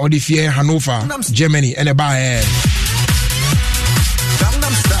 Enchen Odifie Hanover, Germany. Ene ba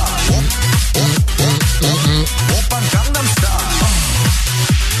Gangnam Style. Open Gangnam Style.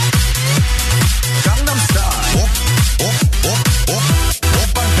 Gangnam Style.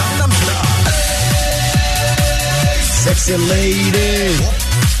 Open Gangnam Style. Sexy lady.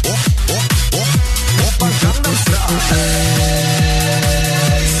 Open Gangnam Style.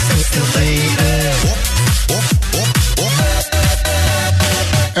 Sexy lady.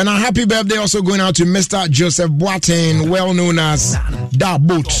 And a happy birthday also going out to Mr. Joseph Boateng, well known as Da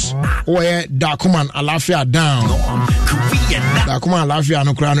Boat, or Dakuman Alafia Down. Dakuman Alafia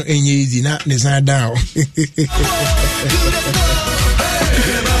no crown any easy, not design down.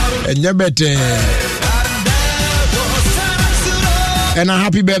 And you better. And a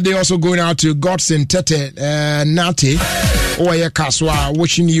happy birthday also going out to Godson Tete Nati, Oye Kaswa,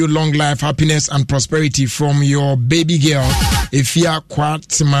 wishing you long life, happiness, and prosperity from your baby girl, Ifia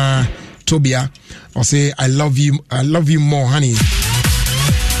Kwatima Tobia. Or say, I love you more, honey.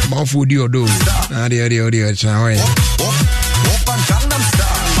 Mouthful do.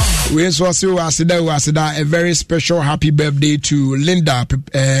 We also asida a very special happy birthday to Linda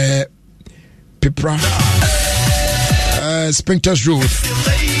Pipra. Spinters Road,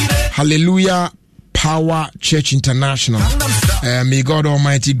 Hallelujah Power Church International. May God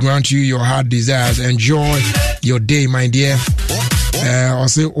Almighty grant you your heart desires. Enjoy your day, my dear.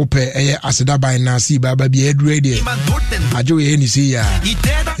 Also, ope aseda by nasi baba be ready. Ajo ye ni see ya.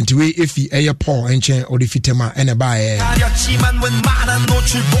 Nti we efi Paul enchen odifitema ene ba e.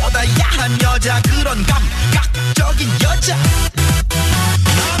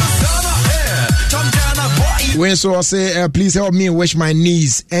 When so I say, please help me wish my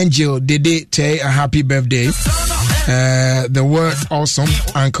niece Angel Dede Tay a happy birthday. The word awesome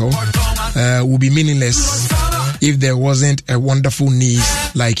uncle would be meaningless if there wasn't a wonderful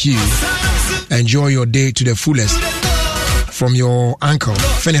niece like you. Enjoy your day to the fullest. From your uncle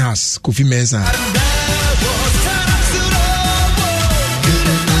Phinehas Kofi Mensah.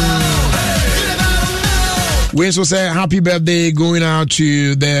 We also say happy birthday going out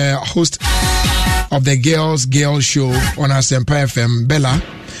to the host of the Girls Show on Asempa FM, Bella,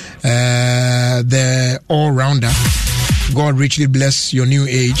 the all-rounder. God richly bless your new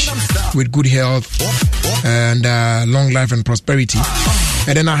age with good health and long life and prosperity.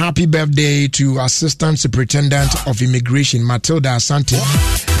 And then a happy birthday to Assistant Superintendent of Immigration, Matilda Asante.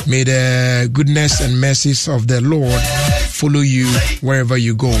 May the goodness and mercies of the Lord follow you wherever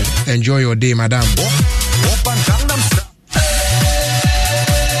you go. Enjoy your day, madam.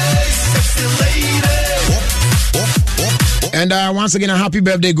 And once again, a happy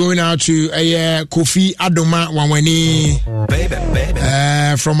birthday going out to Kofi Adoma Wanwani,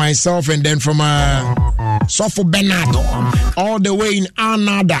 from myself, and then from Sofo Bernard, all the way in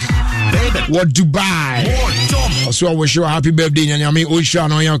Anada, what Dubai. Also, I wish you a happy birthday, Nyami Osha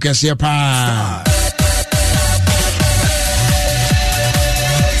no yo Kesiepa.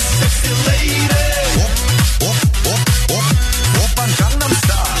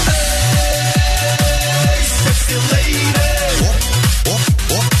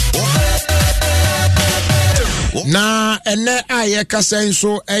 Na ene aye kasa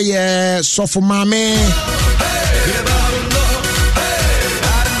so eye sofo mame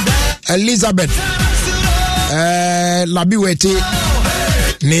Elizabeth Labiwete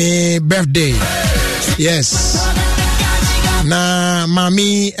ni birthday. Yes. Na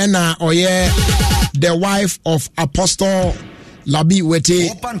mami ena oye the wife of Apostle Labiwete,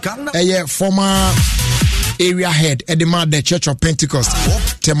 eye former area head Edema the Church of Pentecost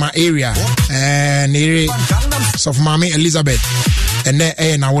Tema area and so for Mami Elizabeth and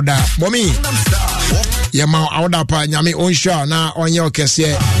then na woda mommy yama awda pa nyame onsha na onye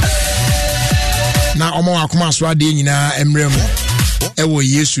okese na omo akoma so ade nyina emrem ewo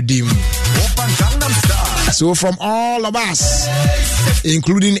Yesu dim. So from all of us,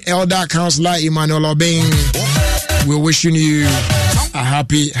 including Elder Councillor Emmanuel Obeng, we're wishing you a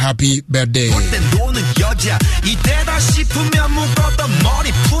happy birthday.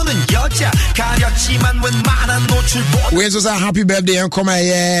 We also say happy birthday and come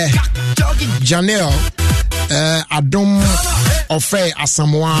here Janelle Adom Ofie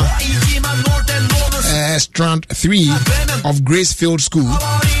Asamoah Strand 3 of Gracefield School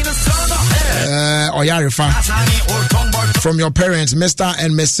Oyarifa. From your parents Mr.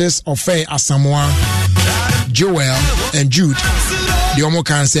 and Mrs. Ofie Asamoah, Joel and Jude, the Omo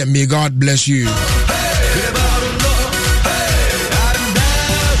can say may God bless you.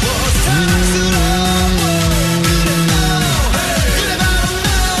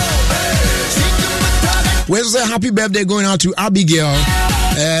 Where's a happy birthday going out to Abigail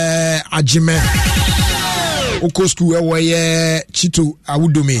Ajime Oko School where Chito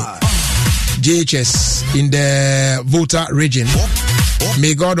Awudome JHS in the Volta region.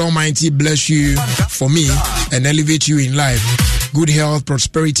 May God Almighty bless you for me and elevate you in life. Good health,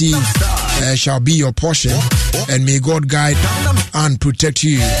 prosperity shall be your portion, and may God guide and protect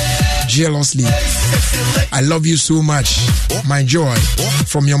you jealously. I love you so much, my joy.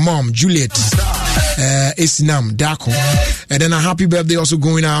 From your mom, Juliet Esinam Dako. And then a happy birthday also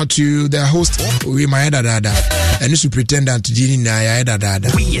going out to the host with my dada and this superintendent Dini na dada.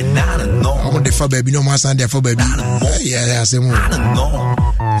 I want the for baby no more Sunday for baby. Yeah, I say more.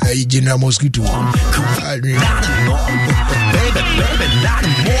 General mosquito. Baby, not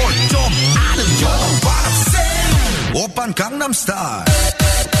more dumb. I don't know what I'm saying. Open Gangnam Style.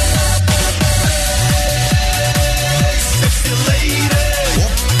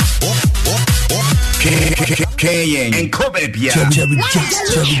 and Kobe Cherry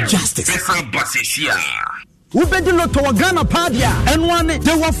Justice. Ubedi Lotto Ghana Padia and one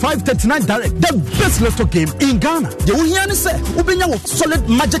they were 539 direct, the best Lotto game in Ghana. The Uhiani say Ubenya with solid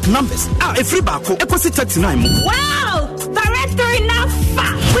magic numbers. A free bako equals 39. Wow! Director enough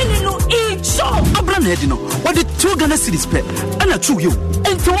winning no each show. na edi no what the 2 Ghana cedis per and a true you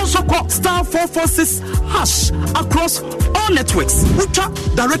and to also call *446# across all networks. Ucha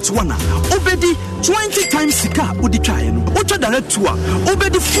direct one obedi 20 times sika udi try no. Ucha direct 2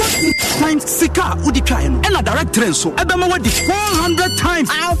 obedi 40 times sika udi try no. And a direct train so ebema we di 400 times.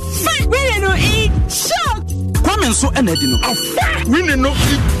 We no eat shock. Kwanso enedi no. We no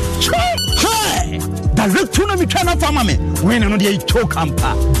eat shock. Hey! Direct to me try na farm me. We no dey choke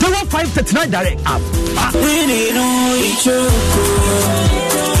ampa. They want 539 direct app. We no eat choco.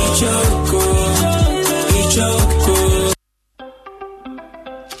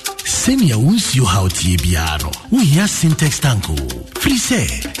 Senior won't you how Tibiano. We hear Syntax Tanko. Free say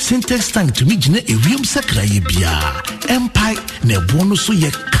Syntax Tank to me jine a ream sakra bia. Empire ne bonus so ye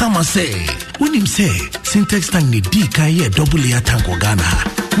kama say. When him say Syntax Tank ne di kan ye double layer tank Ghana.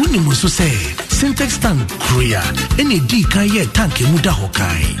 When him also say Syntax Tank Korea any di kan ye tank muda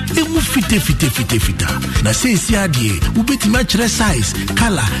hokai. Emu fite. Na say si adie ubeti match size,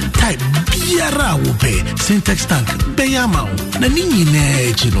 color, type biara wope Syntax Tank beyama na ninyi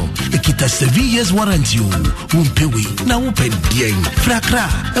ne chino. Ekita 7 years warranty you won't pay we na wope dien. Frakra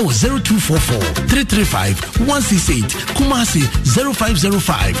it was 0244 335 168 Kumasi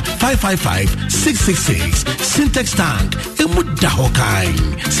 0505 555 666 Syntax Tank emuda hokai.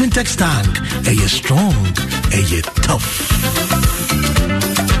 Syntax Tank a strong a tough.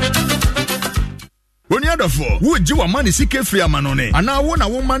 When you're for would you a money seek free amanone and now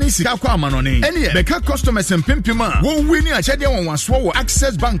one money seek amanone any beka customers and pimpima won't win a chedia one swallow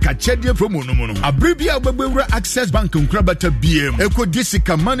access bank at chedia promo no abribia bebura access bank on crabata BM eco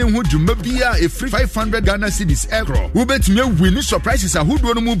disika money who do mabia a free 500 Ghana cedis aircraft who bet me winning surprises a hood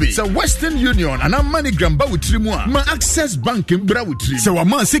one movie so Western Union and a money gramba with trimua ma access bank in Brawutri so a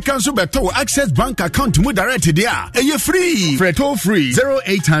man seek cancel beto access bank account to direct there a free freto free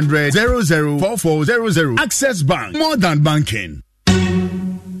 0800 004400 Access Bank, more than banking.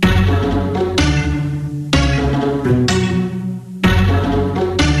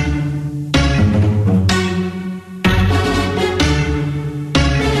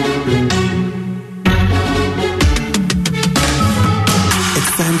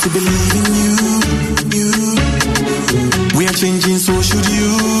 It's time to believe in you. We are changing, so should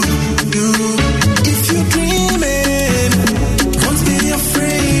you. If you're dreaming, don't be afraid.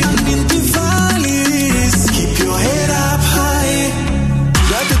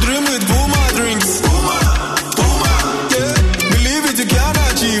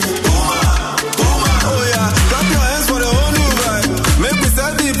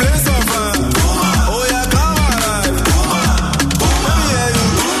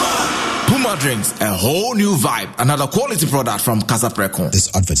 Drinks, a whole new vibe. Another quality product from Casa Precon. This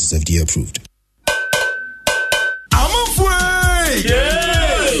advert is FDA approved. I'm Ofie!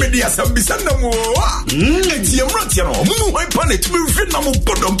 Yeah! Media Sambisanda Moa. Tiamratiano, Mu Panet, Mufinamo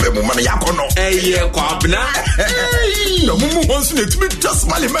Podompe, Maniacono. Hey, Quabna. No Mumu wants to meet just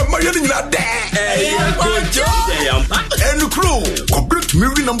my Mariana there. Hey, and the crew. Complete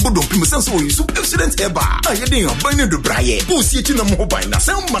Miri number of people so you so excellent ever. I didn't buy the Braille. Who see it in the mobile?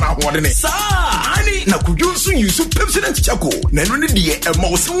 Some man I want it. Sir, I na could you soon use so excellent Chaco. Nenny dear, a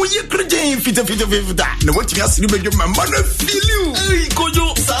mouse who you could fit that. No, what you have to make your mother feel you. Hey, could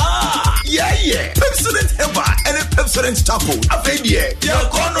you, sir? Yeah. Excellent ever and a excellent Chaco. A failure. You're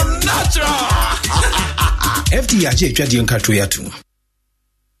gonna natural. FDIJ Trading Country too.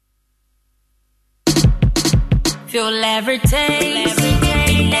 Feel every taste,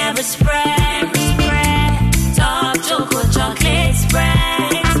 it never spread. Top chocolate, chocolate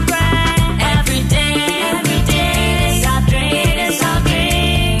spread. Every day, soft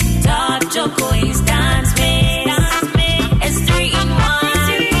drink. Top chocolate instant mix. It's 3 in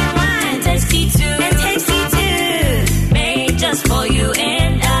 1, tasty too. Made just for you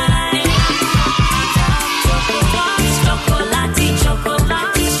and I.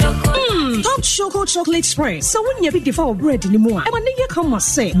 Choco chocolate spread. So when you be devour bread anymore, I'm gonna come and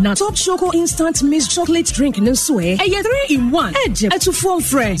say, now Top Choco instant mixed chocolate drink in sway. A 3 in 1. Edge at 2 phone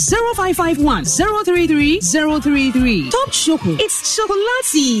fresh 0551 033 033. Top Choco. It's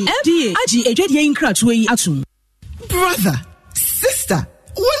chocolatey. FDA. Aji ejedia inkratwe atum. Brother, sister,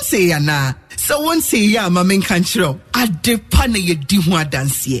 one say ya na. So one say ya mama nkanchiro. Adepa na ye di ho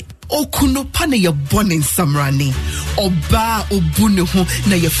adanse. Okuno pa na ye born in Samrani. Oba obune ho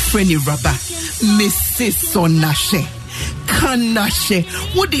na ye friendly rubber. Mrs. Sonashe. Kanashe.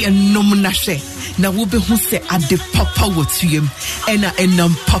 What the nominashe? Na wobe hu se ade papa wotuyem.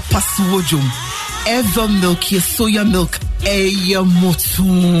 Enam papa suwojum. Ever milk ye soya milk. Eya motu.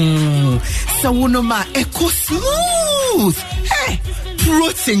 Sawunoma eko smooth. Hey.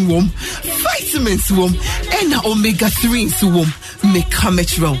 protein wom, vitamins wom, and omega-3s wom. Make a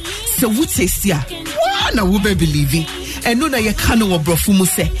metro. So what taste ya? One will be believing. And no, you can't know brofumu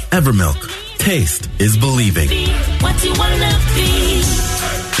say. Evermilk. Taste is believing. What you wanna be?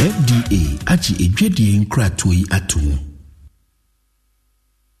 FDA achi ejwedi nkratoi atu.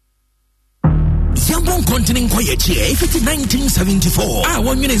 Yambon continent kwayechi if it's 1974. I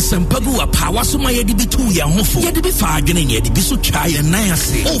want you in Sampagu a power so my edibi 2 ya hofo. Yedibi fagin yedibi so chaya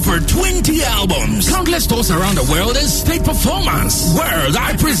nayasi. Over 20 albums. Countless tours around the world and state performance. World,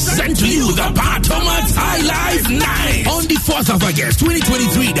 I present to you the Batomat High Life Night. On the 4th of August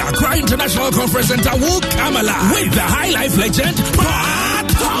 2023, the Accra International Conference Center will come alive with the High Life legend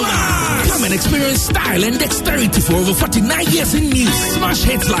Batomat. Come and experience style and dexterity for over 49 years in music. Smash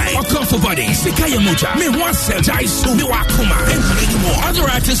hits like Okon for Body, Sikaya Moja, Me Wanse, Jaisu, Me Wakuma, and many more. Other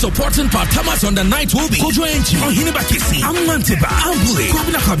artists supporting Patamas on the night will be Kojo Enchi, Ohinibakisi, Amantiba, Ambule,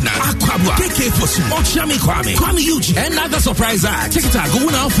 Kwabna Kwabna, Akwabwa, KK Fosu, Ochami Kwame, Kwame Yuji, and other surprise acts. Tickets are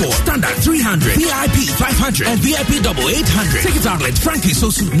going out for Standard 300, VIP 500, and VIP double 800. Ticket outlet Frankie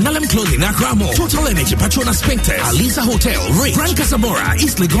Sosu, Nalem Clothing, Accra Mall, Total Energy, Patrona Spectres, Alisa Hotel, Ray, Grand Casamora,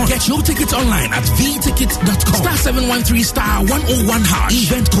 East Legon. Get your tickets online at vtickets.com. Star 713 star 101 hash.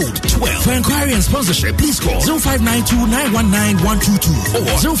 Event code 12. For inquiry and sponsorship, please call 0592 919 122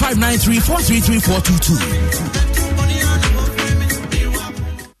 or 0593 433 422.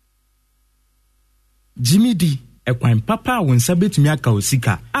 Jimmy D, ekwan papa won sabetumi aka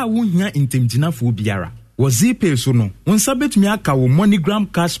osika a wohia intemgyinafo biara. Wo ZPay so no, won sabetumi aka wo MoneyGram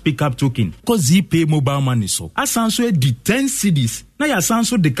cash pickup token. Ko ZPay mobile money so. Asanso e di 10 cedis. Na ya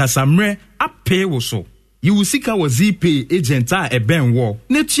sanso de kasamre apay wo so. You will seek our ZPay agent a ben wo.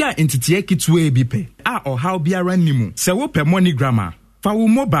 Netia entity kitwe bipe. A or how biara nimu. Se wo pe MoneyGram. Fa wo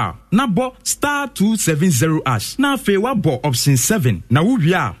mobile na bo star 270 ash. Na fe wa bo option 7. Na wo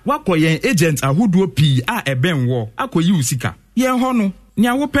wia wakoyen agent ahoduo P a ben wo. Akoyi usika. Yen ho no,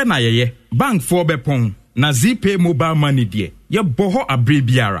 nya wo pe na yeye. Bank for bepon. Na ZPay mobile money die. Ye boho abre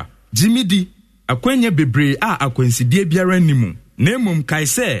biara. Jimmy D. Akwenye bebre a akwensidie biara nimu. Nemum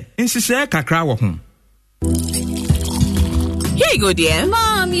kaise insise kakra wo ho. Here you go, dear.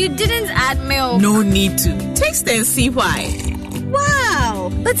 Mom, you didn't add milk. No need to. Taste and see why. Wow,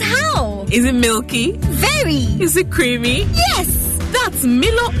 but how? Is it milky? Very. Is it creamy? Yes. That's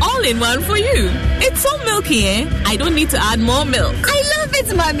Milo all-in-one for you. It's so milky, eh? I don't need to add more milk. I love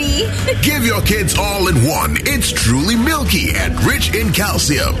it, Mommy. Give your kids all-in-one. It's truly milky and rich in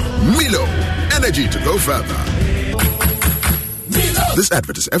calcium. Milo, energy to go further. This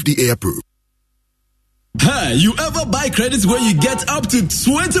advert is FDA approved. Hey, you ever buy credits where you get up to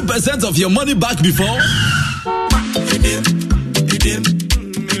 20% of your money back before?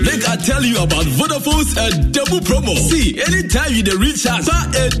 Make I tell you about Vodafone's Adom promo. See, anytime you recharge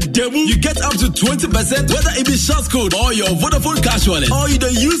Adom, you get up to 20%, whether it be short code or your Vodafone cash wallet, or you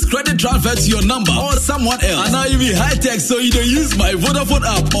don't use credit transfer to your number or someone else. And now you be high tech, so you don't use my Vodafone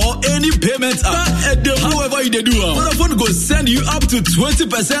app or any payment app. Adom, however you do, Vodafone go send you up to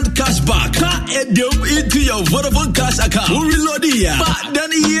 20% cash back. Adom into your Vodafone cash account. We'll reload it, but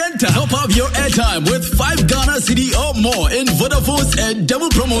then you enter. Top up your airtime with 5 Ghana cedi or more in Vodafone's Adom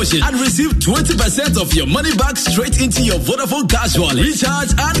promotion and receive 20% of your money back straight into your Vodafone cash wallet. Recharge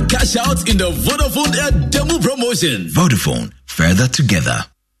and cash out in the Vodafone Adom promotion. Vodafone, further together.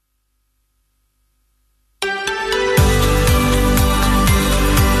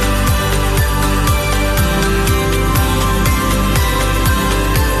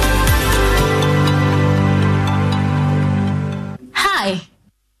 Hi,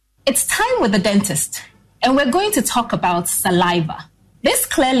 it's time with the dentist, and we're going to talk about saliva. This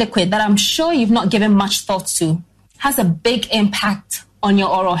clear liquid that I'm sure you've not given much thought to has a big impact on your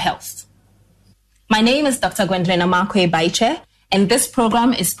oral health. My name is Dr. Gwendolyn Amakwe Baiche, and this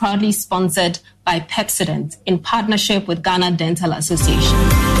program is proudly sponsored by Pepsodent in partnership with Ghana Dental Association.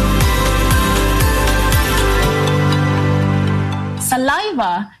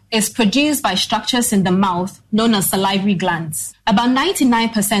 Saliva is produced by structures in the mouth known as salivary glands. About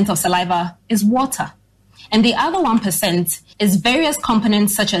 99% of saliva is water, and the other 1% is various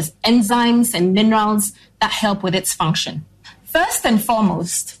components such as enzymes and minerals that help with its function. First and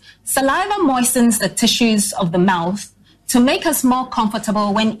foremost, saliva moistens the tissues of the mouth to make us more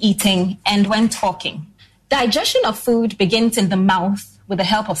comfortable when eating and when talking. Digestion of food begins in the mouth with the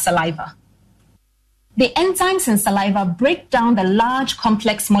help of saliva. The enzymes in saliva break down the large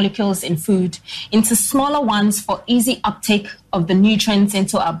complex molecules in food into smaller ones for easy uptake of the nutrients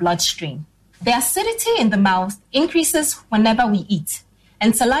into our bloodstream. The acidity in the mouth increases whenever we eat,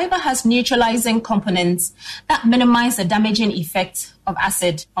 And saliva has neutralizing components that minimize the damaging effect of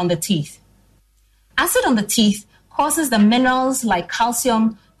acid on the teeth. Acid on the teeth causes the minerals like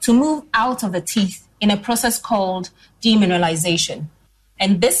calcium to move out of the teeth in a process called demineralization,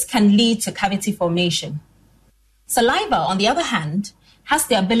 and this can lead to cavity formation. Saliva, on the other hand, has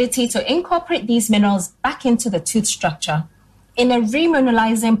the ability to incorporate these minerals back into the tooth structure in a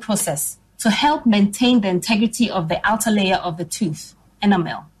remineralizing process to help maintain the integrity of the outer layer of the tooth,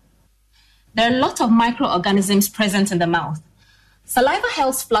 enamel. There are a lot of microorganisms present in the mouth. Saliva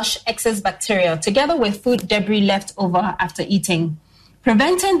helps flush excess bacteria together with food debris left over after eating,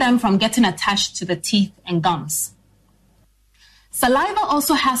 preventing them from getting attached to the teeth and gums. Saliva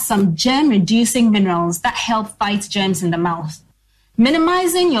also has some germ-reducing minerals that help fight germs in the mouth,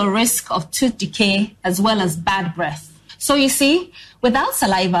 minimizing your risk of tooth decay as well as bad breath. So you see, without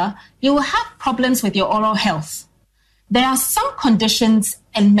saliva, you will have problems with your oral health. There are some conditions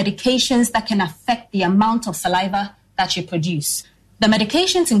and medications that can affect the amount of saliva that you produce. The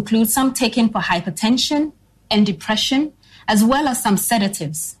medications include some taken for hypertension and depression, as well as some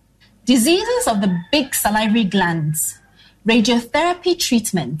sedatives. Diseases of the big salivary glands, radiotherapy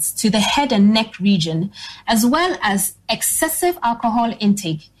treatments to the head and neck region, as well as excessive alcohol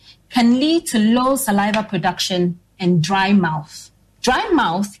intake can lead to low saliva production and dry mouth. Dry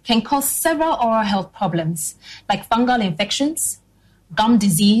mouth can cause several oral health problems like fungal infections, gum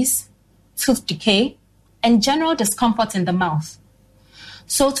disease, tooth decay, and general discomfort in the mouth.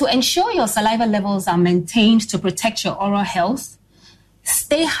 So to ensure your saliva levels are maintained to protect your oral health,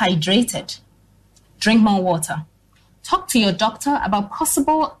 stay hydrated, drink more water. Talk to your doctor about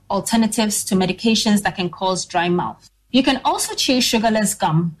possible alternatives to medications that can cause dry mouth. You can also chew sugarless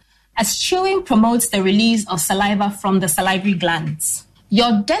gum, as chewing promotes the release of saliva from the salivary glands.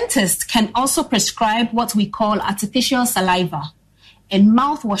 Your dentist can also prescribe what we call artificial saliva and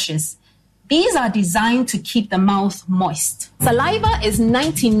mouthwashes. These are designed to keep the mouth moist. Saliva is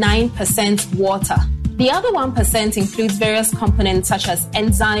 99% water. The other 1% includes various components such as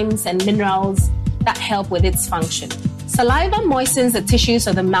enzymes and minerals that help with its function. Saliva moistens the tissues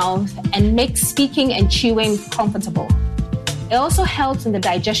of the mouth and makes speaking and chewing comfortable. It also helps in the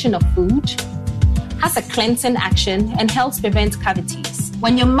digestion of food, has a cleansing action, and helps prevent cavities.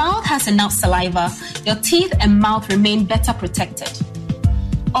 When your mouth has enough saliva, your teeth and mouth remain better protected.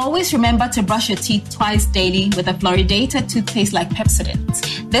 Always remember to brush your teeth twice daily with a fluoridated toothpaste like Pepsodent.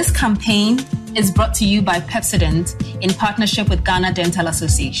 This campaign is brought to you by Pepsodent in partnership with Ghana Dental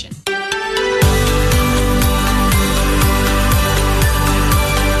Association.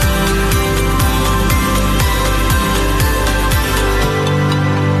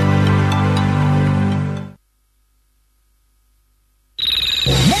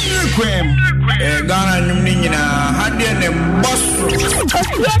 Ghana Numnina had a boss.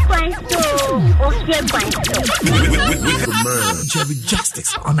 Jerry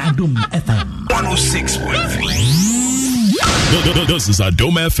Justice on Adom FM 106.3. This is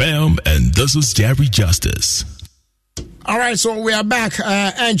Adom FM and this is Jerry Justice. All right, so we are back.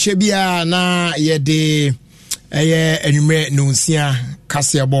 And Chebia na yede enume nunsia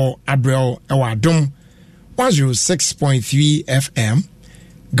Kasiabo Abrel ewa Adom 106.3 FM.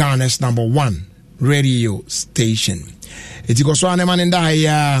 Ghana's #1 radio station. It's go so aneman nda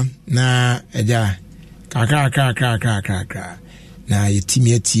ya na eja kakra na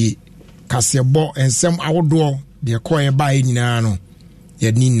yetimi ati kasebo ensem awodo de koye bae nyina no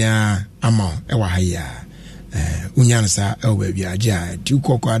yedina ama ewa haya unyansa ewa bia aja ti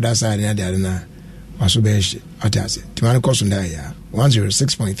kokko adasa na de na waso be atase timane koso nda ya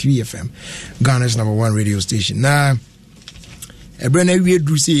 106.3 FM Ghana's #1 radio station. Na ebrena wie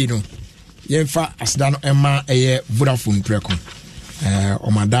dru sei no yemfa asda no ema eye Vodafone preko o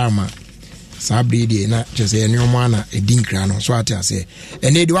madama sabridi na chese ene omo ana edinkra no so ate ase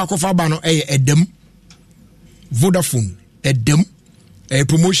ene di wakofa ba no eye edem Vodafone edem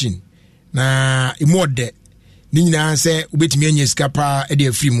promotion na imode ni nyina se obetimi anya sika pa e de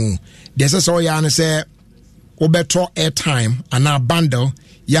afri mu de se so ya no se obeto airtime ana bundle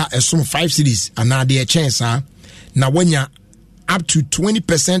ya esom 5 cedis ana de chance na wanya up to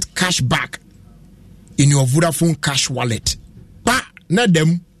 20% cash back in your Vodafone cash wallet. Pa na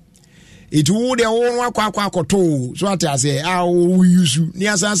dem it would the one kwa to so at say we use ni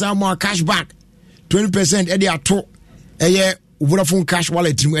asasa more cash back 20% e dey ato eye Vodafone cash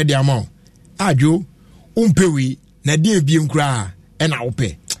wallet mu e dey amount ajo umpewi na dey biem kra e na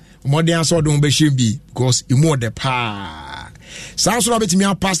ope modern so don be shembi because imo de pa Sounds so bit me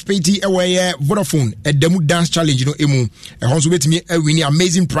participate away Vodafone a demo dance challenge no emu. E hon so bit me winning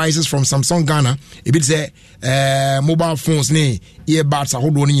amazing prizes from Samsung Ghana. E bit say mobile phones ne earbuds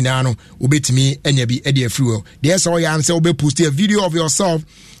ahodo no nyina no obetimi anya bi e dey free. There so you am say obe post a video of yourself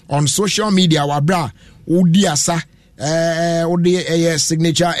on social media wabra odi asa odi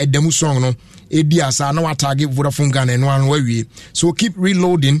signature a demo song no edi asa na wa target Vodafone Ghana no an we. So keep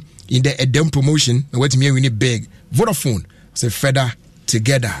reloading in the Adom promotion and wait me win it big. Vodafone say feather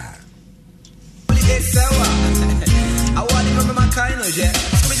together.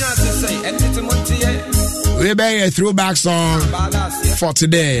 We be a throwback song for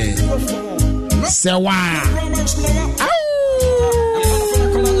today. Sewa.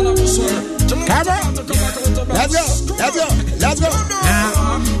 Come on. Let's go. Let's go. Let's go.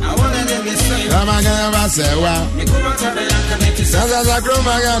 I'm gonna say, wow. Sasa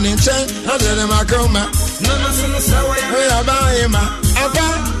Zakroma got in chain. I did him a coma. We are buying my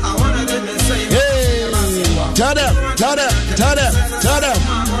okay. Hey, tell them.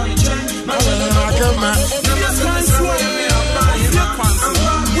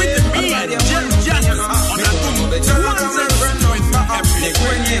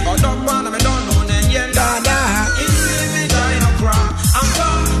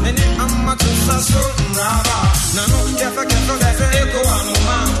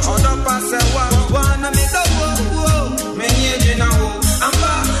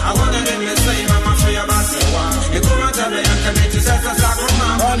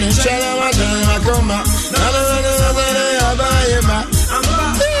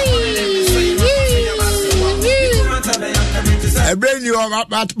 A brand new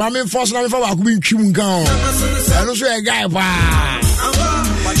but my main force now for being chewing gum. I don't say a guy.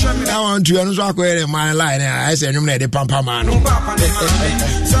 I want to answer my line. I said, you need a pampa man.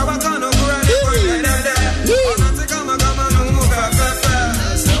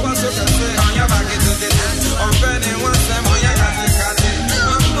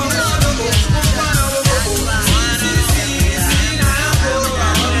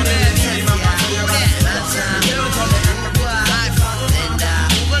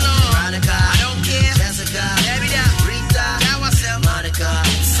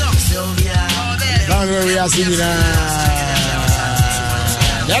 We are singing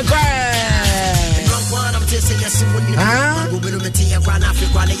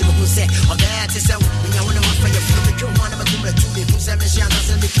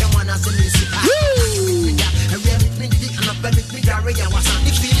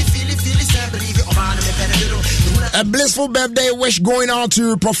a blissful birthday wish going out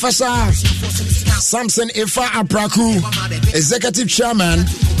to Professor Samson Ifa Apraku, Executive Chairman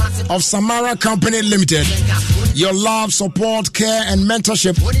of Samara Company Limited. Your love, support, care, and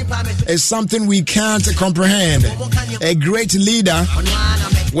mentorship is something we can't comprehend. A great leader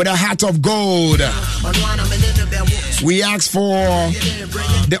with a heart of gold. We ask for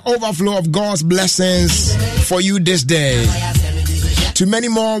the overflow of God's blessings for you this day. To many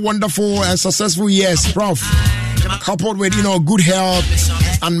more wonderful and successful years, Prof, coupled with good health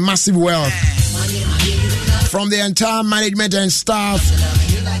and massive wealth. From the entire management and staff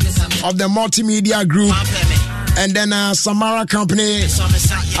of the multimedia group and then Samara Company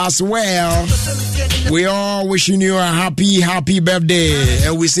as well, we all wishing you a happy birthday,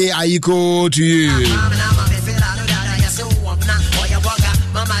 and we say Aiko to you.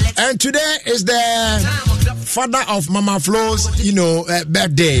 And today is the father of Mama Flo's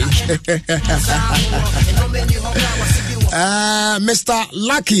birthday. Mr.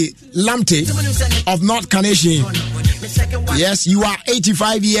 Lucky Lamte of North Carnation. Yes, you are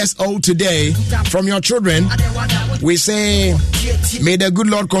 85 years old today. From your children, we say, may the good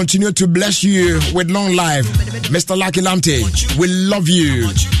Lord continue to bless you with long life. Mr. Lucky Lamte, we love you.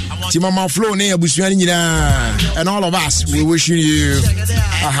 Timama Flo ne abusuani nyina, and all of us, we wish you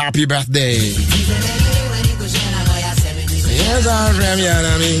a happy birthday. Yes, I'm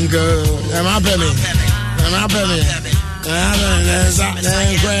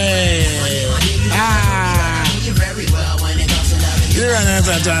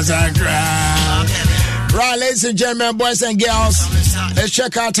right, ladies and gentlemen, boys and girls, it's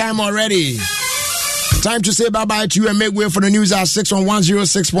checkout time already. Time to say bye-bye to you and make way for the news at 6 on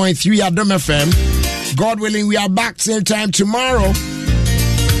 106.3 Adom FM. God willing, we are back same time tomorrow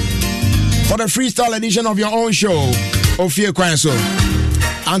for the freestyle edition of your own show, Ofie Kwanso.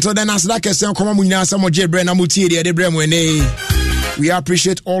 Until then, as like I said, we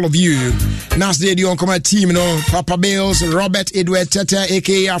appreciate all of you. Nas the on team, Papa Bills, Robert Edward Tete,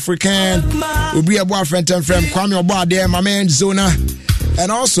 aka African, will be a boyfriend and friend, Kwame Obade, my man Zona,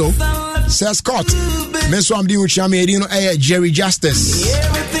 and also Sir Scott. Menso am di uchami edino Jerry Justice.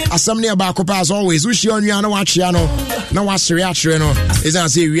 Asamni abako pa as always. Ushi on you na wachia no. Na wasiri achire no. Is an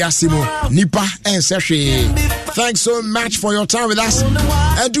say wiasimo nipa and seshi. Thanks so much for your time with us.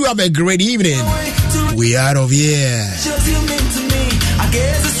 And do have a great evening. We out of here. I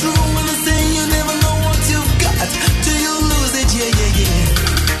guess it's true when they say you never know what you've got till you lose it. Yeah.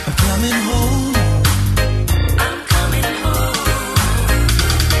 I'm coming home. I'm coming home.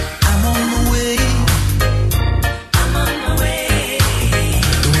 I'm on my way. I'm on my way.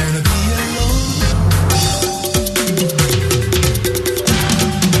 Don't wanna be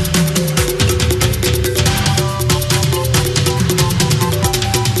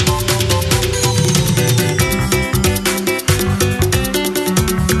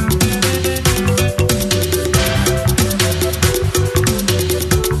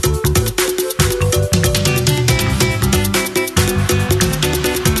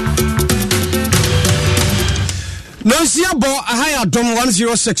Adom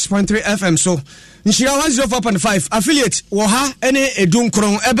 106.3 FM so Nshira 104.5 affiliate wo ha ene edun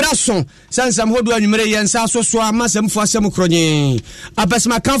kron ebraso sansam hodo anwumere yensa so amasamfo asem kronye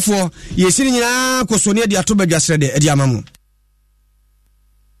apesma kanfo yesini nyina kosone de ato badwasrede edi amamu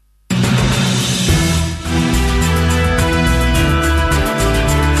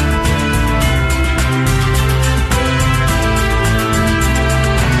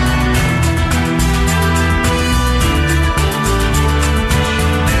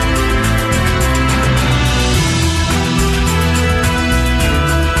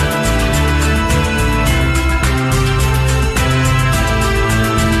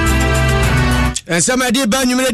somebody ban you